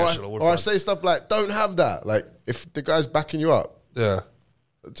 we're international. Or I say stuff like, don't have that. Like, if the guy's backing you up,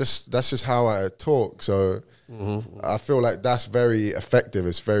 that's just how I talk. So I feel like that's very effective.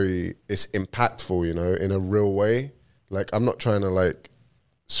 It's impactful, you know, in a real way. Like, I'm not trying to like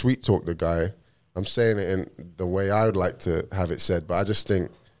sweet talk the guy. I'm saying it in the way I would like to have it said. But I just think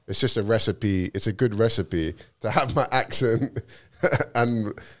it's just a recipe. It's a good recipe to have my accent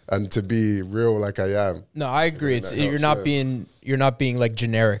and to be real like I am. No, I agree. It's you're not being like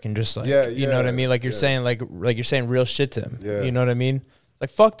generic and just like you know what I mean. Like you're saying like you're saying real shit to him. Yeah. You know what I mean? Like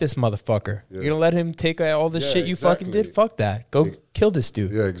fuck this motherfucker. You're gonna let him take all the shit you fucking did. Fuck that. Go kill this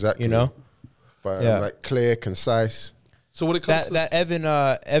dude. Yeah, exactly. You know. But I'm like clear, concise. So when it comes to that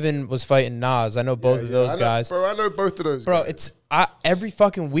Evan was fighting Nas. I know both of those guys. Bro, I know both of those guys. It's every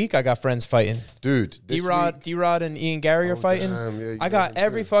fucking week I got friends fighting. Dude, D-Rod and Ian Gary are fighting. Damn, yeah, I got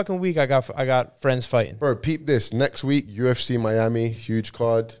every fucking week I got friends fighting. Bro, peep this. Next week, UFC Miami, huge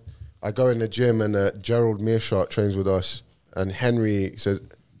card. I go in the gym and Gerald Mearshart trains with us. And Henry says,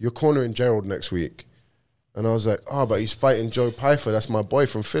 you're cornering Gerald next week. And I was like, oh, but he's fighting Joe Pyfer. That's my boy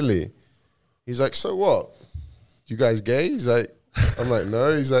from Philly. He's like, so what? You guys gay? He's like, I'm like,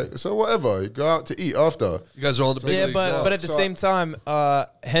 no. He's like, so whatever. You go out to eat after. you guys are all in the big leagues now. but at the same time,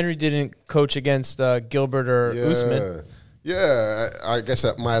 Henry didn't coach against Gilbert or Usman. Yeah, I guess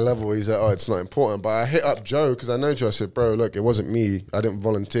at my level, he's like, oh, it's not important. But I hit up Joe because I know Joe. I said, bro, look, it wasn't me. I didn't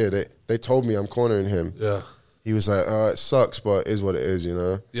volunteer. They told me I'm cornering him. Yeah. He was like, oh, it sucks, but it is what it is, you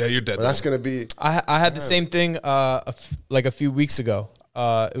know? Yeah, you're dead. But that's going to be... I had the same thing like a few weeks ago.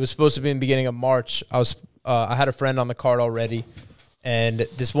 It was supposed to be in the beginning of March. I had a friend on the card already, and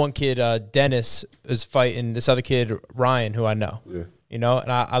this one kid, Dennis, is fighting this other kid, Ryan, who I know. Yeah. You know,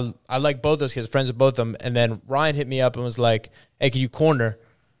 and I like both those kids, friends with both of them. And then Ryan hit me up and was like, hey, can you corner?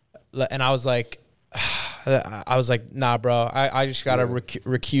 And I was like, nah, bro. I just gotta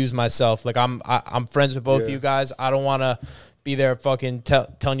recuse myself. Like I'm friends with both of you guys. I don't want to be there fucking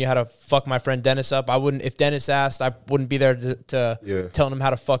telling you how to fuck my friend Dennis up. I wouldn't, if Dennis asked, I wouldn't be there to telling him how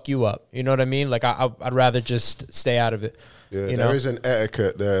to fuck you up. You know what I mean? Like I'd rather just stay out of it. Yeah, you there know? is an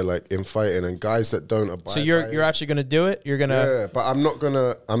etiquette there, like in fighting, and guys that don't abide. So you're actually gonna do it? You're gonna? Yeah, but I'm not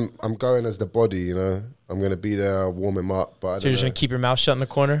gonna. I'm going as the body, you know. I'm gonna be there, warm him up. But I don't you're just gonna keep your mouth shut in the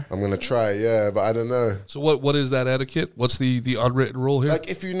corner? I'm gonna try, yeah, but I don't know. So what is that etiquette? What's the unwritten rule here? Like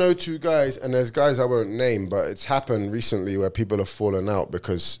if you know two guys, and there's guys I won't name, but it's happened recently where people have fallen out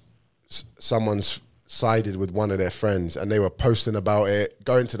because someone's sided with one of their friends and they were posting about it,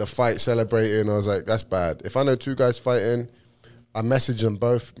 going to the fight, celebrating. I was like, that's bad. If I know two guys fighting, I message them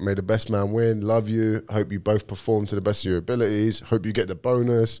both, may the best man win, love you, hope you both perform to the best of your abilities, hope you get the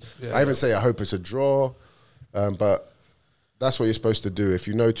bonus. Yeah. I even say I hope it's a draw, but that's what you're supposed to do. If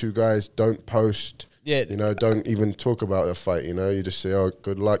you know two guys, don't post, you know, don't even talk about the fight, you know, you just say, oh,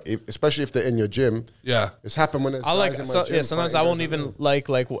 good luck, especially if they're in your gym. Yeah. It's happened when there's guys in my gym. Yeah, sometimes I won't even like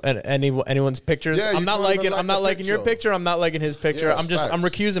anyone's pictures. Yeah, I'm not liking your picture. I'm not liking his picture. Yeah, I'm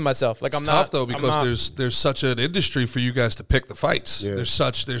recusing myself. Like it's I'm tough not though because there's such an industry for you guys to pick the fights. Yeah. There's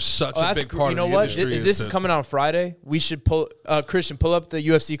such a big part of the industry. This is coming out on Friday. We should pull Christian, pull up the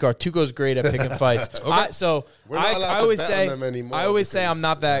UFC card. TUCO's great at picking fights. Okay. I always say I'm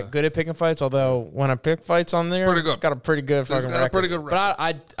not that good at picking fights, although when I pick fights on there, got a pretty good fucking record. But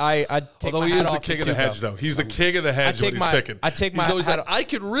I take although my he hat is the off king to of the hedge, Tuco. though. He's the king of the hedge when he's picking. He's always like, I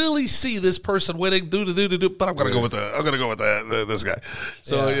could really see this person winning, but I'm gonna go with this guy.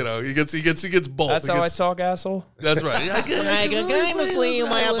 So you know, he gets both. That's how I talk, asshole. That's right. I'm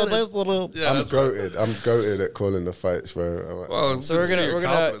goated at calling the fights, bro. Well, so we're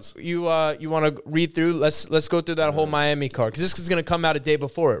gonna you want to read through? Let's go through that whole Miami card because this is gonna come out a day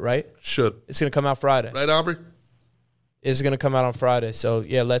before it, right? It's gonna come out Friday, right, Aubrey? It's gonna come out on Friday. So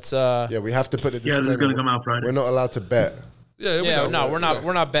yeah, let's. We have to put it. Yeah, this is gonna come out Friday. We're not allowed to bet. We're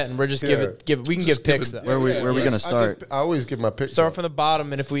not betting. We're just give. We can give picks. Where are we gonna start? I always give my picks. Start from the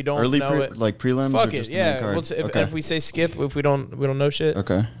bottom, and if we don't know it, like prelims, fuck or just it. Yeah, if we say skip, if we don't know shit.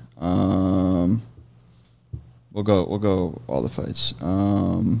 Okay. We'll go all the fights.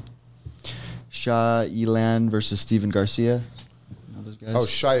 Shah Elan versus Steven Garcia. Know those guys? Oh,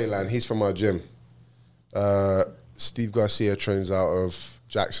 Shah Elan, he's from our gym. Steve Garcia trains out of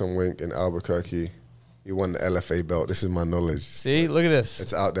Jackson Wink in Albuquerque. He won the LFA belt. This is my knowledge. See, look at this.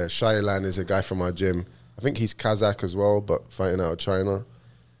 It's out there. Shah Elan is a guy from our gym. I think he's Kazakh as well, but fighting out of China.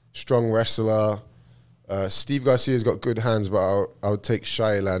 Strong wrestler. Steve Garcia's got good hands, but I would take Shah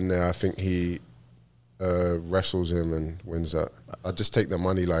Elan there. I think he wrestles him and wins that. I'd just take the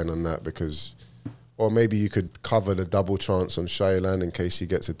money line on that because Or maybe you could cover the double chance on Shailan in case he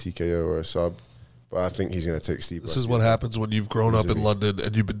gets a TKO or a sub. But I think he's going to take Steve. This is what happens when you've grown up in London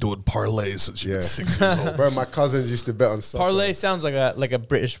and you've been doing parlays since you've been 6 years old. Bro, my cousins used to bet on soccer. Parlay sounds like a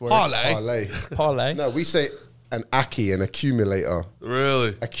British word. Parlay? Parlay. No, we say an Aki, an accumulator.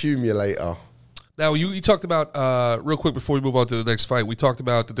 Really? Accumulator. Now, you talked about, real quick before we move on to the next fight, we talked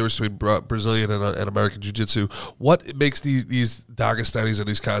about the difference between Brazilian and American Jiu-Jitsu. What makes these Dagestanis and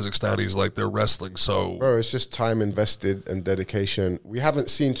these Kazakhstanis like their wrestling so... Bro, it's just time invested and dedication. We haven't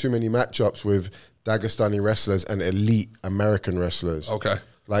seen too many matchups with Dagestani wrestlers and elite American wrestlers. Okay.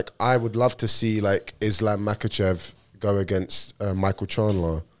 Like, I would love to see, like, Islam Makhachev go against Michael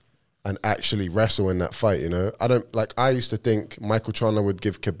Chandler and actually wrestle in that fight, you know? I used to think Michael Chandler would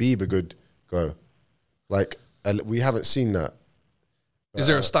give Khabib a good go. Like, we haven't seen that. Is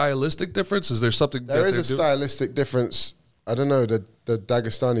there a stylistic difference? Is there something There is a stylistic difference. I don't know. The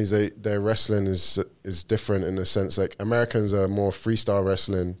Dagestanis, their wrestling is different in the sense, like, Americans are more freestyle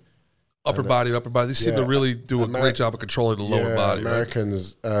wrestling. Upper body. They seem to really do a great job of controlling the lower body.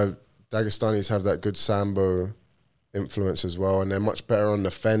 Americans, Dagestanis have that good Sambo influence as well, and they're much better on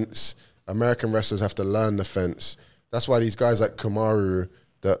the fence. American wrestlers have to learn the fence. That's why these guys like Kamaru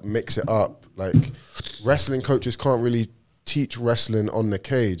that mix it up. Like, wrestling coaches can't really teach wrestling on the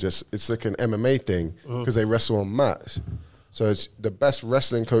cage. It's like an MMA thing because they wrestle on mats. So it's the best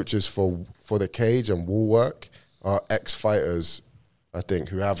wrestling coaches for the cage and wall work are ex-fighters, I think,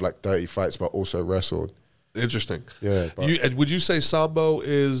 who have like 30 fights but also wrestled. Interesting. Yeah. And would you say Sambo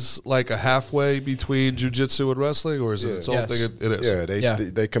is like a halfway between jiu-jitsu and wrestling, or is it its own thing? It is. Yeah,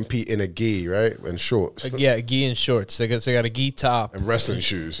 they compete in a gi, right? And shorts. Yeah, gi and shorts. They got a gi top. And wrestling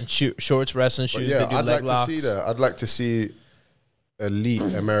shoes. And shorts, wrestling shoes. Yeah, they do I'd leg like locks. to see that. I'd like to see elite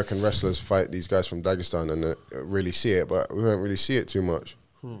American wrestlers fight these guys from Dagestan and really see it, but we don't really see it too much.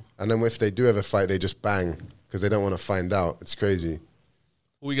 And then if they do ever fight, they just bang because they don't want to find out. It's crazy.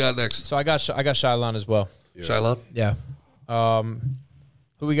 Who we got next? So I got Shailan as well. Yeah. Shailan? Yeah.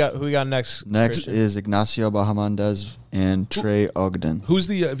 Who we got next? Next Christian? is Ignacio Bahamondes and Trey Ogden. Who's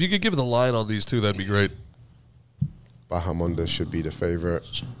the? If you could give the line on these two, that'd be great. Bahamondes should be the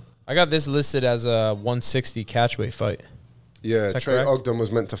favorite. I got this listed as a 160 catchweight fight. Yeah, Trey correct? Ogden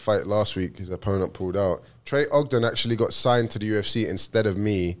was meant to fight last week. His opponent pulled out. Trey Ogden actually got signed to the UFC instead of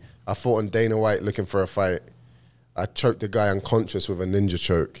me. I fought on Dana White looking for a fight. I choked the guy unconscious with a ninja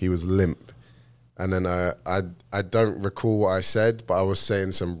choke. He was limp. And then I don't recall what I said, but I was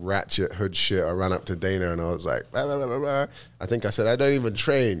saying some ratchet hood shit. I ran up to Dana and I was like, blah, blah, blah, blah, blah. I think I said, I don't even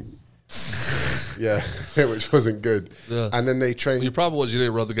train. Yeah, which wasn't good. Yeah. And then they trained. Well, your problem was you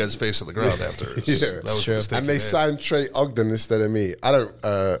didn't run the guy's face on the ground after. Yeah, that was true. And they signed Trey Ogden instead of me. I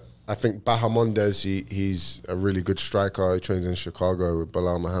think Bahamondes, he's a really good striker. He trains in Chicago with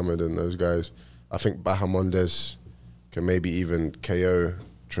Bilal Muhammad and those guys. I think Bahamondes can maybe even KO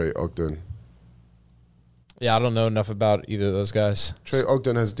Trey Ogden. Yeah, I don't know enough about either of those guys. Trey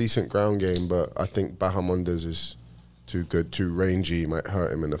Ogden has decent ground game, but I think Bahamondes is too good, too rangy. Might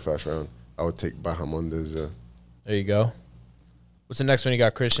hurt him in the first round. I would take Bahamondes. There you go. What's the next one you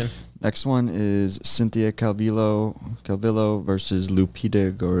got, Christian? Next one is Cynthia Calvillo versus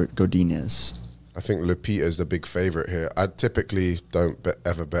Lupita Godinez. I think Lupita is the big favorite here. I typically don't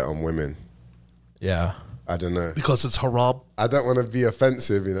ever bet on women. Yeah. I don't know. Because it's haram. I don't want to be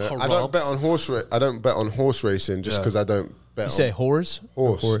offensive, you know. Haram. I don't bet on horse racing just because I don't bet. You say whores?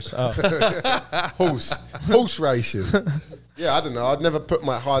 Horse. Oh. Horse racing. Yeah, I don't know. I'd never put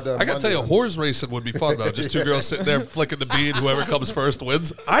my hard. I gotta tell you, horse racing would be fun though. Just two girls sitting there flicking the bead. Whoever comes first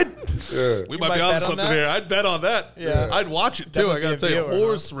wins. We might be might on bet on something that? here. I'd bet on that. Yeah. I'd watch it too. That I gotta would be tell a you, viewer,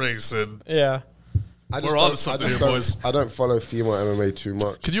 horse racing. Yeah. We're on to something here, boys. I don't follow female MMA too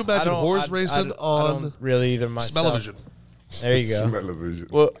much. Can you imagine horse racing I on don't really either myself. Smell-o-vision? There you go. Smell-o-vision.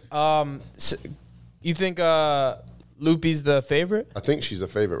 Well, you think Loopy's the favorite? I think she's a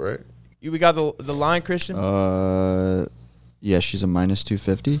favorite, right? We got the line, Christian? Yeah, she's a minus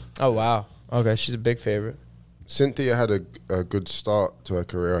 250. Oh, wow. Okay, she's a big favorite. Cynthia had a good start to her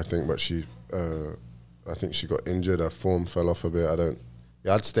career, I think, but I think she got injured. Her form fell off a bit.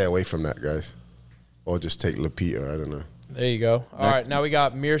 I'd stay away from that, guys. Or just take Lupita, I don't know. There you go. All right, now we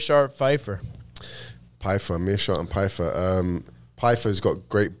got Meerschaert Pfeiffer. Meerschaert and Pfeiffer. Pfeiffer's got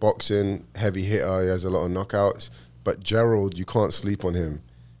great boxing, heavy hitter. He has a lot of knockouts. But Gerald, you can't sleep on him.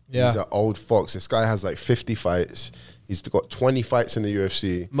 Yeah. He's an old fox. This guy has like 50 fights. He's got 20 fights in the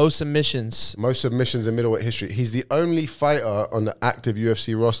UFC. Most submissions. Most submissions in middleweight history. He's the only fighter on the active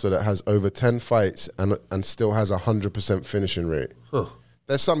UFC roster that has over 10 fights and still has a 100% finishing rate. Huh.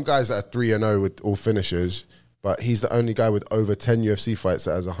 There's some guys that are 3-0 with all finishers, but he's the only guy with over 10 UFC fights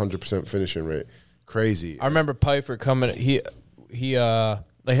that has a 100% finishing rate. crazy. I remember Pfeiffer coming. He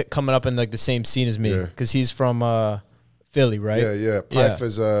like coming up in like the same scene as me because he's from Philly, right? Yeah.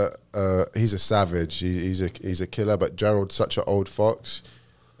 Pfeiffer's he's a savage. He's a killer. But Gerald's such an old fox.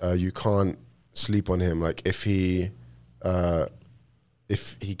 You can't sleep on him. Like if he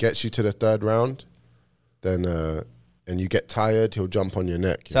gets you to the third round, then and you get tired, he'll jump on your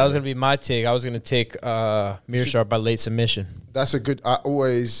neck. So that was gonna be my take. I was gonna take Meerschaert by late submission. That's a good.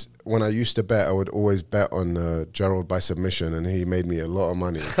 When I used to bet, I would always bet on Gerald by submission, and he made me a lot of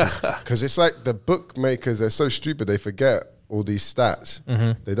money. Because it's like the bookmakers, they're so stupid, they forget all these stats.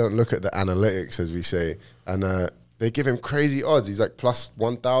 They don't look at the analytics, as we say, and they give him crazy odds. He's like plus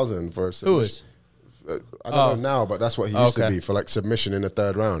 1,000 for a submission. Who is? I don't know now, but that's what he used to be for like submission in the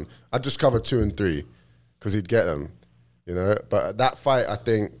third round. I'd just cover 2 and 3 because he'd get them, you know. But that fight, I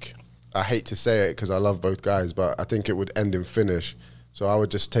think, I hate to say it because I love both guys, but I think it would end in finish. So I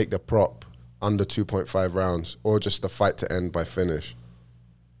would just take the prop under 2.5 rounds or just the fight to end by finish.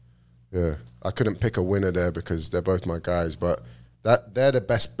 Yeah. I couldn't pick a winner there because they're both my guys, but they're the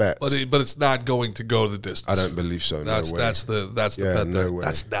best bets. But it's not going to go the distance. I don't believe so. That's the bet. No way.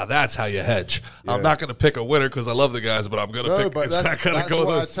 That's how you hedge. Yeah. I'm not going to pick a winner because I love the guys, but I'm going to pick. It's not going to go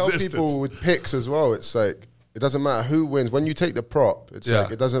the distance. I tell people with picks as well. It's like it doesn't matter who wins. When you take the prop, it's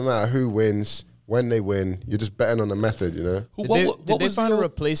like it doesn't matter who wins. When they win, you're just betting on the method, you know. Did they find a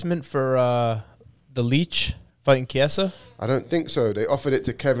replacement for the Leech fighting Chiesa? I don't think so. They offered it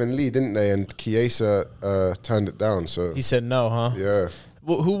to Kevin Lee, didn't they? And Chiesa turned it down. So he said no, huh? Yeah.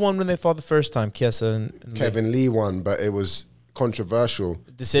 Well, who won when they fought the first time? Chiesa and Kevin Lee won, but it was controversial.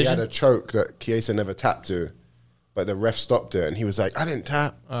 Decision? He had a choke that Chiesa never tapped to, but the ref stopped it, and he was like, "I didn't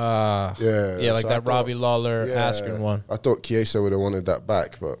tap." Like so that Robbie Lawler Askren one. I thought Chiesa would have wanted that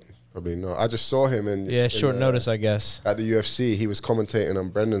back, but probably not. I just saw him in short notice, I guess. At the UFC, he was commentating on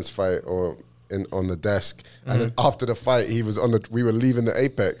Brendan's fight on the desk, and then after the fight, we were leaving the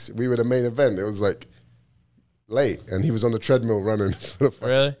Apex. We were the main event. It was like late, and he was on the treadmill running for the fight.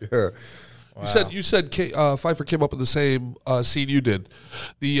 Really? Yeah. Wow. You said Pfeiffer came up in the same scene you did.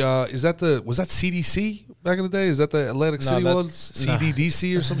 Was that CDC back in the day? Is that the Atlantic City one?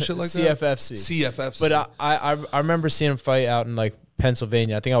 CDDC or some shit like that? CFFC. But I remember seeing him fight out in like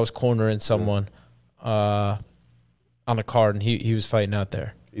Pennsylvania. I think I was cornering someone on a card, and he was fighting out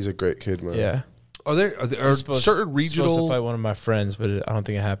there. He's a great kid, man. Yeah. Are certain regional? Supposed to fight one of my friends, but I don't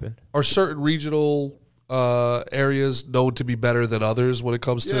think it happened. Are certain regional areas known to be better than others when it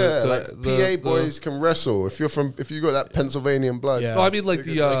comes to PA boys can wrestle. If you got that Pennsylvanian blood. No, I mean like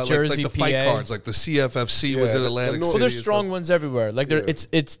Jersey, like the fight cards, like the CFFC was in Atlantic City. Well, there's strong ones everywhere. Like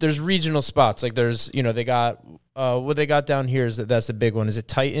there's regional spots. Like there's they got what they got down here that's the big one. Is it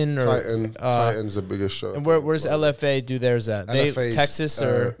Titan or Titan's the biggest show. And where's LFA do theirs at? LFA's, Texas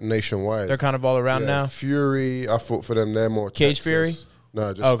or nationwide? They're kind of all around now. Fury, I fought for them. They're more Cage Texas. Fury.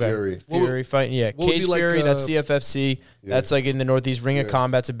 No, just Fury. Fury fighting. Yeah, Cage Fury. That's CFFC. That's like in the Northeast. Ring of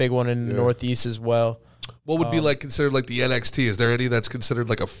Combat's a big one in the Northeast as well. What would be considered like the NXT? Is there any that's considered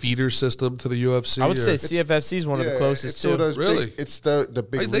like a feeder system to the UFC? I would say CFFC is one of the closest too. Really? It's the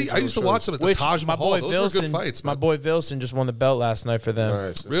big. I used to watch them at the Taj Mahal. Those were good fights. My boy Vilson just won the belt last night for them.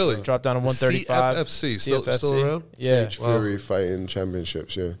 Nice. Really? Dropped down to 135. CFFC. CFFC. Still around? Yeah. Cage Fury fighting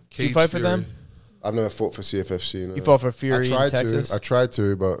championships. Yeah. Did you fight for them? I've never fought for CFFC. No. You fought for Fury in Texas? I tried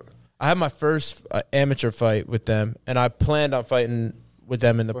to, but I had my first amateur fight with them, and I planned on fighting with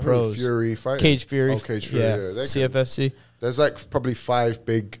them in the pros. Fury fighting? Cage Fury. Oh, Cage Fury, yeah. CFFC. There's like probably 5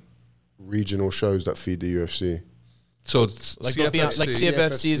 big regional shows that feed the UFC. So it's like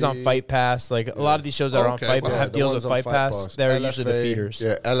CFFC is on Fight Pass. Like a lot of these shows that are on Fight Pass have deals with Fight Pass. They're usually the feeders.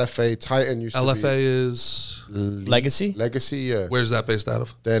 Yeah, LFA, Titan used to be. LFA is Legacy? Legacy, yeah. Where's that based out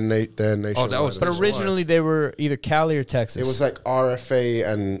of? They're nationwide. Oh, that was. But originally they were either Cali or Texas. It was like RFA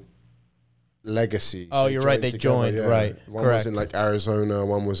and Legacy. Oh, you're right. They joined, right. One was in like Arizona,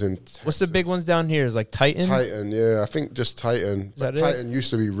 one was in Texas. What's the big ones down here? Is like Titan? Titan, yeah. I think just Titan. But Titan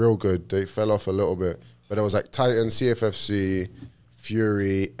used to be real good. They fell off a little bit. But it was like Titan, CFFC,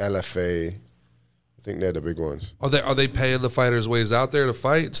 Fury, LFA. I think they're the big ones. Are they paying the fighters ways out there to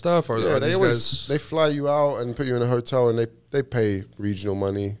fight and stuff? Or yeah, are these guys? They fly you out and put you in a hotel, and they pay regional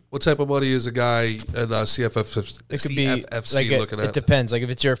money. What type of money is a guy in CFFC? It could be like looking at? It depends. Like if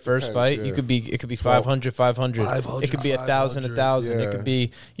it's your first fight, it could be 500. 500. It could be 1,000. 1,000. Yeah. It could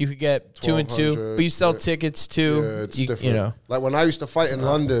be you could get 2 and 2, but you sell tickets too. Yeah, it's different. You know, like when I used to fight in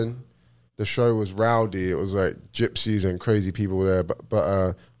London, the show was rowdy. It was like gypsies and crazy people there.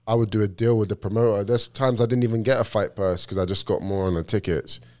 But I would do a deal with the promoter. There's times I didn't even get a fight purse because I just got more on the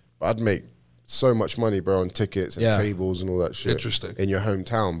tickets. But I'd make so much money, bro, on tickets and tables and all that shit. Interesting. In your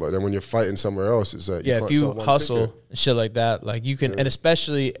hometown, but then when you're fighting somewhere else, it's like if you hustle ticket. and shit like that, like you can, and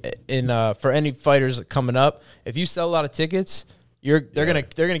especially in for any fighters coming up, if you sell a lot of tickets, they're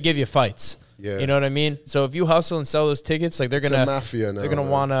gonna give you fights. Yeah. You know what I mean? So if you hustle and sell those tickets, like they're It's gonna a mafia now, they're gonna man.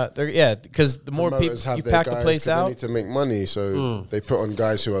 wanna because the more people Promoters have you their pack the guys place 'cause out, they need to make money, so they put on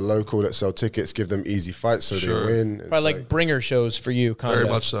guys who are local that sell tickets, give them easy fights, so Sure. they win. It's probably like bringer shows for you, kind of. Very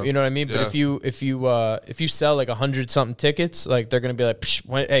much so. You know what I mean? But Yeah. if you sell like 100 something tickets, like they're gonna be like,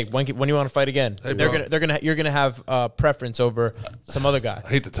 when do you want to fight again? Hey, You're gonna have preference over some other guy. I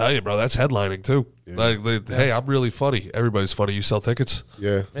hate to tell you, bro, that's headlining too. Hey, I'm really funny. Everybody's funny. You sell tickets?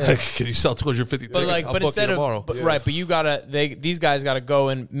 Yeah. Like, can you sell 250 But tickets? like, I'll but book instead you tomorrow. of right, but you gotta these guys gotta go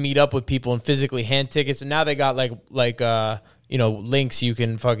and meet up with people and physically hand tickets, and now they got like links you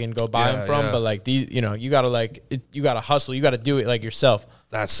can fucking go buy them from. yeah. But like these, you gotta hustle, you gotta do it like yourself.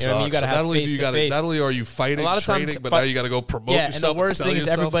 That sucks. You know what I mean? You gotta So have not only do you face-to-face. not only are you fighting, A lot of training, times but now you got to go promote Yeah, and yourself. the worst sell thing is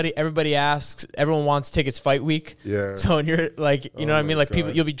yourself. everyone wants tickets fight week. Yeah. So when you're like, you know what I mean? Like people,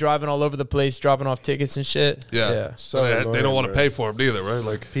 God. you'll be driving all over the place, dropping off tickets and shit. Yeah. So they annoying, don't want to man. pay for them neither, right?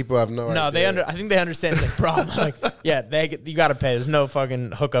 Like, People have no No, idea. I think they understand the problem. Like, you got to pay. There's no fucking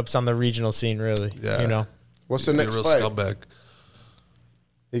hookups on the regional scene, really. Yeah. You know, What's the you're a next real fight? scumbag.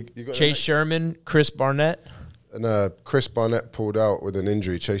 You got the Chase next- Sherman, Chris Barnett. And Chris Barnett pulled out with an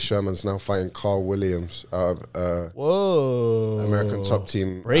injury. Chase Sherman's now fighting Carl Williams out of Whoa. American Top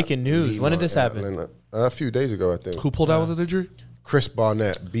Team. Breaking at news. Lima When did this in happen? Atlanta. A few days ago, I think. Who pulled out with an injury? Chris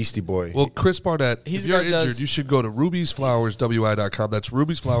Barnett, Beastie Boy. Well, Chris Barnett, He's if you're the guy that injured, does- you should go to rubiesflowerswi.com. That's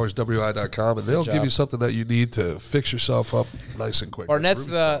rubiesflowerswi.com, and they'll give job. you something that you need to fix yourself up nice and quick. Barnett's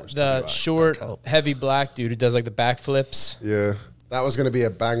That's the short, rubiesflowerswi.com. heavy black dude who does like the backflips. Yeah. That was going to be a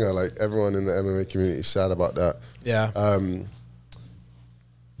banger. Like, everyone in the MMA community is sad about that. Yeah.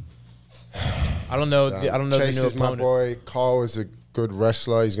 I don't know. I don't know Chase the new is my opponent. boy. Carl is a good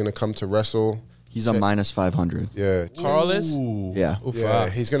wrestler. He's going to come to wrestle. He's a minus 500. Yeah. Carl is? Yeah. Oof, Yeah,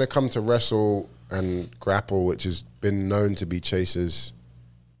 he's going to come to wrestle and grapple, which has been known to be Chase's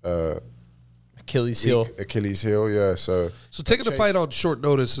Achilles heel. Achilles heel. Yeah, so taking a Chase- fight on short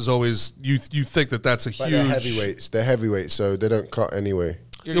notice is always you think that's a but huge they're heavyweights. They're heavyweights, so they don't cut anyway.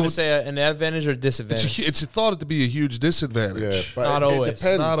 You're going to say an advantage or disadvantage? It's thought to be a huge disadvantage. Yeah, but Not it always.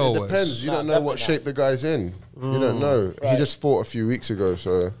 depends. Not it always. depends. You No, don't know what definitely shape the guy's in. You don't know. He just fought a few weeks ago,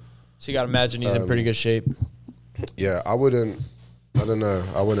 so So you got to imagine he's in pretty good shape. yeah, I don't know.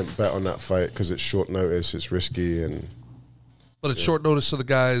 I wouldn't bet on that fight because it's short notice. It's risky, and But it's short notice to the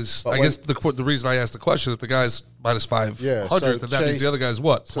guys. But I when- guess the reason I asked the question, if the guy's minus 500, Yeah, so then that means Chase- the other guy's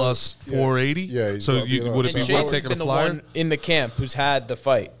what? so- plus yeah. 480? Yeah, he's So gotta be would it like- be And Chase worth Chase has taking a been the flyer? one in the camp who's had the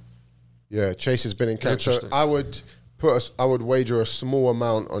fight. yeah, Chase has been in camp. So Interesting. I would wager a small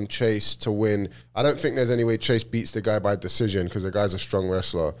amount on Chase to win. I don't think there's any way Chase beats the guy by decision because the guy's a strong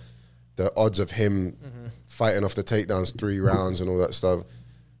wrestler. The odds of him fighting off the takedowns 3 rounds and all that stuff.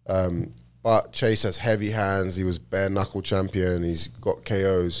 But Chase has heavy hands. He was bare knuckle champion. He's got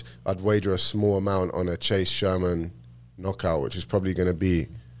KOs. I'd wager a small amount on a Chase Sherman knockout, which is probably going to be in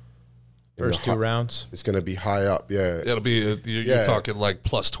First the 2 rounds. It's going to be high up. Yeah, It'll be you're Yeah. talking like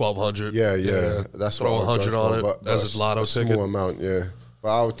plus 1200. yeah. That's throw what I'd 100 go on for, it as a lotto small ticket. amount. Yeah, but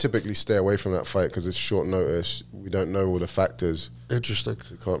I would typically stay away from that fight because it's short notice. We don't know all the factors. Interesting.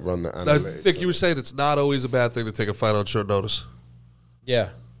 We can't run the Now, analytics. Nick, you were saying it's not always a bad thing to take a fight on short notice Yeah.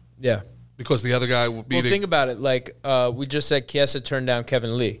 Yeah. because the other guy will beat Well, think about it. Like we just said, Chiesa turned down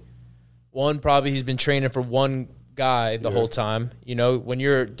Kevin Lee. One, probably he's been training for one guy the whole time. You know, when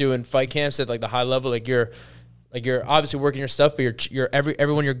you're doing fight camps at like the high level, like you're obviously working your stuff, but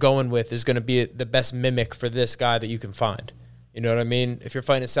everyone you're going with is going to be the best mimic for this guy that you can find. You know what I mean? If you're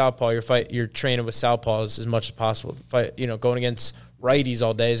fighting a southpaw, you're training with southpaws as much as possible. Going against righties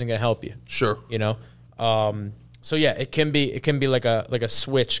all day isn't going to help you. Sure. You know. So yeah, it can be like a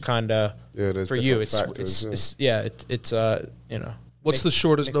switch kind of there's for you. different factors, It's you know. What's the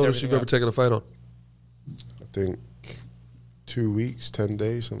shortest mix notice you've ever everything taken a fight on? I think 2 weeks, 10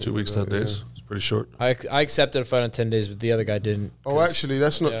 days. 2 weeks, 10 days. It's pretty short. I accepted a fight on 10 days, but the other guy didn't. Oh, actually,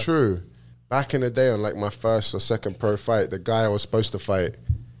 that's not yeah. true. Back in the day, on like my first or second pro fight, the guy I was supposed to fight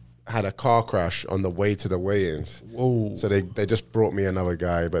had a car crash on the way to the weigh-ins. Whoa. So they just brought me another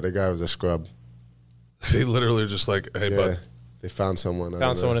guy, but the guy was a scrub. They literally are just like, hey, Yeah, bud. they found someone. I Found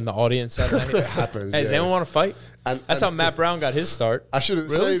don't someone know. in the audience that night. It happens. Hey, does yeah. anyone want to fight? And- That's and- how Matt Brown got his start. I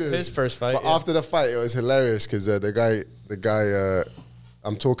shouldn't Really? say this. His first fight, But yeah. after the fight, it was hilarious because the guy,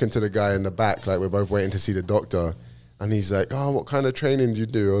 I'm talking to the guy in the back, like we're both waiting to see the doctor. And he's like, oh, what kind of training do you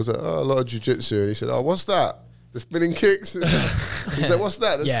do? I was like, oh, a lot of jiu-jitsu. And he said, oh, what's that? The spinning kicks? He's like, what's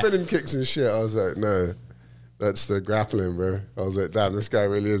that? The Yeah. spinning kicks and shit. I was like, no, that's the grappling, bro. I was like, damn, this guy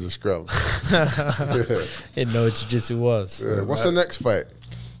really is a scrub. Didn't know what jiu-jitsu was. Yeah. What's the next fight?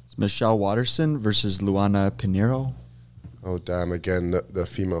 It's Michelle Watterson versus Luana Pinheiro. Oh, damn, again, the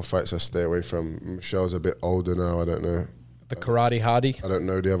female fights I stay away from. Michelle's a bit older now. I don't know. The karate hottie. I don't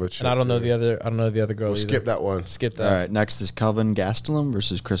know the other chick. And I don't know the other girl We'll either. skip that one. Skip All that. right, next is Kelvin Gastelum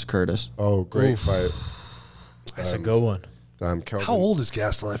versus Chris Curtis. Oh, great fight. That's a good one. Damn, Kelvin. How old is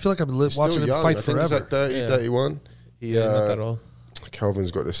Gastelum? I feel like I've been He's watching still him young. fight I think he's forever. like 30, Yeah. 31. He, Yeah, not that old.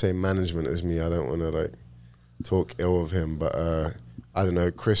 Kelvin's got the same management as me. I don't want to like talk ill of him, but I don't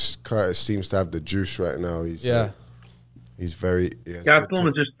know. Chris Curtis seems to have the juice right now. He's he's very. Yeah, Gastelum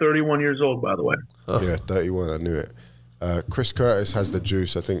is just 31 years old, by the way. yeah, 31. I knew it. Chris Curtis has the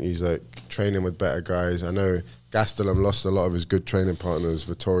juice. I think he's like training with better guys. I know Gastelum lost a lot of his good training partners.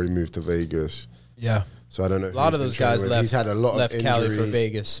 Vittori moved to Vegas, Yeah. so I don't know. A lot of those guys left. He's had a lot left of Cali injuries. for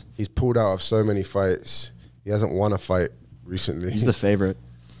Vegas. He's pulled out of so many fights. He hasn't won a fight recently. He's the favorite.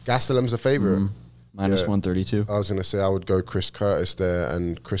 Gastelum's the favorite. Minus Yeah. 132. I was going to say I would go Chris Curtis there,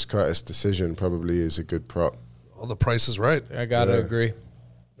 and Chris Curtis' decision probably is a good prop. Oh, the price is right. I gotta agree.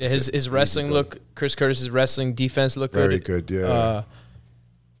 Yeah, his wrestling look, Chris Curtis's wrestling defense looked Very good. good, yeah.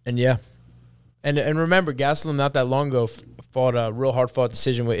 And yeah, and remember Gastelum not that long ago fought a real hard fought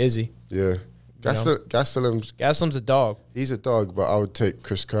decision with Izzy. Yeah. Gastelum's, Gastelum's a dog. he's a dog, but I would take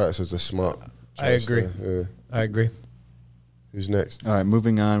Chris Curtis as a smart I choice agree. there. Yeah. I agree. Who's next? All right,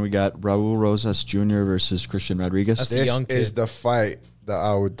 moving on. We got Raul Rosas Jr. versus Christian Rodriguez. That's a This young is kid. the fight that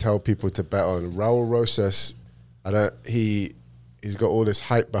I would tell people to bet on. Raul Rosas, he's got all this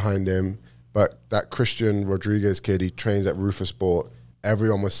hype behind him, but that Christian Rodriguez kid, he trains at Rufus Sport.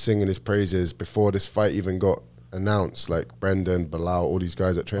 Everyone was singing his praises before this fight even got announced. Like Brendan, Bilal, all these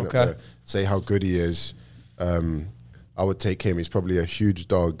guys that train up there say how good he is. I would take him. He's probably a huge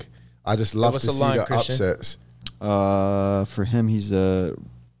dog. I just love what's to the see line, the Christian? upsets. For him, he's a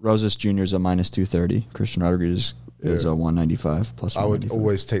Rosas Jr. is a minus 230. Christian Rodriguez is a 195 plus. I would 195.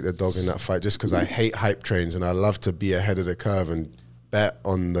 always take the dog in that fight just because I hate hype trains and I love to be ahead of the curve and bet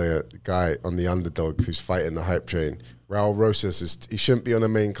on the guy, on the underdog who's fighting the hype train. Raul Rosas, he shouldn't be on the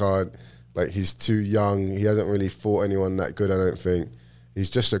main card. Like, he's too young. He hasn't really fought anyone that good, I don't think. He's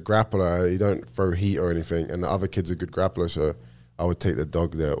just a grappler. He don't throw heat or anything. And the other kid's a good grappler, so I would take the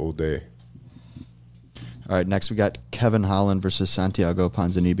dog there all day. All right, next we got Kevin Holland versus Santiago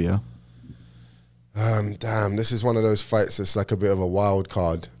Ponzinibbio. Damn, this is one of those fights that's like a bit of a wild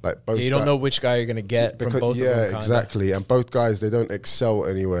card. Like both You don't guy- know which guy you're gonna get from both yeah, of them. Kinda. exactly. And both guys, they don't excel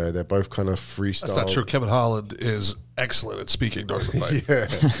anywhere. They're both kind of freestyle. That's not true. Kevin Holland is excellent at speaking during the fight.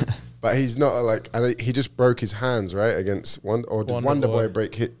 Yeah, but he's not like. And he just broke his hands right against one. Or did Wonder Wonderboy Boy.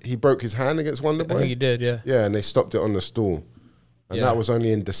 break? He broke his hand against I think he Wonderboy. did. Yeah. Yeah, and they stopped it on the stool, and Yeah. that was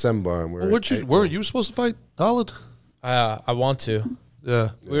only in December. And we're in April. Were you supposed to fight Holland? I want to. Yeah.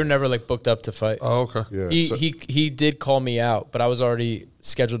 We were never like booked up to fight. Oh, okay. Yeah, so- He did call me out, but I was already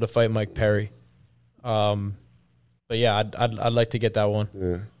scheduled to fight Mike Perry. But yeah, I'd like to get that one.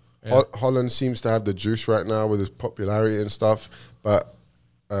 Yeah. Holland seems to have the juice right now with his popularity and stuff, but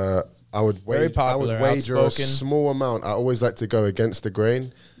I would Very popular, wager a outspoken. small amount. I always like to go against the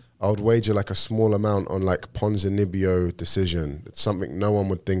grain. I would wager like a small amount on like Ponzinibbio decision. It's something no one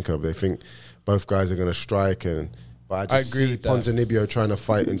would think of. They think both guys are going to strike, but I just agree see with that. Ponzinibbio trying to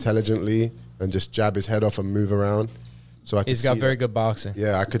fight intelligently and just jab his head off and move around. So I could He's got see very that. good boxing.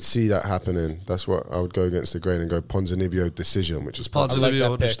 Yeah, I could see that happening. That's what I would go against the grain and go Ponzinibbio decision, which is Does like Ponzinibbio that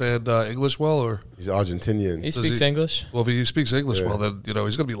pick. understand English well, or he's Argentinian. He speaks English. well, if he speaks English well, then he's going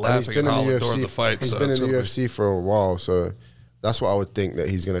to be And laughing at Holland during the fight. He's so been it's in the gonna be- UFC for a while, so that's what I would think, that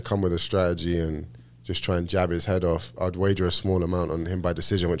he's going to come with a strategy and just try and jab his head off. I'd wager a small amount on him by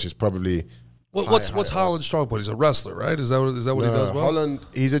decision, which is probably What's high Holland's strong point? He's a wrestler, right? Is that what he does well? Holland,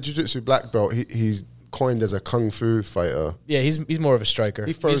 he's a jiu-jitsu black belt. He's coined as a kung fu fighter. Yeah, he's more of a striker.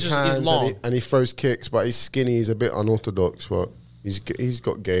 He throws hands He's long. and he throws kicks, but he's skinny. He's a bit unorthodox, but he's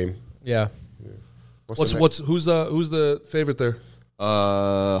got game. Yeah. What's the next? Who's the favorite there?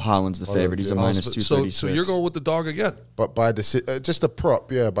 Holland's the favorite. He's a minus So 236. you're going with the dog again? But by just a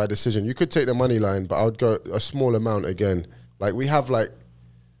prop, yeah, by decision. You could take the money line, but I would go a small amount again. Like we have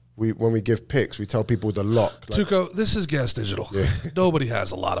when we give picks, we tell people the lock. Like, Tuco, this is Gas Digital. Nobody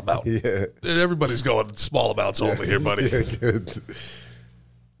has a lot about. yeah, Everybody's going small amounts only here, buddy. yeah, good.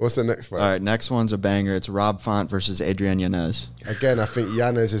 What's the next fight? All right, next one's a banger. It's Rob Font versus Adrian Yanez. Again, I think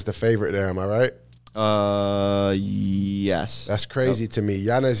Yanez is the favorite there. Am I right? Yes. That's crazy to me.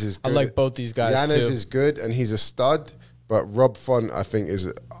 Yanez is I good. like both these guys Yanez too. is good and he's a stud, but Rob Font, I think, is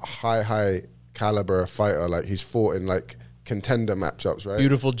a high caliber of fighter. Like he's fought in like contender matchups, right?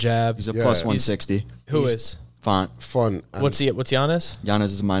 Beautiful jab. He's a plus 160. Who is? Font. Fun. And What's Giannis?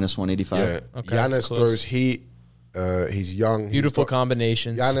 Giannis is minus 185. Yeah, Okay, that's Giannis close. throws heat. He's young. Beautiful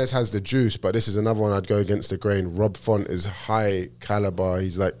combinations. Giannis has the juice, but this is another one I'd go against the grain. Rob Font is high caliber.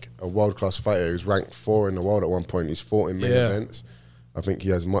 He's like a world-class fighter. He was ranked 4 in the world at one point. He's fought in main events. I think he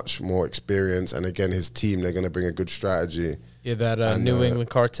has much more experience. And again, his team, they're going to bring a good strategy. Yeah, that New England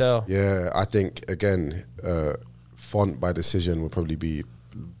cartel. Yeah, I think, again, Font by decision will probably be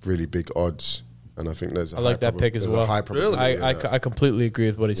really big odds. And I think there's I like that pick as well. I completely agree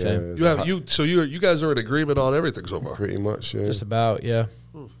with what he's saying. You guys are in agreement on everything so far. Pretty much, yeah. Just about, yeah.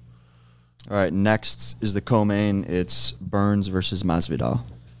 All right, next is the co-main. It's Burns versus Masvidal.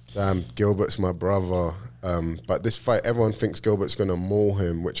 Damn, Gilbert's my brother. But this fight, everyone thinks Gilbert's going to maul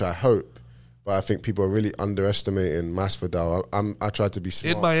him, which I hope. But I think people are really underestimating Masvidal. I tried to be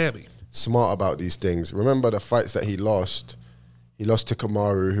smart. In Miami. Smart about these things. Remember the fights that he lost? He lost to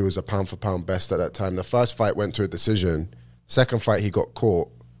Kamaru, who was a pound-for-pound best at that time. The first fight went to a decision. Second fight, he got caught.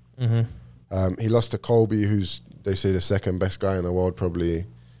 He lost to Colby, who's, they say, the second best guy in the world, probably.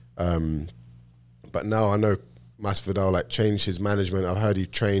 But now I know Masvidal like changed his management. I've heard he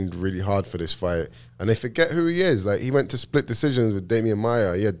trained really hard for this fight, and they forget who he is. Like he went to split decisions with Damian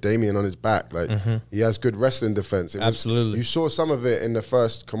Maia. He had Damian on his back. Like he has good wrestling defense. Absolutely, you saw some of it in the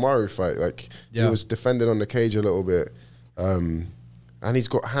first Kamaru fight. Like he was defended on the cage a little bit, and he's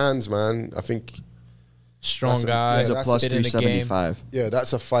got hands, man. I think strong guy. He's a plus 375. Yeah,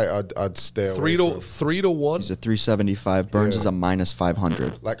 that's a fight I'd stay away from. 3 to 1. He's a 375. Burns is a minus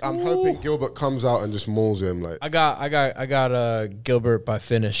 500. Like I'm hoping Gilbert comes out and just mauls him. Like I got Gilbert by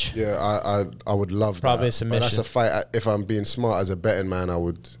finish. yeah, I would love Probably that. a submission. But that's a fight. If I'm being smart as a betting man, I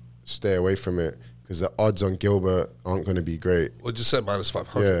would stay away from it because the odds on Gilbert aren't going to be great. Well, just said minus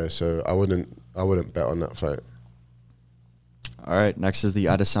 500. Yeah, so I wouldn't bet on that fight. All right, next is the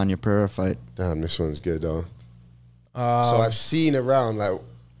Adesanya Pereira fight. Damn, this one's good though. So I've seen around, like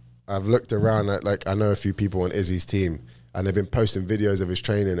I've looked around at, like I know a few people on Izzy's team, and they've been posting videos of his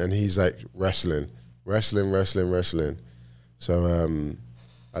training, and he's like wrestling. So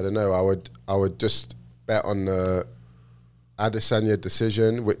I don't know. I would just bet on the Adesanya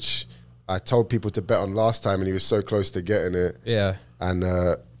decision, which I told people to bet on last time, and he was so close to getting it. Yeah. And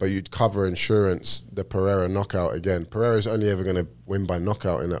but you'd cover insurance the Pereira knockout again. Pereira's only ever going to win by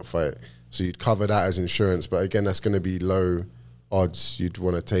knockout in that fight, so you'd cover that as insurance. But again, that's going to be low odds. You'd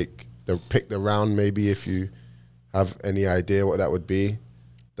want to pick the round maybe if you have any idea what that would be.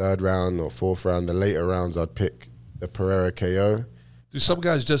 Third round or fourth round. The later rounds, I'd pick the Pereira KO. Do some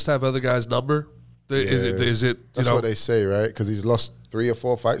guys just have other guys' number? Is it? That's what they say, right? Because he's lost 3 or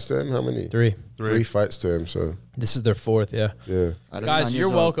 4 fights to him. How many? 3. 3 fights to him. So This is their 4th. Yeah. Guys, you're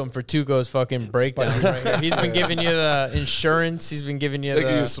welcome for TUCO's fucking breakdown right here. He's been giving you the insurance. He's been giving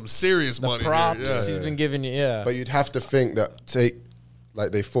you some serious money. Props. Here. Yeah. He's been giving you. Yeah. But you'd have to think that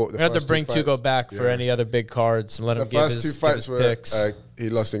they fought. We have to bring TUCO back for any other big cards and let him give his picks. The first 2 fights were he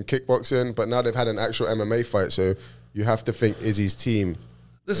lost in kickboxing, but now they've had an actual MMA fight. So you have to think Izzy's team.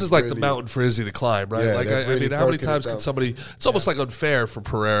 This is like the mountain for Izzy to climb, right? Yeah, like I mean, how many times can somebody? It's almost like unfair for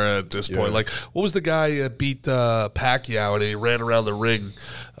Pereira at this point. Like, what was the guy beat Pacquiao and he ran around the ring?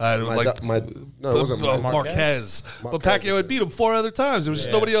 It wasn't Marquez. But Pacquiao had beat him 4 other times. There was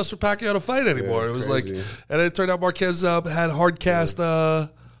just nobody else for Pacquiao to fight anymore. It was crazy. like, and it turned out Marquez had hard cast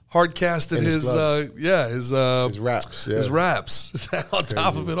in his wraps. Yeah. His wraps on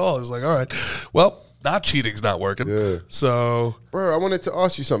top of it all. It was like, all right, well. Not cheating's not working. Yeah. So, bro, I wanted to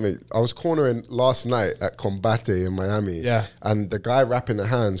ask you something. I was cornering last night at Combate in Miami. Yeah. And the guy wrapping the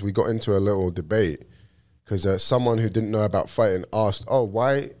hands, we got into a little debate because someone who didn't know about fighting asked,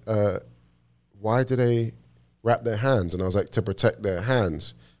 why do they wrap their hands? And I was like, to protect their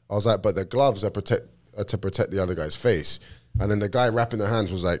hands. I was like, but the gloves are to protect the other guy's face. And then the guy wrapping the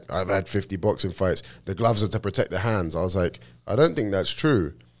hands was like, I've had 50 boxing fights. The gloves are to protect the hands. I was like, I don't think that's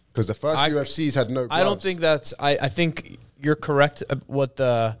true. Because the first UFCs had no gloves. I don't think that's. I think you're correct. What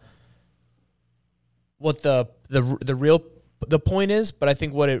the real point is, but I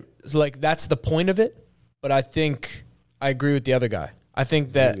think that's the point of it. But I think I agree with the other guy. I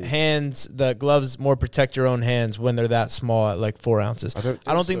think that the gloves more protect your own hands when they're that small at like 4 ounces.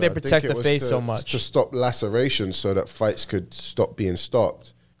 I don't think they protect the face so much. To stop lacerations so that fights could stop being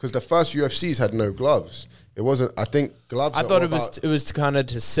stopped. Because the first UFCs had no gloves. It wasn't. I think gloves. I thought it was kind of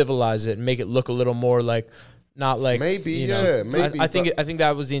to civilize it and make it look a little more like, not like maybe. Maybe. I think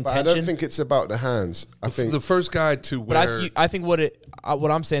that was the intention. But I don't think it's about the hands. I think the first guy to wear. But I think what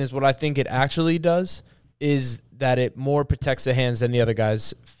I'm saying is what I think it actually does is that it more protects the hands than the other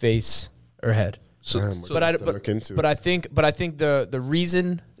guy's face or head. But I think the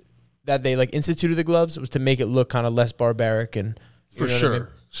reason that they like instituted the gloves was to make it look kind of less barbaric and for sure. I mean?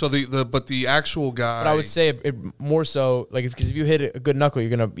 So the actual guy. But I would say it more so like because if you hit a good knuckle, you're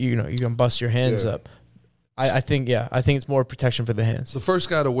gonna bust your hands up. I think it's more protection for the hands. The first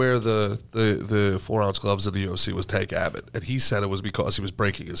guy to wear the 4-ounce gloves in the UFC was Tank Abbott, and he said it was because he was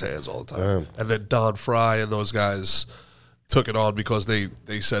breaking his hands all the time. And then Don Fry and those guys took it on because they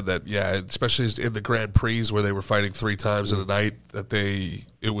said that especially in the Grand Prix where they were fighting 3 times in a night, that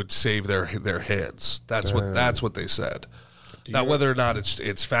it would save their hands. That's what they said. Now whether or not it's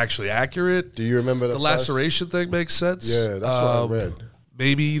factually accurate. Do you remember the laceration thing makes sense? Yeah, that's what I read.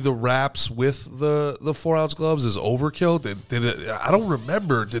 Maybe the wraps with the 4-ounce gloves is overkill. Did it? I don't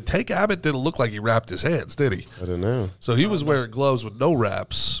remember. Did Tank Abbott didn't look like he wrapped his hands? Did he? I don't know. So he was wearing gloves with no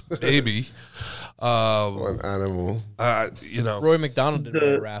wraps. Maybe. What an animal. Roy McDonald did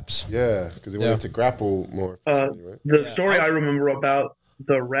wear wraps. Yeah, because he wanted to grapple more. Right? The story I remember about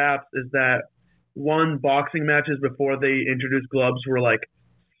the wraps is that boxing matches before they introduced gloves were like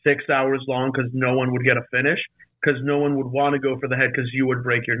 6 hours long because no one would get a finish. Because no one would want to go for the head because you would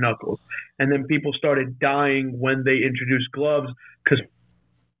break your knuckles. And then people started dying when they introduced gloves because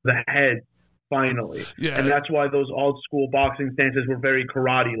the head, finally. Yeah. And that's why those old school boxing stances were very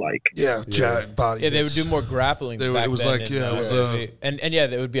karate-like. Body they would do more grappling back it was then. Like,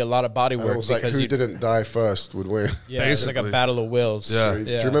 there would be a lot of body work. It was like who didn't die first would win. Yeah, it's like a battle of wills. Yeah.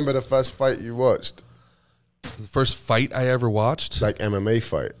 Do you remember the first fight you watched? The first fight I ever watched? Like MMA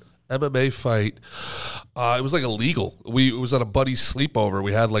fight. It was like illegal. It was on a buddy's sleepover.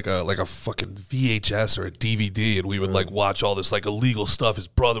 We had like a fucking VHS or a DVD, and we would like watch all this like illegal stuff his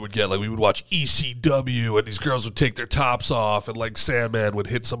brother would get. Like we would watch ECW, and these girls would take their tops off, and like Sandman would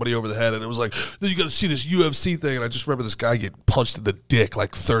hit somebody over the head, and it was like, then you got to see this UFC thing. And I just remember this guy getting punched in the dick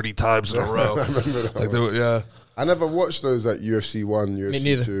like 30 times in a row. I remember that. I never watched those at UFC 1,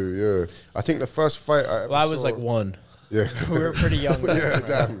 UFC 2. Yeah, I think the first fight I was like 1. Yeah, we were pretty young.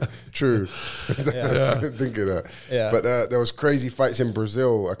 Damn, true. I didn't think of that. Yeah, but there was crazy fights in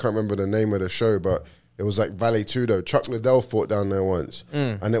Brazil. I can't remember the name of the show, but it was like Vale Tudo. Chuck Liddell fought down there once,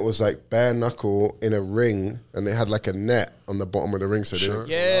 and it was like bare knuckle in a ring, and they had like a net on the bottom of the ring. So I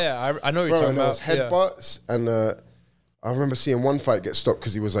know what you're talking about. There was headbutts, and I remember seeing one fight get stopped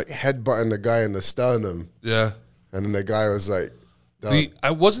because he was like headbutting the guy in the sternum. Yeah, and then the guy was like. I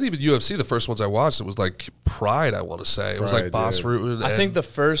wasn't even UFC the first ones I watched. It was like Pride, I want to say. It was like Boss Rutan. I think the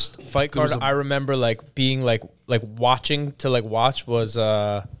first fight card I remember like being like watching to like watch was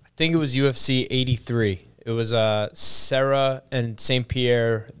I think it was UFC 83. It was Serra and St.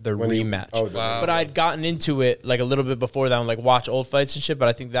 Pierre the rematch. But I'd gotten into it like a little bit before that and like watch old fights and shit. But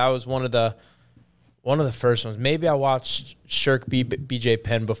I think that was one of the first ones. Maybe I watched Shirk BJ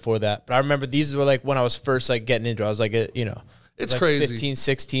Penn before that. But I remember these were like when I was first like getting into it. I was like, it's like crazy. 15,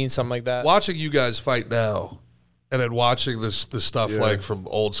 16, something like that. Watching you guys fight now and then watching this stuff like from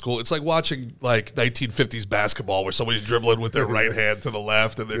old school. It's like watching like 1950s basketball where somebody's dribbling with their right hand to the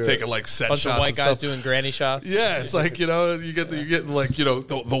left and they're taking like set bunch shots. Of white guys doing granny shots. Yeah, it's like, you're getting like,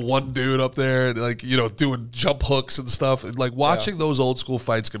 the one dude up there and like, doing jump hooks and stuff. And like watching those old school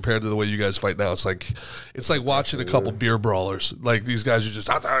fights compared to the way you guys fight now, it's like watching a couple beer brawlers. Like these guys are just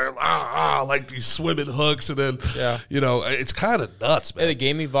out there like these swimming hooks and then it's kind of nuts, man. Yeah, the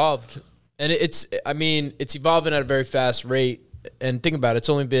game evolved. And it's evolving at a very fast rate. And think about it, it's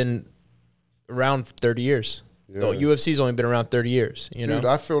only been around 30 years. Yeah. UFC's only been around 30 years, Dude,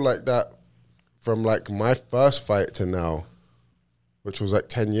 I feel like that from like my first fight to now, which was like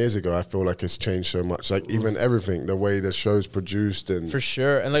 10 years ago, I feel like it's changed so much. Like even everything, the way the show's produced and for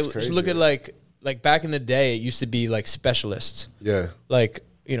sure. And like just look at like back in the day, it used to be like specialists. Yeah. Like,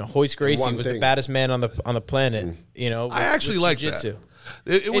 Hoist Gracie was the baddest man on the planet. I actually like that.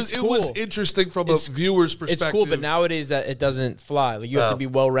 It was interesting from a viewer's perspective. It's cool, but nowadays that it doesn't fly. Like you have to be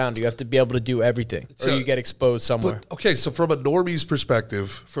well-rounded. You have to be able to do everything, or you get exposed somewhere. But, okay, so from a normie's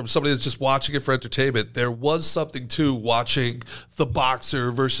perspective, from somebody that's just watching it for entertainment, there was something to watching the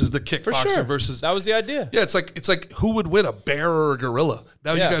boxer versus the kickboxer versus. That was the idea. Yeah, it's like who would win, a bear or a gorilla?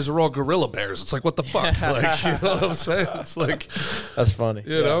 Now you guys are all gorilla bears. It's like, what the fuck? Like, you know what I'm saying? It's like that's funny.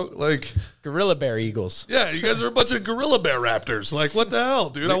 You know, like gorilla bear eagles. Yeah, you guys are a bunch of gorilla bear raptors. Like, what the hell,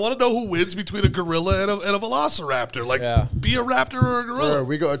 dude? I want to know who wins between a gorilla and a velociraptor. Like, be a raptor or a gorilla. Bro,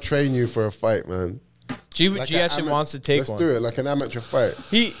 we got to train you for a fight, man. G Like actually wants to take let's one. do it like an amateur fight.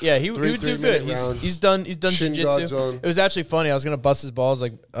 He would do good. He's done Shin guards on. jiu-jitsu. It was actually funny. I was gonna bust his balls.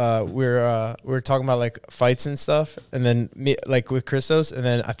 Like we were talking about like fights and stuff, and then me like with Christos, and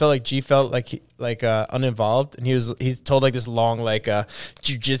then I felt like G felt like uninvolved, and he told like this long like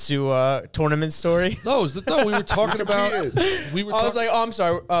jiu-jitsu tournament story. No, we were talking about. I was like, oh, I'm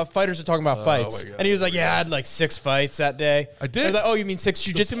sorry. Fighters are talking about fights, my God. and he was like, yeah, I had like 6 fights that day. I did. was like, oh, you mean 6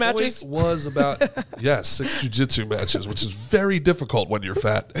 jiu-jitsu matches? Was about 6 jiu-jitsu matches, which is very difficult when you're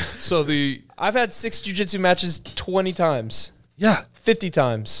fat. So I've had 6 jiu-jitsu matches 20 times. 50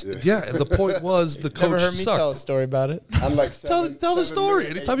 times. Yeah, and the point was the coach Never heard me sucked. tell a story about it. And like Tell the story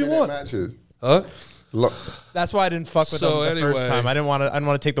anytime you want. Matches. Huh? That's why I didn't fuck with him the first time. I didn't want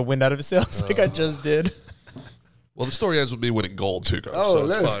to take the wind out of his sails like I just did. Well, the story ends with me winning gold too. Oh, so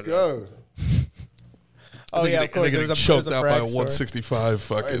it's let's fine. go. Oh yeah, of course. Getting choked out by a 165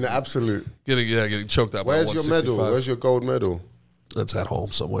 fucking. In the absolute. Getting choked out by a Where's your 165. medal? Where's your gold medal? That's at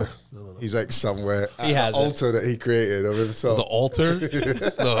home somewhere. He's like somewhere at He has the it. altar that he created of himself. The altar?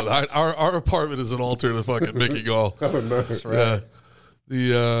 No, our apartment is an altar to fucking Mickey Gall. Oh no.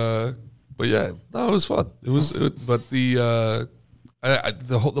 Yeah. But yeah, no, it was fun. But the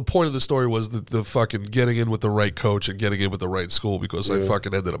point of the story was the fucking getting in with the right coach and getting in with the right school, because I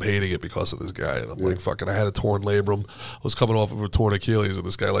fucking ended up hating it because of this guy. And I'm like, fucking, I had a torn labrum. I was coming off of a torn Achilles, and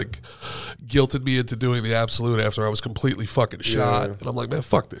this guy like guilted me into doing the absolute after I was completely fucking shot. And I'm like, man,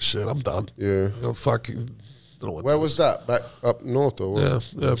 fuck this shit. I'm done. Yeah. I'm fucking. I don't know what Where was that? Back up north or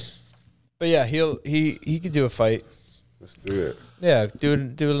what? Yeah. But yeah, he could do a fight. Let's do it. Yeah, do a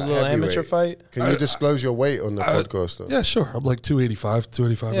little amateur Heavyweight. fight. Can you disclose your weight on the podcast though? Yeah, sure. I'm like 285 Yeah,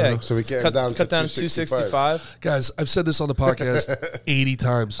 right now. So we get him down to cut down 265. Guys, I've said this on the podcast 80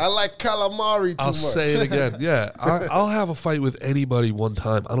 times. I like calamari too I'll much. say it again. Yeah, I'll have a fight with anybody one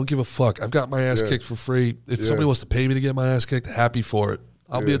time. I don't give a fuck. I've got my ass kicked for free. If somebody wants to pay me to get my ass kicked, happy for it.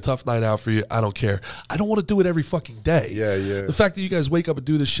 I'll be a tough night out for you. I don't care. I don't want to do it every fucking day. Yeah. The fact that you guys wake up and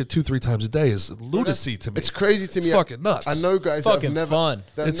do this shit 2-3 times a day is lunacy to me. It's crazy to me. It's fucking nuts. I know guys that Fucking have never, fun.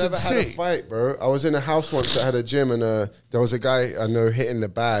 that It's never had a insane. fight, bro. I was in a house once that had a gym, and there was a guy I know hitting the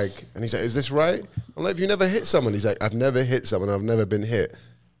bag, and he's like, "Is this right?" I'm like, "Have you never hit someone?" He's like, "I've never hit someone. I've never been hit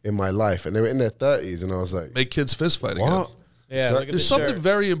in my life." And they were in their 30s, and I was like, Make kids fist fight again. "What?" Yeah, So look at There's the something shirt.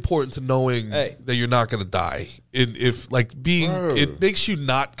 very important to knowing Hey. that you're not going to die. If like being, Bro. it makes you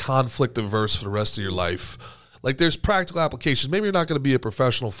not conflict averse for the rest of your life. Like there's practical applications. Maybe you're not going to be a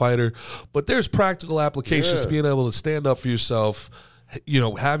professional fighter, but there's practical applications to being able to stand up for yourself.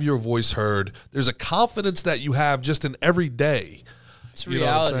 Have your voice heard. There's a confidence that you have just in every day. It's You know what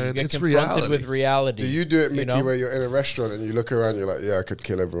I'm reality. saying? You get It's confronted reality. with reality. Do you do it, Mickey, know? where you're in a restaurant and you look around, you're like, "Yeah, I could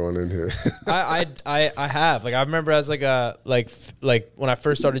kill everyone in here." I have. Like I remember as like a like when I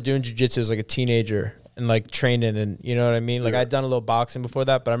first started doing jiu-jitsu as like a teenager and like training, and you know what I mean? Like I'd done a little boxing before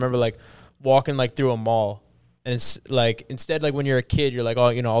that, but I remember like walking like through a mall, and it's like instead like when you're a kid, you're like,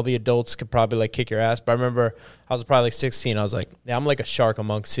 oh, all the adults could probably like kick your ass. But I remember I was probably like 16. I was like, yeah, I'm like a shark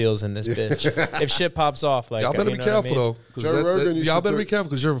among seals in this bitch. If shit pops off, like Y'all better be careful though. 'Cause Joe Rogan used y'all to better be do- careful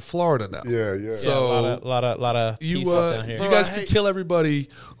because you're in Florida now. yeah. So a lot of you peace up down here. you guys can kill everybody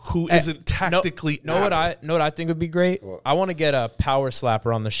who isn't tactically. Know what I think would be great? I want to get a power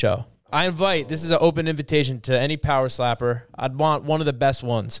slapper on the show. I invite. This is an open invitation to any power slapper. I'd want one of the best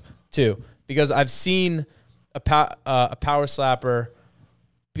ones too, because I've seen a power slapper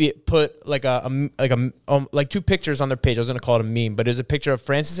put like like 2 pictures on their page. I was gonna call it a meme, but it was a picture of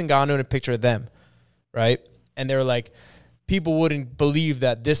Francis Ngannou and a picture of them, right? And they were like, people wouldn't believe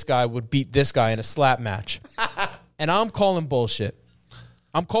that this guy would beat this guy in a slap match, and I'm calling bullshit.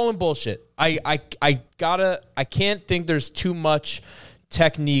 I'm calling bullshit. I can't think there's too much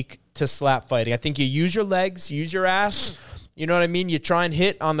technique to slap fighting. I think you use your legs, use your ass. You know what I mean? You try and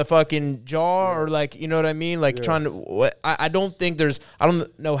hit on the fucking jaw or like, you know what I mean? Like trying to, I don't think I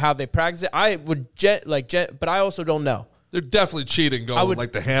don't know how they practice it. I would but I also don't know. They're definitely cheating, going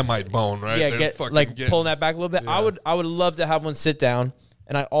like the Hamite bone, right? Yeah, They're pulling that back a little bit. Yeah. I would love to have one sit down,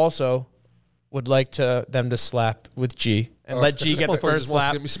 and I also would like them to slap with G and let G this get the motherfucker first just wants to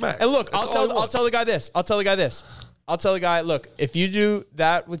slap. get me smacked. And look, That's all he I'll wants. tell the guy this. I'll tell the guy, look, if you do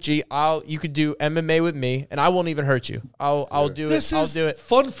that with G, you could do MMA with me, and I won't even hurt you. I'll do This it. I'll is do it.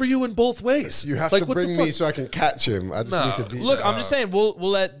 fun for you in both ways. You have Like, to what the bring fuck? me so I can catch him. I just need to be. Look, I'm just saying, we'll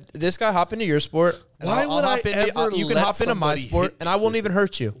let this guy hop into your sport. and Why I'll would hop I into, ever you can let hop into my somebody sport, hit and I won't even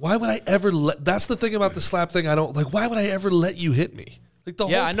hurt you. Why would I ever let? That's the thing about the slap thing. I don't like. Why would I ever let you hit me? Like the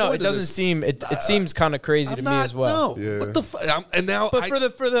Yeah, whole I know. point It of doesn't this- seem. It seems kind of crazy to I'm me not- as well. No. Yeah. What the? And now, But for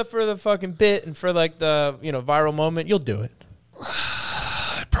the fucking bit and for like the viral moment, you'll do it.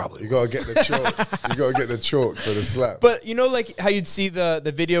 I probably anymore. You gotta get the chalk. You gotta get the chalk for the slap. But you know, like how you'd see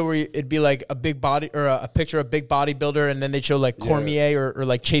the video where it'd be like a big body or a picture of a big bodybuilder, and then they'd show like Cormier or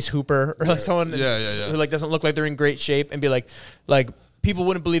like Chase Hooper or like someone who like doesn't look like they're in great shape, and be like people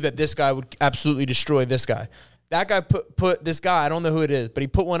wouldn't believe that this guy would absolutely destroy this guy. That guy put this guy, I don't know who it is, but he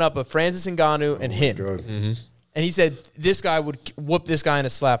put one up of Francis Ngannou and him. Mm-hmm. And he said this guy would whoop this guy in a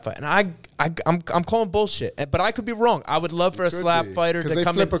slap fight. And I'm calling bullshit. But I could be wrong. I would love for a slap fighter to come in.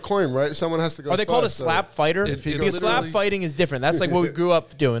 Because they flip a coin, right? Someone has to go. Are they called a slap fighter? Because slap fighting is different. That's like what we grew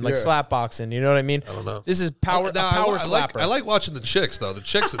up doing, like slap boxing. You know what I mean? I don't know. This is power slapper. I like watching the chicks, though. The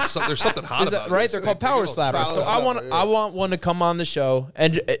chicks, there's something hot about it. Right? They're called power slappers. So I want one to come on the show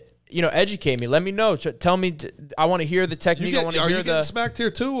and educate me. Let me know. Tell me. I want to hear the technique. I want to hear the. Are you getting smacked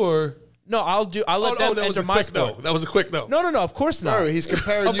here too, or? No, I'll let them enter my sport. No. That was a quick no. No, of course not. No, he's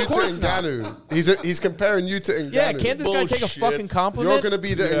comparing you to Ngannou. He's comparing you to Ngannou. Yeah, can't this guy take a fucking compliment? You're going to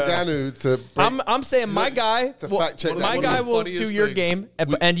be the Ngannou to I'm saying my guy will do your game,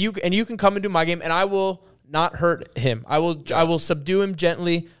 and you can come and do my game, and I will not hurt him. I will subdue him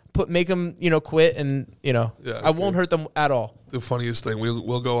gently, make him quit, and I won't hurt them at all. The funniest thing,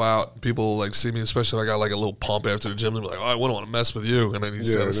 we'll go out, people like see me, especially if I got like a little pump after the gym, they'll be like, oh, I wouldn't want to mess with you, and then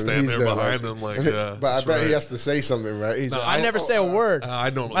he's stand there behind him like, but I bet he has to say something, right? I never say a word. I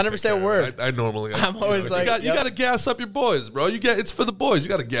never say a word. I normally. I'm always like, you got to gas up your boys, bro. It's for the boys. You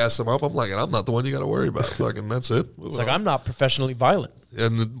got to gas them up. I'm like, and I'm not the one you got to worry about. Fucking that's it. It's like I'm not professionally violent,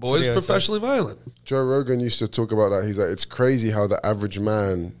 and the boys professionally violent. Joe Rogan used to talk about that. He's like, it's crazy how the average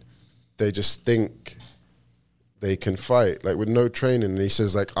man, they just think they can fight like with no training. And he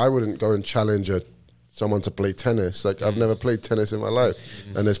says like, I wouldn't go and challenge someone to play tennis. Like I've never played tennis in my life,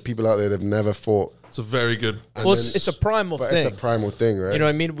 and there's people out there that've never fought. It's a very good. Well, it's a primal thing. It's a primal thing, right? You know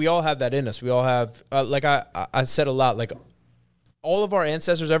what I mean? We all have that in us. We all have like I said a lot, like all of our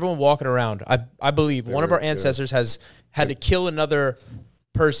ancestors, everyone walking around, I believe one of our ancestors has had to kill another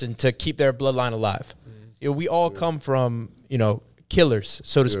person to keep their bloodline alive. We all come from killers,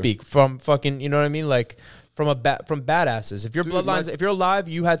 so to speak, from fucking, you know what I mean, like from badasses. If your bloodlines, if you're alive,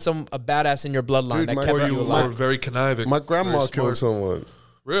 you had a badass in your bloodline that kept you alive. Or very conniving. My grandma killed someone.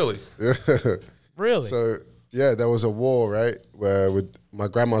 Really? Yeah. Really? So yeah, there was a war, right, where my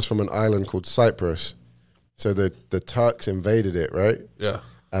grandma's from an island called Cyprus. So the Turks invaded it, right? Yeah.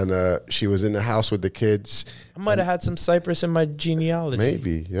 And she was in the house with the kids. I might have had some Cyprus in my genealogy.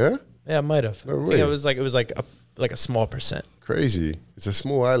 Maybe, yeah. Yeah, I might have. No I way. think it was like a small percent. Crazy. It's a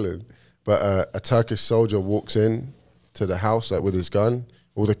small island. But a Turkish soldier walks in to the house like with his gun.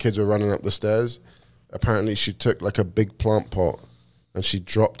 All the kids were running up the stairs. Apparently she took like a big plant pot and she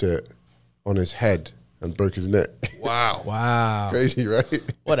dropped it on his head and broke his neck. Wow. Crazy, right?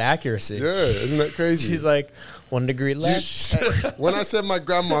 What accuracy. Yeah, isn't that crazy? She's like, 1 degree left. When I said my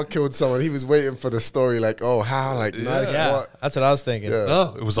grandma killed someone, he was waiting for the story like, oh, how? Like, nice. Yeah, what? that's what I was thinking. Yeah.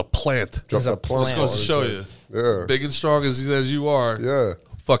 No, it was a plant. Dropped a plant. Just goes to show you. Yeah. Big and strong as you are. Yeah.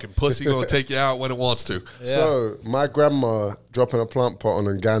 Fucking pussy gonna take you out when it wants to. Yeah. So my grandma dropping a plant pot on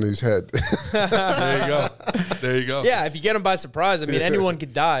Ngannou's head. There you go. Yeah, if you get him by surprise, I mean, anyone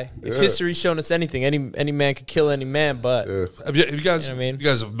could die. If history's shown us anything, any man could kill any man. But Have you guys? You know what I mean? You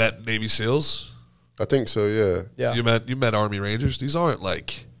guys have met Navy SEALs? I think so, yeah. yeah, You met Army Rangers. These aren't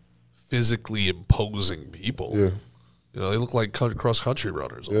like physically imposing people. Yeah. They look like cross country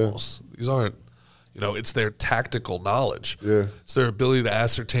runners almost. These aren't. It's their tactical knowledge. Yeah. It's their ability to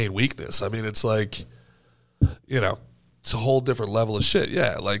ascertain weakness. I mean, it's like, it's a whole different level of shit.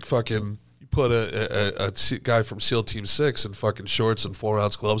 Yeah, like fucking, you put a guy from SEAL Team 6 in fucking shorts and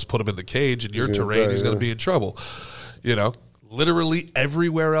 4-ounce gloves, put him in the cage in your terrain, he's going to be in trouble. Literally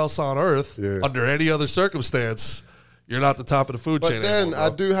everywhere else on Earth, under any other circumstance, you're not the top of the food chain. But then anymore, I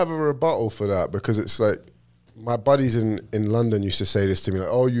do have a rebuttal for that because it's like, my buddies in London used to say this to me, like,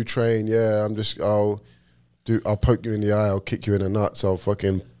 oh, you train, yeah, I'll poke you in the eye, I'll kick you in the nuts, I'll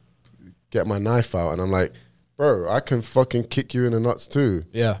fucking get my knife out. And I'm like, bro, I can fucking kick you in the nuts too.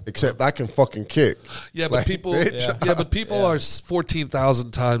 Yeah. Except I can fucking kick. Yeah, but people are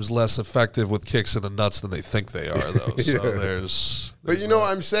 14,000 times less effective with kicks in the nuts than they think they are, though. So there's But you know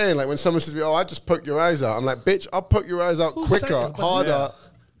what I'm saying? Like when someone says to me, oh, I just poke your eyes out. I'm like, bitch, I'll poke your eyes out quicker, harder.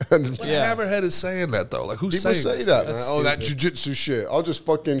 But Hammerhead is saying that though. Like who's People saying say that, man. Oh, that jujitsu shit. I'll just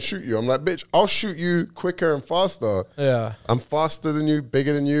fucking shoot you. I'm like, bitch, I'll shoot you quicker and faster. Yeah. I'm faster than you,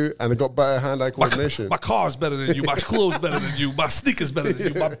 bigger than you, and I got better hand-eye coordination. My car's better than you. My clothes better than you. My sneakers better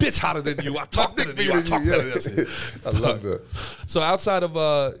than you. My bitch hotter than you. I talk better than you. I talk better than you. I love that. So outside of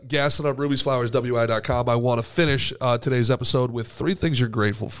gassing up rubiesflowerswi.com, I want to finish today's episode with 3 things you're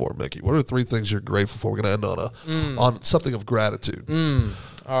grateful for, Mickey. What are 3 things you're grateful for? We're going to end on on something of gratitude.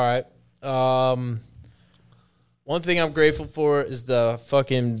 All right. One thing I'm grateful for is the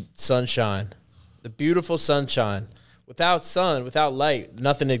fucking sunshine, the beautiful sunshine. Without sun, without light,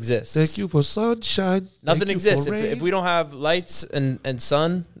 nothing exists. Thank you for sunshine. Nothing exists. If we don't have lights and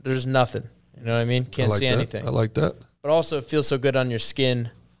sun, there's nothing. You know what I mean? Can't see anything. I like that. But also, it feels so good on your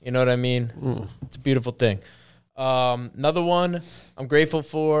skin. You know what I mean? It's a beautiful thing. Another one I'm grateful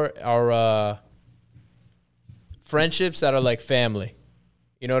for are friendships that are like family.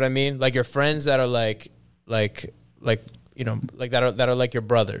 You know what I mean? Like your friends that are like you know, like that are like your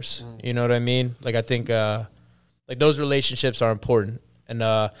brothers. You know what I mean? Like I think like those relationships are important, and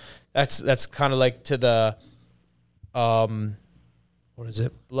that's kind of like to the what is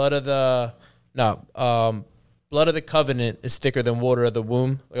it? Blood of the covenant is thicker than water of the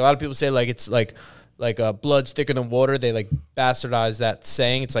womb. Like a lot of people say like it's like blood's thicker than water. They like bastardize that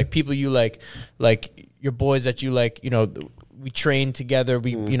saying. It's like people you like your boys that you like, you know, we train together.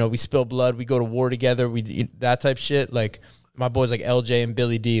 We you know, we spill blood. We go to war together. We that type shit. Like my boys like LJ and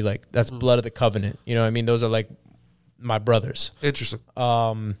Billy D. Like that's blood of the covenant. You know what I mean? Those are like my brothers. Interesting.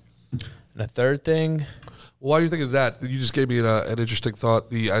 And a third thing. While you're thinking of that, you just gave me an interesting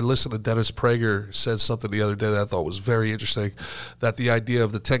thought. I listened to Dennis Prager said something the other day that I thought was very interesting, that the idea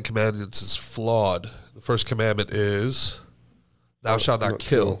of the 10 Commandments is flawed. The first commandment is, thou shalt not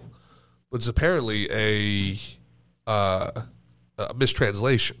kill. But it's apparently a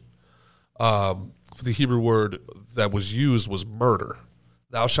mistranslation. The Hebrew word that was used was murder.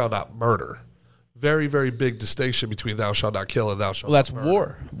 Thou shalt not murder. Very, very big distinction between thou shalt not kill and thou shalt not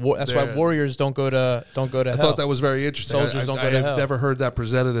murder. War. That's why warriors don't go to hell. I thought that was very interesting. Soldiers don't go to hell. I've never heard that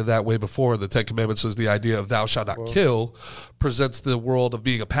presented in that way before. The Ten Commandments is the idea of thou shalt not kill, presents the world of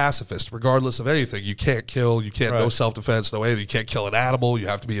being a pacifist, regardless of anything. You can't kill. You can't no self-defense, no anything. You can't kill an animal. You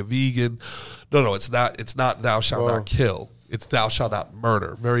have to be a vegan. No, it's not. It's not thou shalt not kill. It's thou shalt not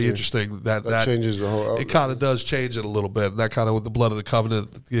murder. Very interesting. That changes the whole outlook. It kind of does change it a little bit. And that kind of, with the blood of the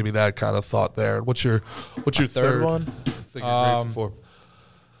covenant, gave me that kind of thought there. And what's your third one? Thing you're grateful for?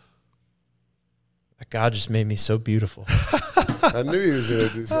 That God just made me so beautiful. I knew he was going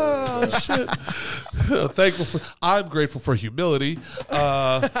to do something. Oh shit! I'm grateful for humility.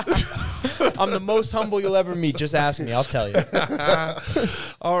 I'm the most humble you'll ever meet. Just ask me. I'll tell you.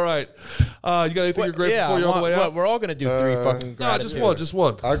 All right. You got anything you're grateful for? You're on the way out. We're all gonna do three fucking. No, just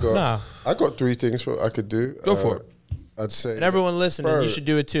one. I got three things I could do. Go for it. I'd say, and everyone listening, you should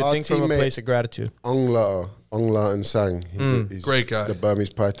do it too. Think from a place of gratitude. Ongla and Sang. He's great guy. The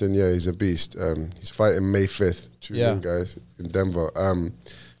Burmese Python. Yeah, he's a beast. He's fighting May 5th. Tune in, guys, in Denver.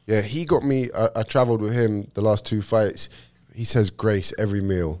 Yeah, he got me. I traveled with him the last two fights. He says grace every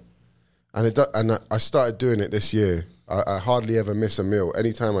meal, and I started doing it this year. I hardly ever miss a meal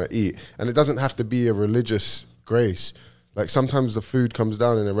anytime I eat, and it doesn't have to be a religious grace. Like sometimes the food comes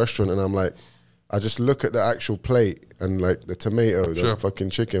down in a restaurant, and I'm like, I just look at the actual plate and like the tomato, the fucking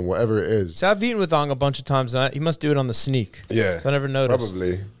chicken, whatever it is. So I've eaten with Ong a bunch of times. He must do it on the sneak. Yeah, so I never noticed.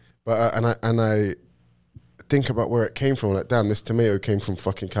 Probably, but I think about where it came from. Like, damn, this tomato came from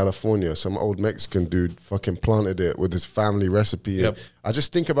fucking California. Some old Mexican dude fucking planted it with his family recipe. Yep. I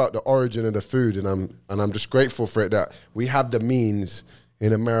just think about the origin of the food, and I'm just grateful for it that we have the means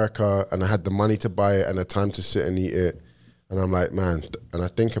in America, and I had the money to buy it and the time to sit and eat it. And I'm like, man, and I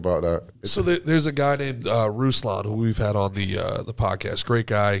think about that. So there's a guy named Ruslan who we've had on the podcast. Great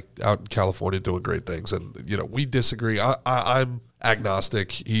guy out in California doing great things. And, you know, we disagree. I'm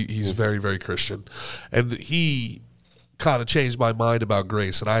agnostic. He's very, very Christian. And he kind of changed my mind about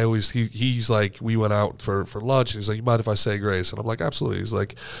grace. And I always, he's like, we went out for lunch. And he's like, you mind if I say grace? And I'm like, absolutely. He's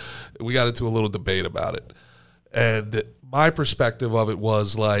like, we got into a little debate about it. And my perspective of it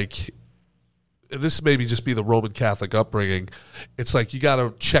was like, and this maybe just be the Roman Catholic upbringing, it's like you got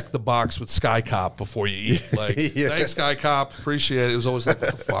to check the box with Sky Cop before you eat. Like, thanks, Sky Cop, appreciate it. It was always like,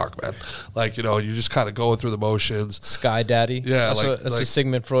 what the fuck, man? Like, you know, you're just kind of going through the motions. Sky Daddy. Yeah. That's what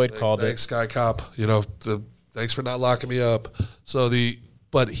Sigmund Freud called it. Thanks, Sky Cop. You know, thanks for not locking me up.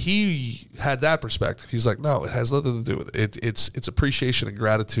 But he had that perspective. He's like, no, it has nothing to do with it. It's appreciation and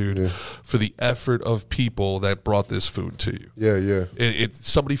gratitude for the effort of people that brought this food to you. Yeah.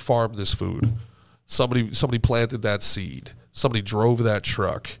 Somebody farmed this food. Somebody planted that seed. Somebody drove that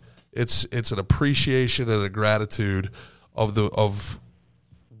truck. It's an appreciation and a gratitude of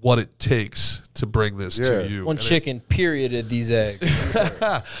what it takes to bring this to you. One chicken perioded these eggs.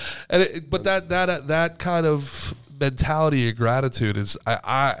 But that kind of mentality of gratitude is,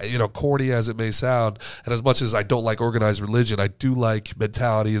 I you know, corny as it may sound, and as much as I don't like organized religion, I do like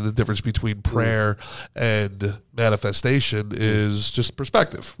mentality and the difference between prayer and manifestation is just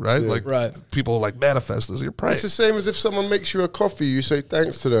perspective, right? Like people like manifest as you're praying. It's the same as if someone makes you a coffee, you say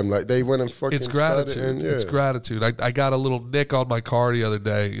thanks to them. Like they went and fucking It's gratitude. It's gratitude. I got a little nick on my car the other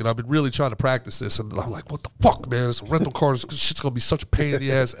day. You know, I've been really trying to practice this, and I'm like, what the fuck, man? This rental car, this shit's gonna be such a pain in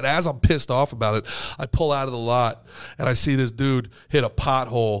the ass. And as I'm pissed off about it, I pull out of the lot and I see this dude hit a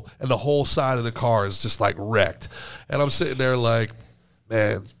pothole, and the whole side of the car is just like wrecked. And I'm sitting there like,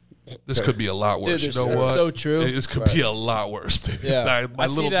 man, this could be a lot worse. Dude, you know what? So true. This could be a lot worse, dude. Yeah, my I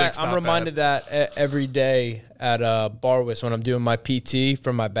see that. I'm reminded that every day at Barwis when I'm doing my PT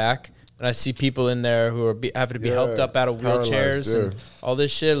for my back, and I see people in there who are having to be helped up out of wheelchairs and all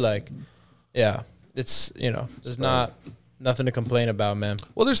this shit. Like, it's there's nothing to complain about, man.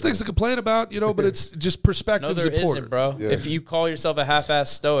 Well, there's things to complain about, but it's just perspective. No, there isn't, bro. Yeah. If you call yourself a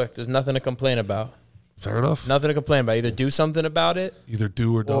half-ass stoic, there's nothing to complain about. Fair enough. Nothing to complain about. Either do something about it. Either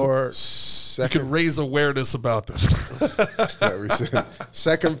do or don't. Or you can raise awareness about them.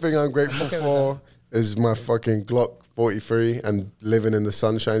 Second thing I'm grateful for is my fucking Glock 43 and living in the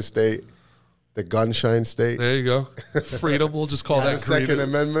Sunshine State, the Gunshine State. There you go. Freedom. We'll just call that Second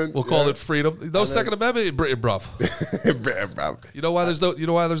Amendment. We'll call it freedom. No Second Amendment in Britain, bruv. You know why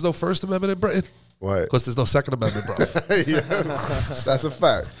there's no First Amendment in Britain? Why? Because there's no Second Amendment, bruv. That's a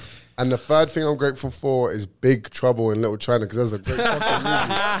fact. And the third thing I'm grateful for is Big Trouble in Little China, because that's a great fucking movie.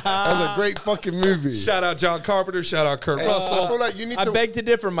 That's a great fucking movie. Shout out John Carpenter. Shout out Kurt Russell. I feel like you need I beg to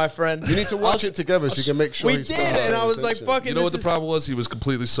differ, my friend. You need to watch it together so you can make sure we did, and I was like, fucking. You know what the problem was? He was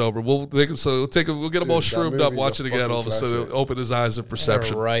completely sober. We'll take him. So we'll get him all shroomed up, watch it again. All of a sudden, it'll open his eyes of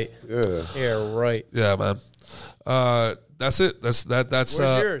perception. Yeah, right. Yeah, right. Yeah, man. That's it. That's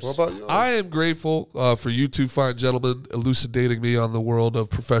Where's yours? What about yours? I am grateful for you two fine gentlemen elucidating me on the world of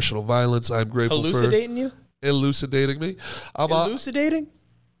professional violence. I'm grateful Elucidating you? Elucidating me. Elucidating?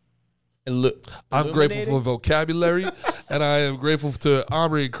 I'm grateful for vocabulary, and I am grateful to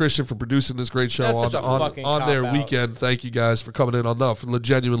Omri and Christian for producing this great show on their weekend. Thank you guys for coming in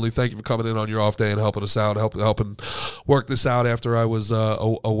genuinely thank you for coming in on your off day and helping us out, helping work this out after I was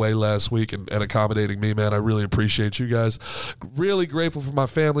away last week and accommodating me, man. I really appreciate you guys. Really grateful for my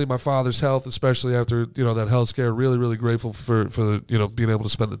family, my father's health, especially after that health scare. Really, really grateful for being able to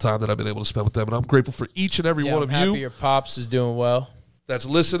spend the time that I've been able to spend with them, and I'm grateful for each and every one of happy you. Your pops is doing well. That's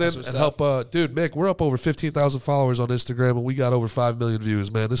listening and help. Dude, Mick, we're up over 15,000 followers on Instagram, and we got over 5 million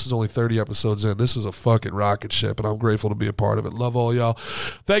views, man. This is only 30 episodes in. This is a fucking rocket ship, and I'm grateful to be a part of it. Love all y'all.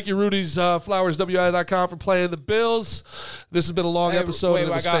 Thank you, Rudy's FlowersWI.com, for playing the Bills. This has been a long episode. Wait,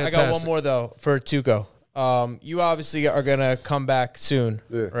 I got one more, though, for TUCO. You obviously are going to come back soon,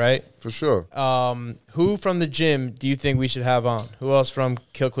 right? For sure. Who from the gym do you think we should have on? Who else from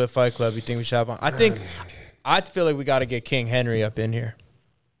Kill Cliff Fight Club you think we should have on? I feel like we got to get King Henry up in here.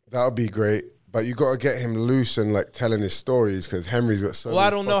 That would be great. But you got to get him loose and like telling his stories, because Henry's got so many. Well, I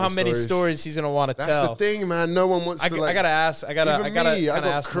don't know how many stories he's going to want to tell. That's the thing, man. No one wants to like. I got to ask. I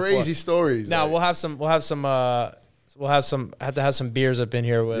got crazy stories. Now, we'll have some have to have some beers up in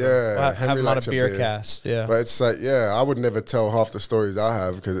here with him. We'll have him on a beer cast. Yeah. But it's like, I would never tell half the stories I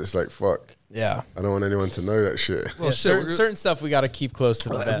have, because it's like, fuck. Yeah. I don't want anyone to know that shit. Well, certain stuff we got to keep close to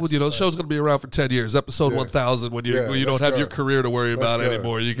the vest. The show's going to be around for 10 years. Episode 1000, when you don't have your career to worry about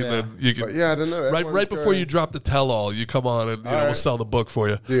anymore. You can I don't know. Right before you drop the tell-all, you come on and we'll sell the book for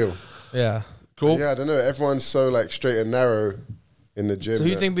you. Deal. Yeah. Cool. Yeah, I don't know. Everyone's so like straight and narrow in the gym. So who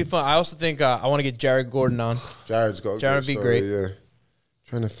you think would be fun? I also think I want to get Jared Gordon on. Jared would be great. Yeah.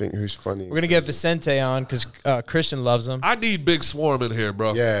 Trying to think who's funny. We're gonna get Vicente on because Christian loves him. I need Big Swarm in here,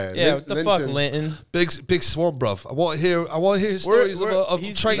 bro. Yeah. What the fuck, Linton? Big Swarm, bro. I want to hear his stories of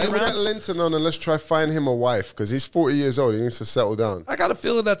training. Let's get Linton on and let's try find him a wife, because he's 40 years old. He needs to settle down. I got a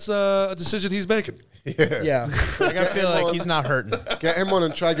feeling that's a decision he's making. Yeah. I got a feeling like he's not hurting. Get him on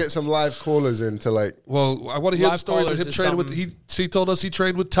and try get some live callers in to like. Well, I want to hear the stories of him training with. He told us he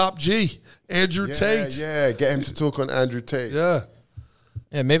trained with Top G, Andrew Tate. Yeah, get him to talk on Andrew Tate.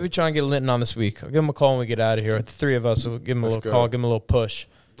 Yeah, maybe try and get Linton on this week. I'll give him a call when we get out of here. The three of us will give him a little call, give him a little push.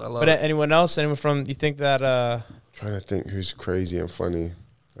 But anyone else? Anyone from, you think that... Trying to think who's crazy and funny.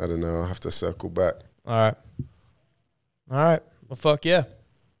 I don't know. I'll have to circle back. All right. Well, fuck yeah.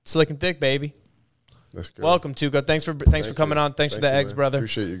 Slick and thick, baby. Let's go. Welcome, Tuco. Thanks for coming on. Thanks for the eggs, brother.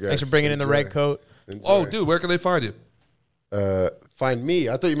 Appreciate you guys. Thanks for bringing in the red coat. Enjoy. Oh, dude, where can they find you? Find me?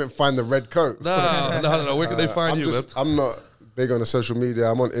 I thought you meant find the red coat. No. Where can they find you, man? I'm not big on the social media.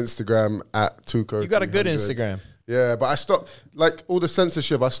 I'm on Instagram at TUCO. You got a good Instagram. Yeah, but I stopped, like, all the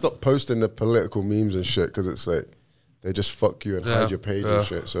censorship, I stopped posting the political memes and shit, because it's like, they just fuck you and hide your page and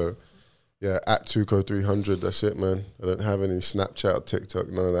shit. So, yeah, at TUCO 300, that's it, man. I don't have any Snapchat or TikTok,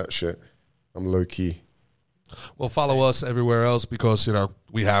 none of that shit. I'm low-key. Well, follow us everywhere else because,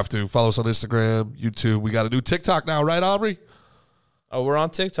 we have to. Follow us on Instagram, YouTube. We got a new TikTok now, right, Aubrey? Oh, we're on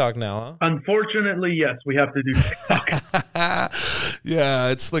TikTok now, huh? Unfortunately, yes, we have to do TikTok. Yeah,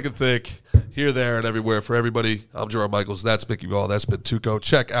 it's slick and thick here, there, and everywhere for everybody. I'm Gerard Michaels. That's Mickey Ball. That's been TUCO.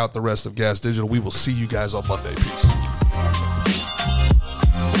 Check out the rest of Gas Digital. We will see you guys on Monday. Peace.